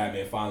and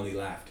Batman finally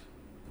laughed.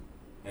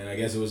 And I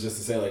guess it was just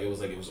to say like it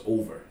was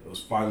over. It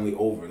was finally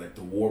over. Like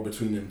the war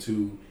between them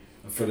two,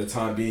 for the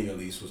time being at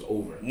least, was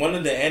over. One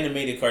of the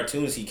animated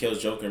cartoons he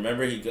kills Joker.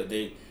 Remember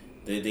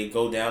they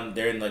go down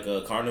there in like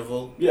a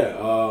carnival. Yeah,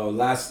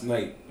 last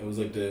night it was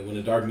like when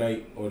the Dark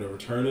Knight or the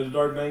Return of the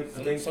Dark Knight,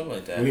 I think something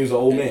like that. When he was an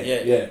old man.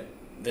 Yeah.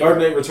 Dark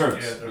Knight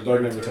Returns. Yeah,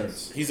 Dark Knight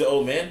Returns. He's an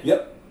old man.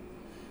 Yep.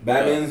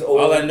 Batman's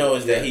old. All I know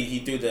is that he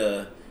threw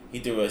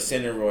a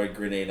Synder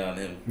grenade on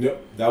him.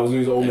 Yep, that was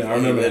when he was an old man. I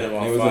remember that. It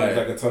was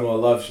like a tunnel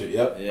of love shit.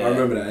 Yep, yeah. I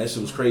remember that. That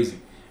shit was crazy.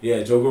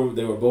 Yeah, Joker.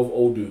 They were both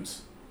old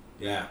dudes.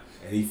 Yeah,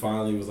 and he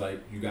finally was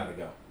like, "You gotta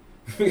go.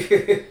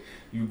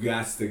 You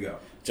got to go."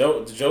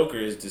 The Joker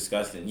is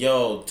disgusting.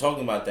 Yo,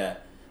 talking about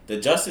that, the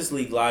Justice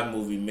League Live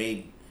movie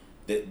made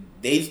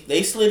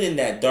they slid in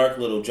that dark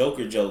little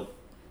Joker joke,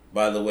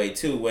 by the way,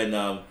 too. When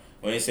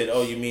they said,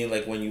 "Oh, you mean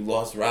like when you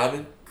lost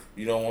Robin?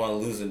 You don't want to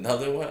lose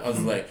another one?" I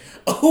was like,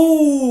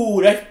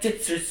 "Oh, that's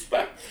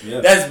disrespect. Yeah.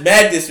 That's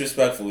mad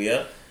disrespectful,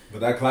 yeah."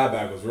 But that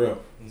clapback was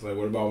real. It's like,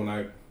 what about when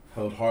I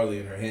held Harley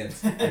in her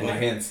hands, in my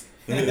hands,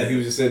 and he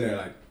was just sitting there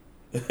like.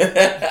 You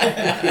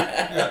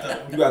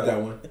got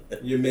that one.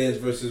 Your man's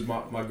versus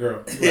my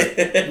girl.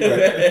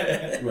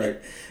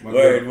 Right.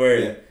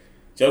 Word. Yeah.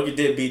 Joker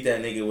did beat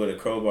that nigga with a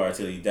crowbar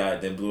until he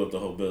died, then blew up the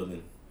whole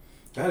building.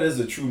 That is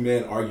a true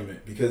man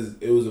argument because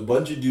it was a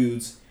bunch of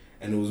dudes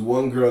and there was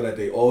one girl that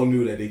they all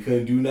knew that they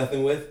couldn't do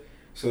nothing with.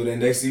 So then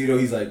next thing you know,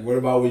 he's like, "What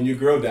about when your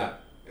girl died?"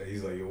 And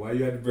he's like, "Yo, why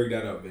you had to bring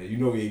that up, man? You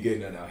know we ain't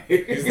getting that out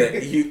here." He's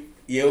like,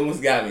 You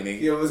almost got me,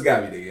 nigga. You almost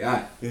got me, nigga. All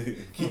right.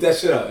 Keep that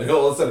shit up. And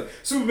all of a sudden,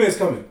 Superman's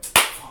coming.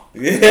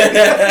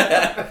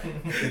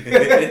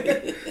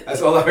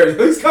 That's all I heard.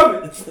 He's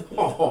coming.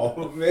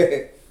 Oh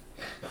man,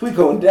 we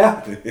going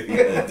down.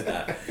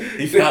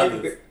 He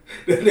found us.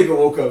 That nigga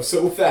woke up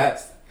so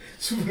fast.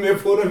 Superman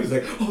pulled up. He's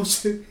like, "Oh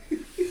shit!"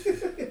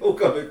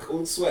 Woke up in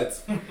cold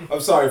sweats. I'm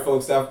sorry,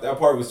 folks. That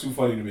part was too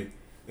funny to me.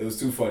 It was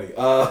too funny.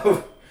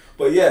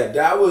 But yeah,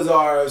 that was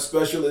our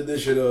special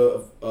edition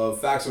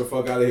of Facts or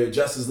Fuck Out of Here,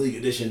 Justice League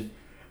edition.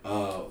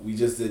 We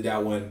just did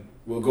that one.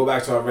 We'll go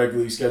back to our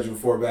regularly scheduled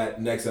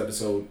format next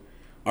episode.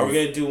 Are we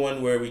gonna do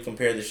one where we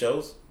compare the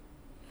shows?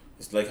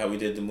 It's like how we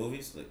did the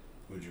movies. Like,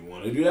 would you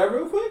want to do that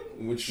real quick?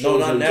 Which no,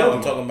 not now.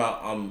 I'm talking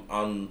about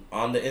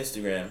on the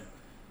Instagram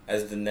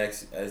as the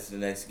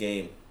next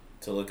game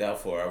to look out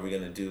for. Are we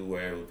gonna do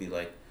where it would be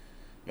like?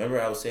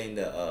 Remember, I was saying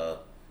the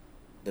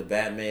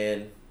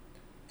Batman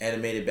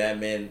animated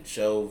Batman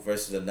show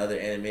versus another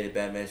animated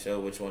Batman show.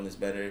 Which one is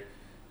better?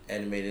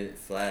 Animated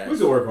Flash. We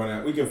can work on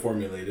that. We can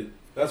formulate it.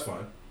 That's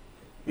fine.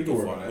 We can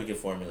work on that. We can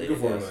formulate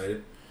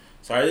it.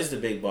 Sorry, this is the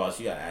big boss.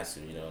 You gotta ask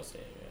him. You know what I'm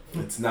saying?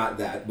 Man. It's not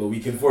that, but we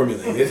can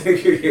formulate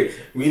it.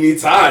 We need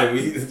time.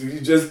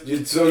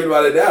 You're talking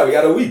about it now. We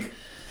got a week.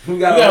 We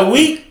got a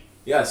week.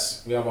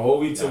 Yes, we have a whole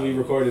week till we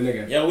record it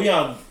again. Yeah, we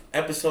on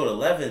episode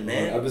 11,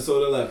 man.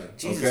 Episode 11.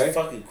 Jesus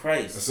fucking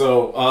Christ.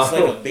 So it's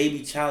like a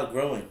baby child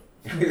growing.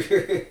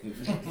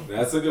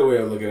 That's a good way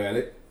of looking at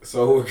it.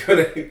 So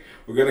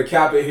we're gonna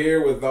cap it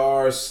here with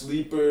our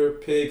sleeper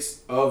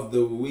picks of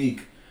the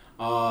week.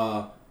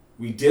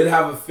 We did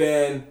have a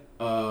fan,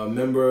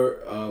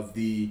 member of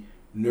the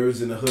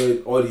Nerds in the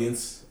Hood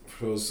audience,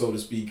 so to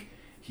speak,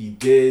 He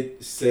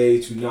did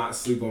say to not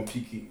sleep on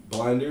Peaky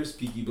Blinders.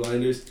 Peaky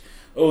Blinders.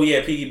 Oh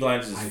yeah, Peaky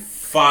Blinders is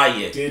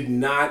fire. Did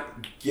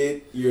not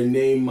get your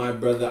name, my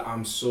brother.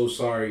 I'm so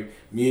sorry.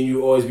 Me and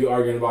you always be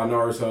arguing about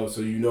Naruto,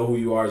 so you know who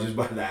you are just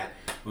by that.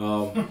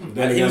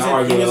 Then again, I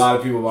argue with a lot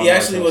of people about Naruto. He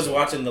actually was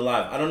watching the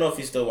live. I don't know if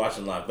he's still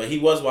watching live, but he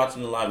was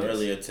watching the live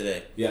earlier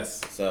today.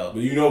 Yes. So,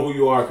 but you know who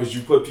you are because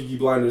you put Peaky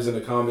Blinders in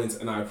the comments,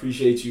 and I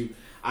appreciate you.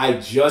 I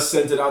just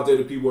sent it out there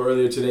to people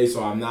earlier today,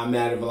 so I'm not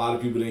mad if a lot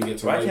of people didn't get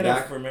to write back. Why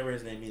can't I remember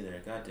his name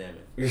either? God damn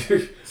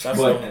it. Stop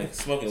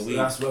smoking weed.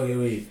 Stop smoking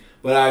weed.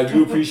 But I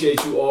do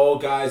appreciate you all,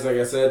 guys, like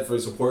I said, for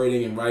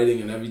supporting and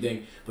writing and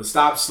everything. But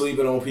stop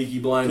sleeping on Peaky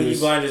Blinders. Peaky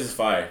Blinders is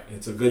fire.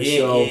 It's a good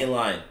show. He ain't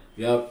lying.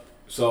 Yep.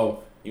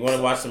 So you want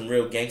to watch some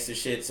real gangster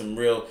shit, some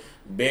real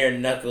bare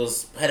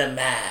knuckles, put a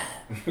man.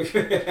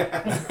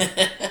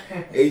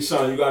 Hey,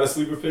 Sean, you got a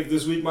sleeper pick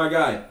this week, my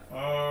guy?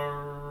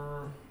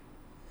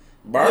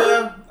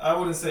 Yeah, I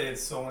wouldn't say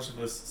it's so much of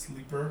a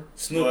sleeper.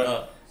 Snoop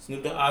Dogg.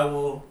 I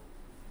will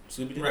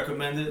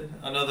recommend it.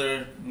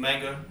 Another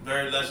manga,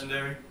 very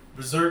legendary.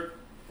 Berserk.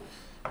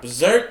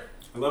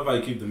 I love how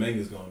you keep the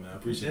mangas going, man. I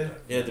appreciate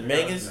that. Yeah, the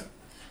mangas. Yeah.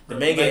 The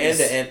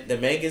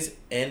mangas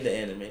and the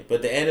anime.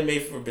 But the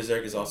anime for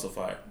Berserk is also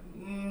fire.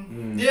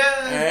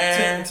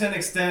 Yeah, to an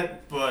extent,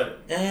 but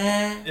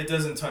it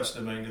doesn't touch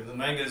the manga. The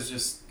manga is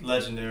just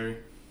legendary.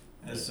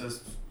 It's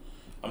just.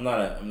 I'm not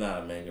a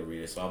manga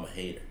reader, so I'm a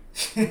hater.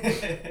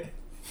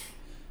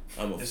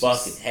 I'm a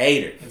fucking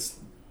hater. It's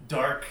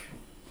dark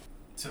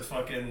to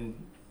fucking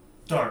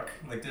dark.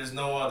 Like there's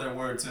no other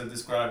word to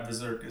describe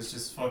Berserk. It's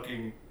just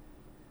fucking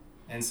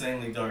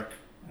insanely dark,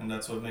 and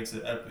that's what makes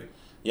it epic.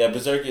 Yeah,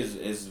 Berserk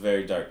is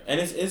very dark, and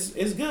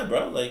it's good,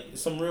 bro. Like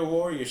some real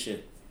warrior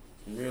shit,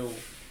 some real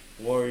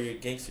warrior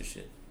gangster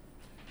shit.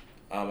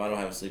 I don't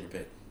have a sleeper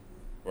pick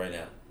right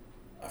now.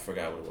 I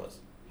forgot what it was.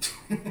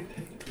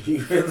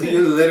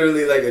 You're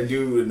literally like a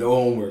dude with no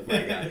homework,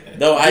 my guy.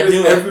 No, I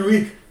do every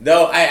week.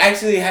 No, I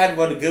actually had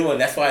a good one.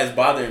 That's why it's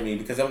bothering me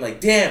because I'm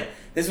like, damn,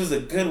 this was a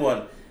good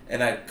one,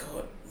 and I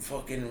couldn't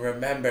fucking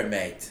remember,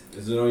 mate.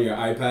 Is it on your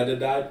iPad that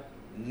died?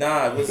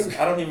 Nah, it was.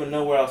 I don't even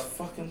know where I was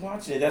fucking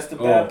watching it. That's the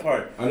bad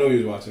part. I know you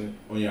was watching it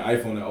on your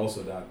iPhone that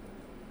also died.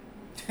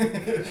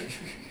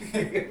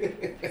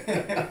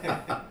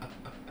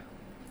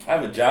 I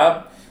have a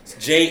job. It's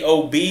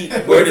J-O-B.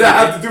 What does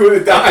that have to do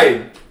with it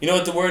dying? You know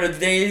what the word of the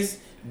day is?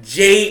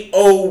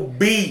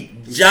 J-O-B.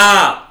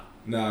 Job.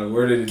 Nah, the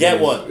word of the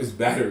day is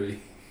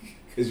battery.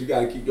 Because you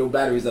got to keep your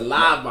batteries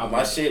alive,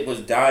 my shit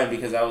was dying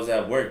because I was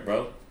at work,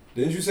 bro.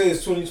 Didn't you say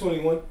it's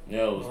 2021?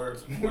 Yo.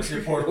 What's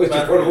your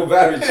portable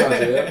battery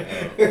charger, yeah?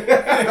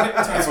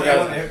 I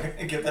forgot.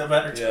 Get that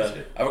battery charger.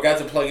 Yeah. I forgot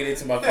to plug it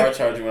into my car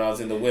charger when I was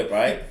in the whip,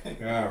 right?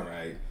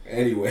 Alright.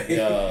 Anyway.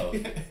 Yo.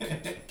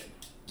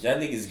 Y'all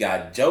niggas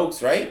got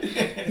jokes, right?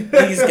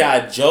 Niggas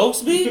got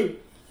jokes, B?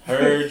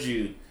 Heard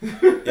you.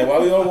 Yeah, why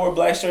we all wore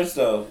black shirts,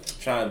 though?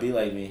 Trying to be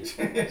like me.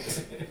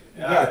 I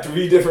got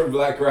 3 different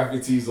black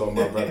graphic tees on,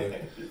 my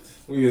brother.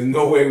 There's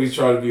no way we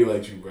try to be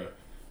like you, bro.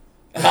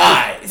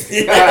 Hi.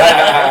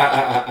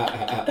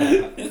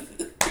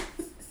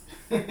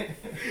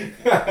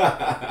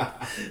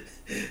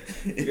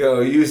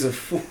 Yo, you's a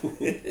fool.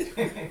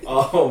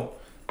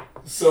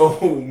 So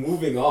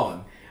moving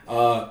on.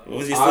 What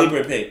was your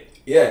sleeper pick?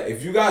 Yeah,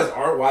 if you guys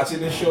aren't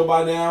watching this show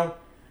by now,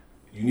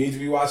 you need to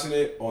be watching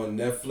it on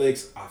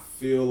Netflix. I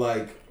feel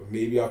like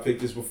maybe I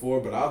picked this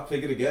before, but I'll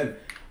pick it again.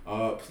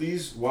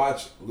 Please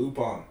watch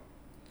Lupin.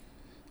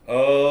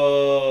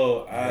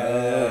 Oh,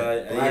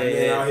 Black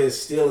man out here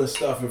stealing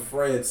stuff in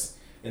France,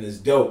 and it's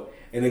dope.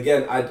 And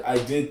again, I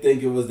did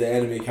think it was the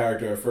anime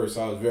character at first,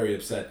 so I was very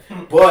upset.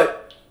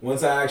 But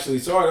once I actually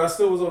saw it, I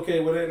still was okay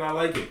with it, and I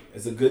like it.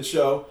 It's a good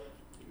show.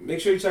 Make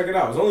sure you check it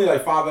out. It's only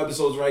like 5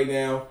 episodes right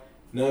now.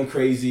 None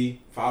crazy.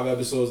 5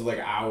 episodes, like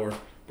an hour.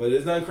 But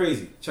it's nothing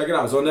crazy. Check it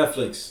out. It's on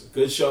Netflix.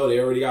 Good show. They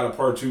already got a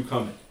part 2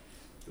 coming.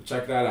 So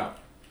check that out.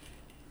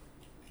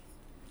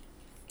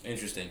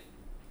 Interesting.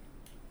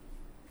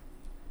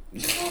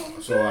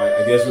 So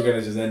I guess we're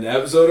gonna just end the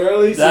episode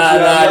early.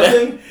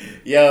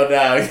 Yo,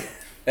 dog.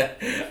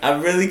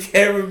 I really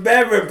can't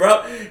remember,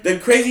 bro. The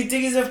crazy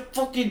thing is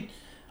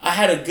I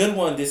had a good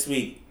one this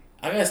week.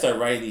 I gotta start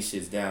writing these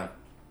shits down.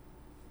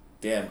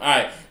 Damn. All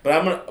right, but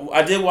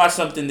I did watch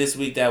something this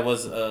week that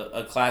was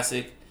a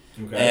classic,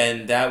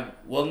 and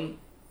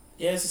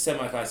it's a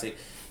semi-classic.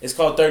 It's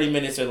called 30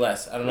 Minutes or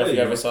Less. I don't know if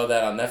you ever saw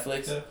that on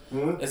Netflix. Yeah.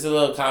 Mm-hmm. It's a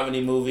little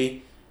comedy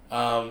movie.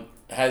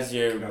 Has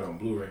your got it on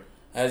Blu-ray.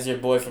 Has your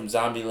boy from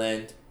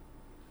Zombieland,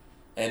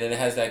 and then it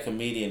has that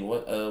comedian.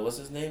 What's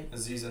his name?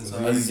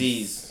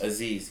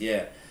 Aziz.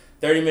 Yeah,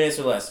 30 Minutes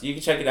or Less. You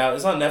can check it out.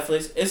 It's on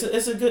Netflix.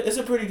 It's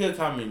a pretty good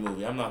comedy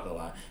movie. I'm not gonna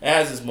lie. It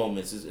has its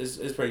moments.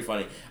 It's pretty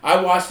funny.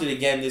 I watched it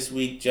again this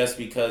week just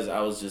because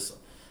I was just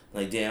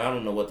like, damn, I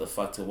don't know what the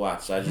fuck to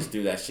watch. So I just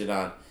threw that shit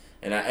on,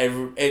 and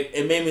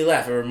it made me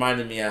laugh. It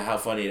reminded me of how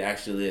funny it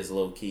actually is,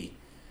 low key.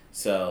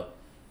 So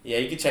yeah,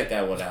 you can check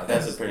that one out.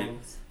 That's a pretty.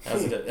 It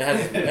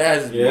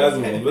has but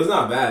it's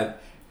not bad.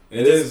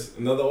 It is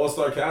another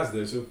all-star cast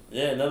there too.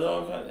 Yeah, another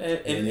all-star.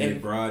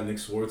 And Brad, Nick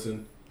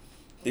Swartzen.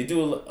 They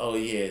do. Oh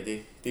yeah,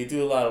 they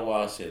do a lot of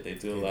wild shit. They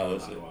do a lot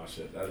of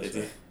shit. That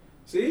is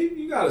See,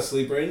 you got a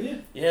sleeper in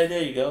you. Yeah,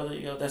 there you go.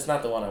 That's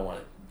not the one I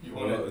wanted. You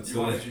want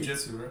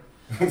jujitsu, right?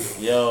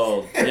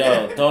 Yo,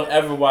 don't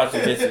ever watch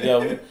Jujitsu,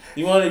 yo.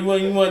 You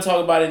want to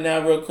talk about it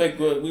now, real quick?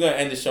 We're gonna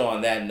end the show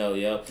on that note,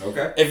 yo.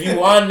 Okay. If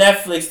you on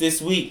Netflix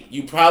this week,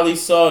 you probably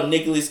saw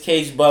Nicolas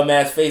Cage bum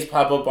ass face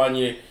pop up on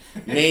your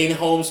main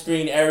home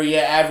screen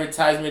area,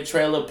 advertisement,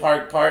 trailer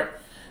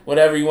park,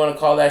 whatever you want to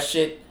call that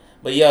shit.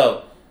 But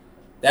yo,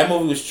 that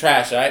movie was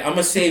trash. Alright, I'm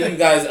gonna save you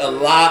guys a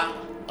lot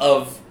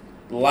of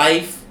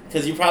life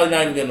because you're probably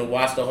not even gonna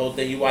watch the whole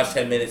thing. You watch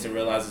 10 minutes and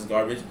realize it's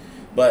garbage,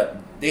 but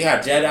they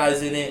got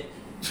Jedis in it.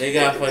 They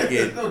got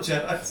fucking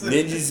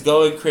ninjas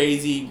going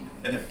crazy,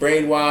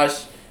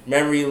 brainwash,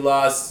 memory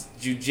loss,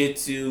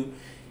 jujitsu,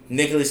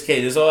 Nicolas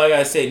Cage. That's all I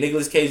gotta say.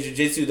 Nicolas Cage,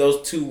 jujitsu.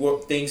 Those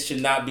two things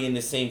should not be in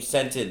the same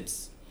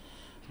sentence.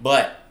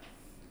 But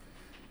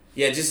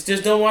yeah, just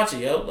don't watch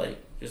it, yo.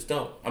 Like, just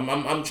don't.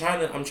 I'm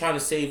trying to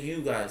save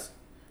you guys,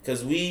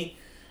 cause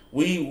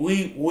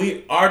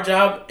our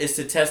job is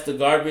to test the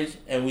garbage,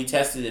 and we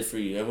tested it for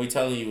you, and we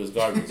telling you it's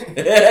garbage.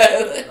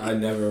 I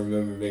never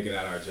remember making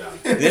that our job.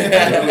 When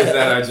was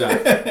that our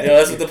job? Yo,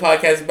 that's what the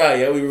podcast is about.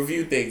 Yo, we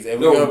review things, and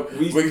we're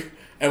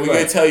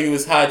gonna tell you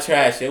it's hot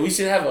trash. Yeah, we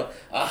should have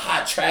a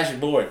hot trash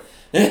board,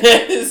 and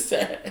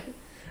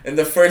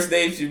the first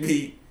name should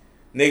be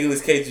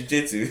Nicolas Cage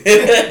Jiu-Jitsu.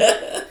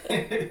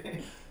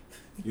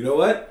 You know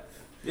what?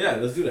 Yeah,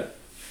 let's do that.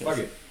 Fuck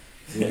it.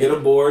 We'll get a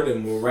board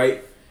and we'll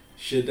write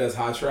shit that's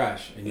hot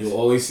trash, and you'll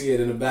always see it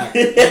in the back.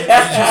 Right there.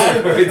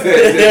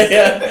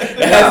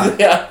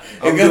 Yeah.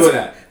 I'm doing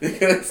that.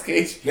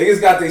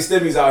 Niggas got their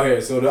stimmies out here,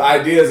 so the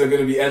ideas are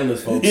gonna be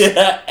endless, folks.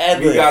 Yeah,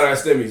 endless. We got our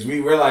stimmies.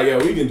 We're like, yo,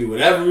 we can do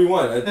whatever we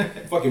want.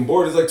 That fucking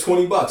board is like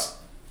 $20,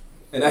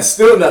 and that's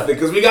still nothing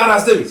because we got our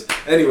stimmies.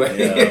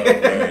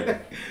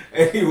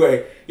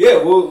 Anyway,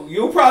 yeah, well,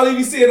 you'll probably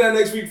be seeing that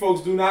next week,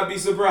 folks. Do not be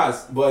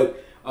surprised.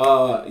 But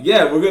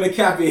yeah, we're gonna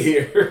cap it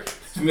here.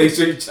 Make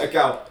sure you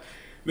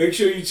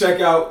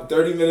check out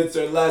 30 Minutes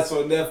or Less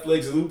on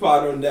Netflix,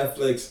 Lupin on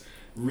Netflix.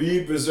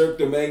 Read Berserk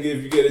the manga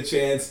if you get a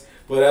chance.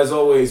 But as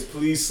always,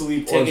 please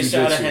sleep on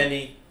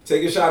Jiu-Jitsu.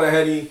 Take a shot of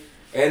Henny.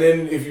 And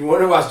then if you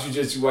want to watch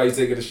Jiu-Jitsu while you're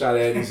taking a shot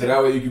of Henny, so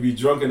that way you can be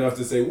drunk enough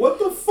to say, what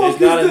the fuck There's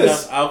not is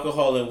this? enough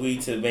alcohol and weed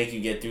to make you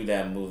get through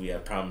that movie, I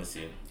promise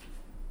you.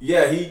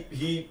 Yeah,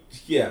 he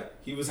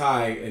was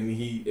high and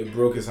it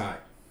broke his high.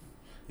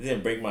 It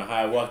didn't break my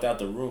high. I walked out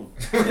the room.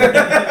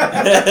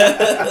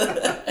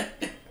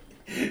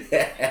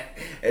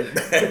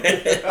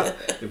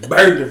 It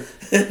burned him.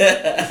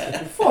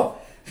 Fuck.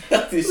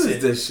 What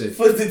is this shit?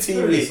 Put the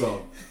TV.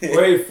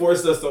 Ray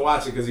forced us to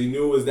watch it because he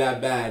knew it was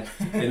that bad.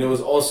 And it was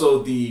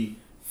also the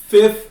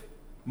 5th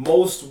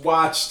most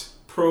watched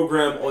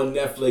program on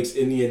Netflix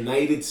in the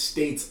United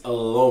States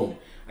alone.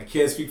 I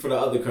can't speak for the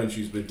other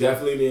countries, but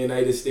definitely in the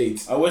United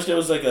States. I wish there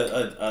was like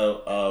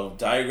a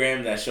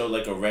diagram that showed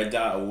like a red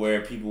dot of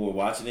where people were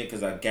watching it,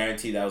 because I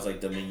guarantee that was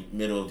like the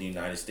middle of the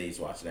United States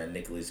watching that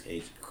Nicolas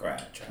Cage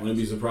crap. Wouldn't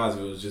be surprised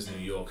if it was just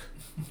New York.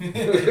 Nah,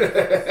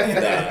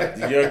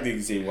 New York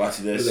niggas ain't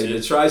watching that shit. Like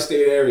the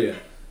tri-state area.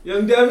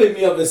 Young Dev hit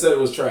me up and said it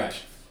was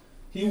trash.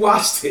 He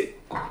watched it.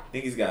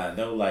 Niggas got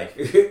no life.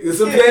 It's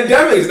a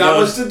pandemic. There's not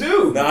much to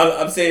do. No,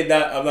 I'm saying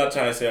that. I'm not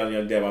trying to say I'm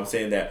Young Dev. I'm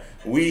saying that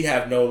we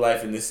have no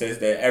life in the sense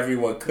that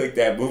everyone clicked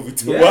that movie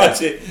to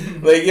watch it.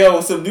 Like, yo,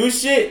 some new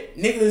shit.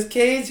 Nicolas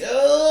Cage.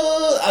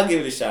 Oh, I'll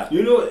give it a shot.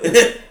 You know,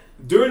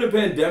 during the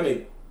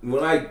pandemic,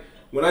 when I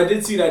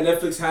did see that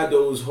Netflix had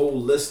those whole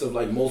list of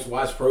like most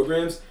watched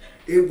programs,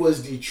 it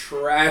was the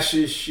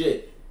trashiest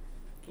shit.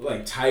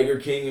 Like Tiger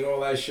King and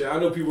all that shit. I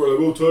know people are like,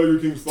 "Oh, Tiger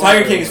King's fire."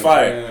 Tiger King's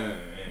fire.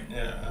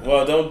 Yeah.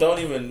 Well, don't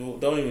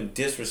even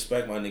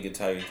disrespect my nigga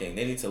Tiger King.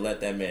 They need to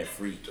let that man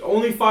free. The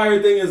only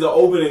fire thing is the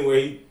opening where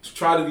he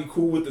tried to be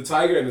cool with the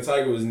tiger and the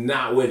tiger was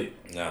not with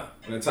it. Nah.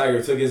 And the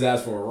tiger took his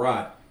ass for a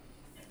ride.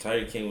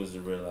 Tiger King was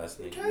the real ass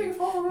nigga.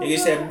 Nigga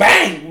said,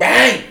 "Bang,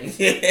 bang,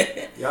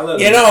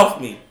 get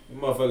off me." You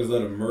motherfuckers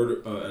let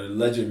a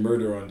alleged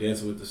murder on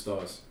Dancing with the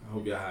Stars. I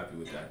hope y'all happy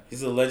with that.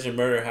 He's a alleged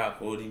murder. How?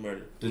 What did he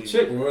murder? The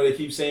chick, remember they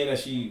keep saying that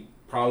she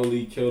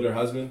probably killed her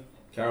husband,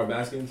 Carol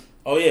Baskins?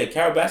 Oh yeah,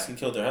 Carol Baskin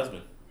killed her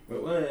husband.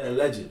 But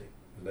allegedly.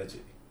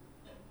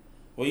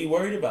 What are you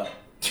worried about?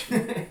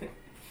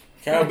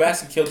 Carol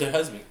Baskin killed her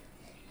husband.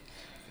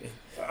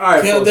 All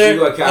right, killed folks, her we're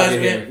gonna cap it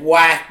husband, here.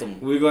 whacked him.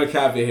 We're gonna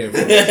cap it here.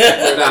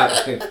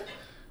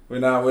 We're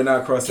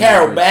not crossing.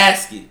 Carol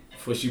Baskin.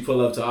 Before she pull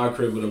up to our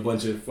crib with a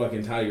bunch of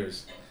fucking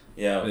tigers.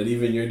 Yeah. And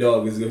even your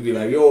dog is gonna be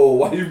like, yo,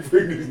 why you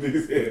bring these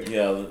niggas here?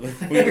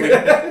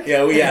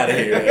 We out of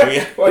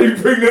here. Why you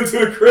bring them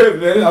to the crib,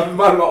 man? I'm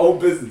minding my own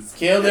business.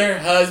 Killed her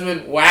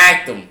husband,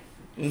 whacked him.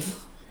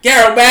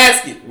 Carol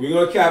Baskin. We're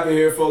gonna cap it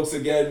here, folks.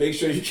 Again, make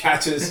sure you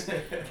catch us.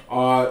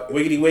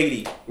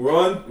 Wiggity.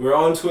 We're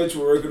on Twitch.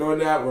 We're working on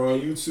that. We're on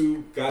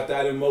YouTube. Got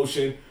that in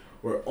motion.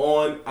 We're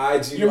on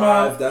IG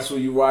Live. That's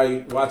what you're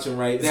watching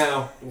right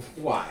now.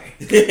 Why?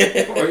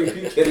 Are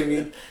you kidding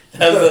me?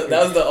 That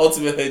was the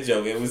ultimate hood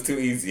joke. It was too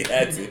easy. I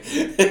had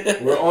to.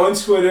 We're on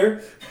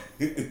Twitter.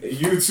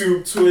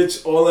 YouTube,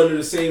 Twitch, all under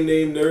the same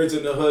name, Nerdz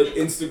in the Hood.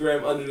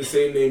 Instagram under the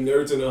same name,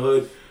 Nerdz in the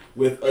Hood,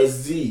 with a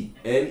Z,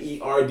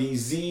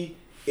 Nerdz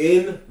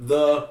in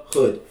the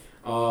Hood.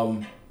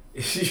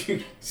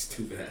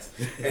 Stupid ass.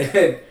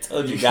 And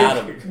told you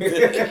got him.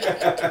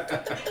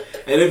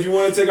 And if you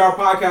want to take our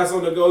podcast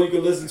on the go, you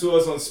can listen to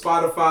us on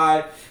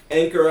Spotify,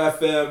 Anchor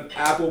FM,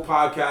 Apple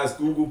Podcasts,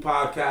 Google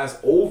Podcasts,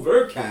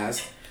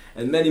 Overcast,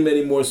 and many,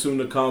 many more soon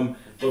to come.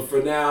 But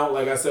for now,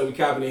 like I said, we're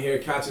capping it here.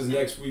 Catch us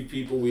next week,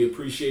 people. We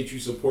appreciate you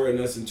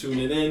supporting us and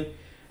tuning in.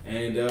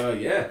 And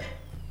yeah,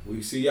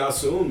 we see y'all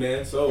soon,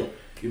 man. So,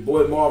 your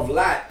boy Marv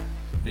Latt.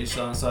 Big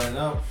Sean signing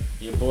out.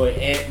 Your boy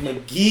Ant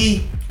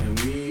McGee. And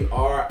we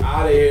are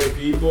out of here,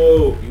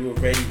 people. You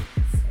already.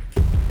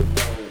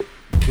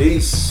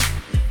 Peace.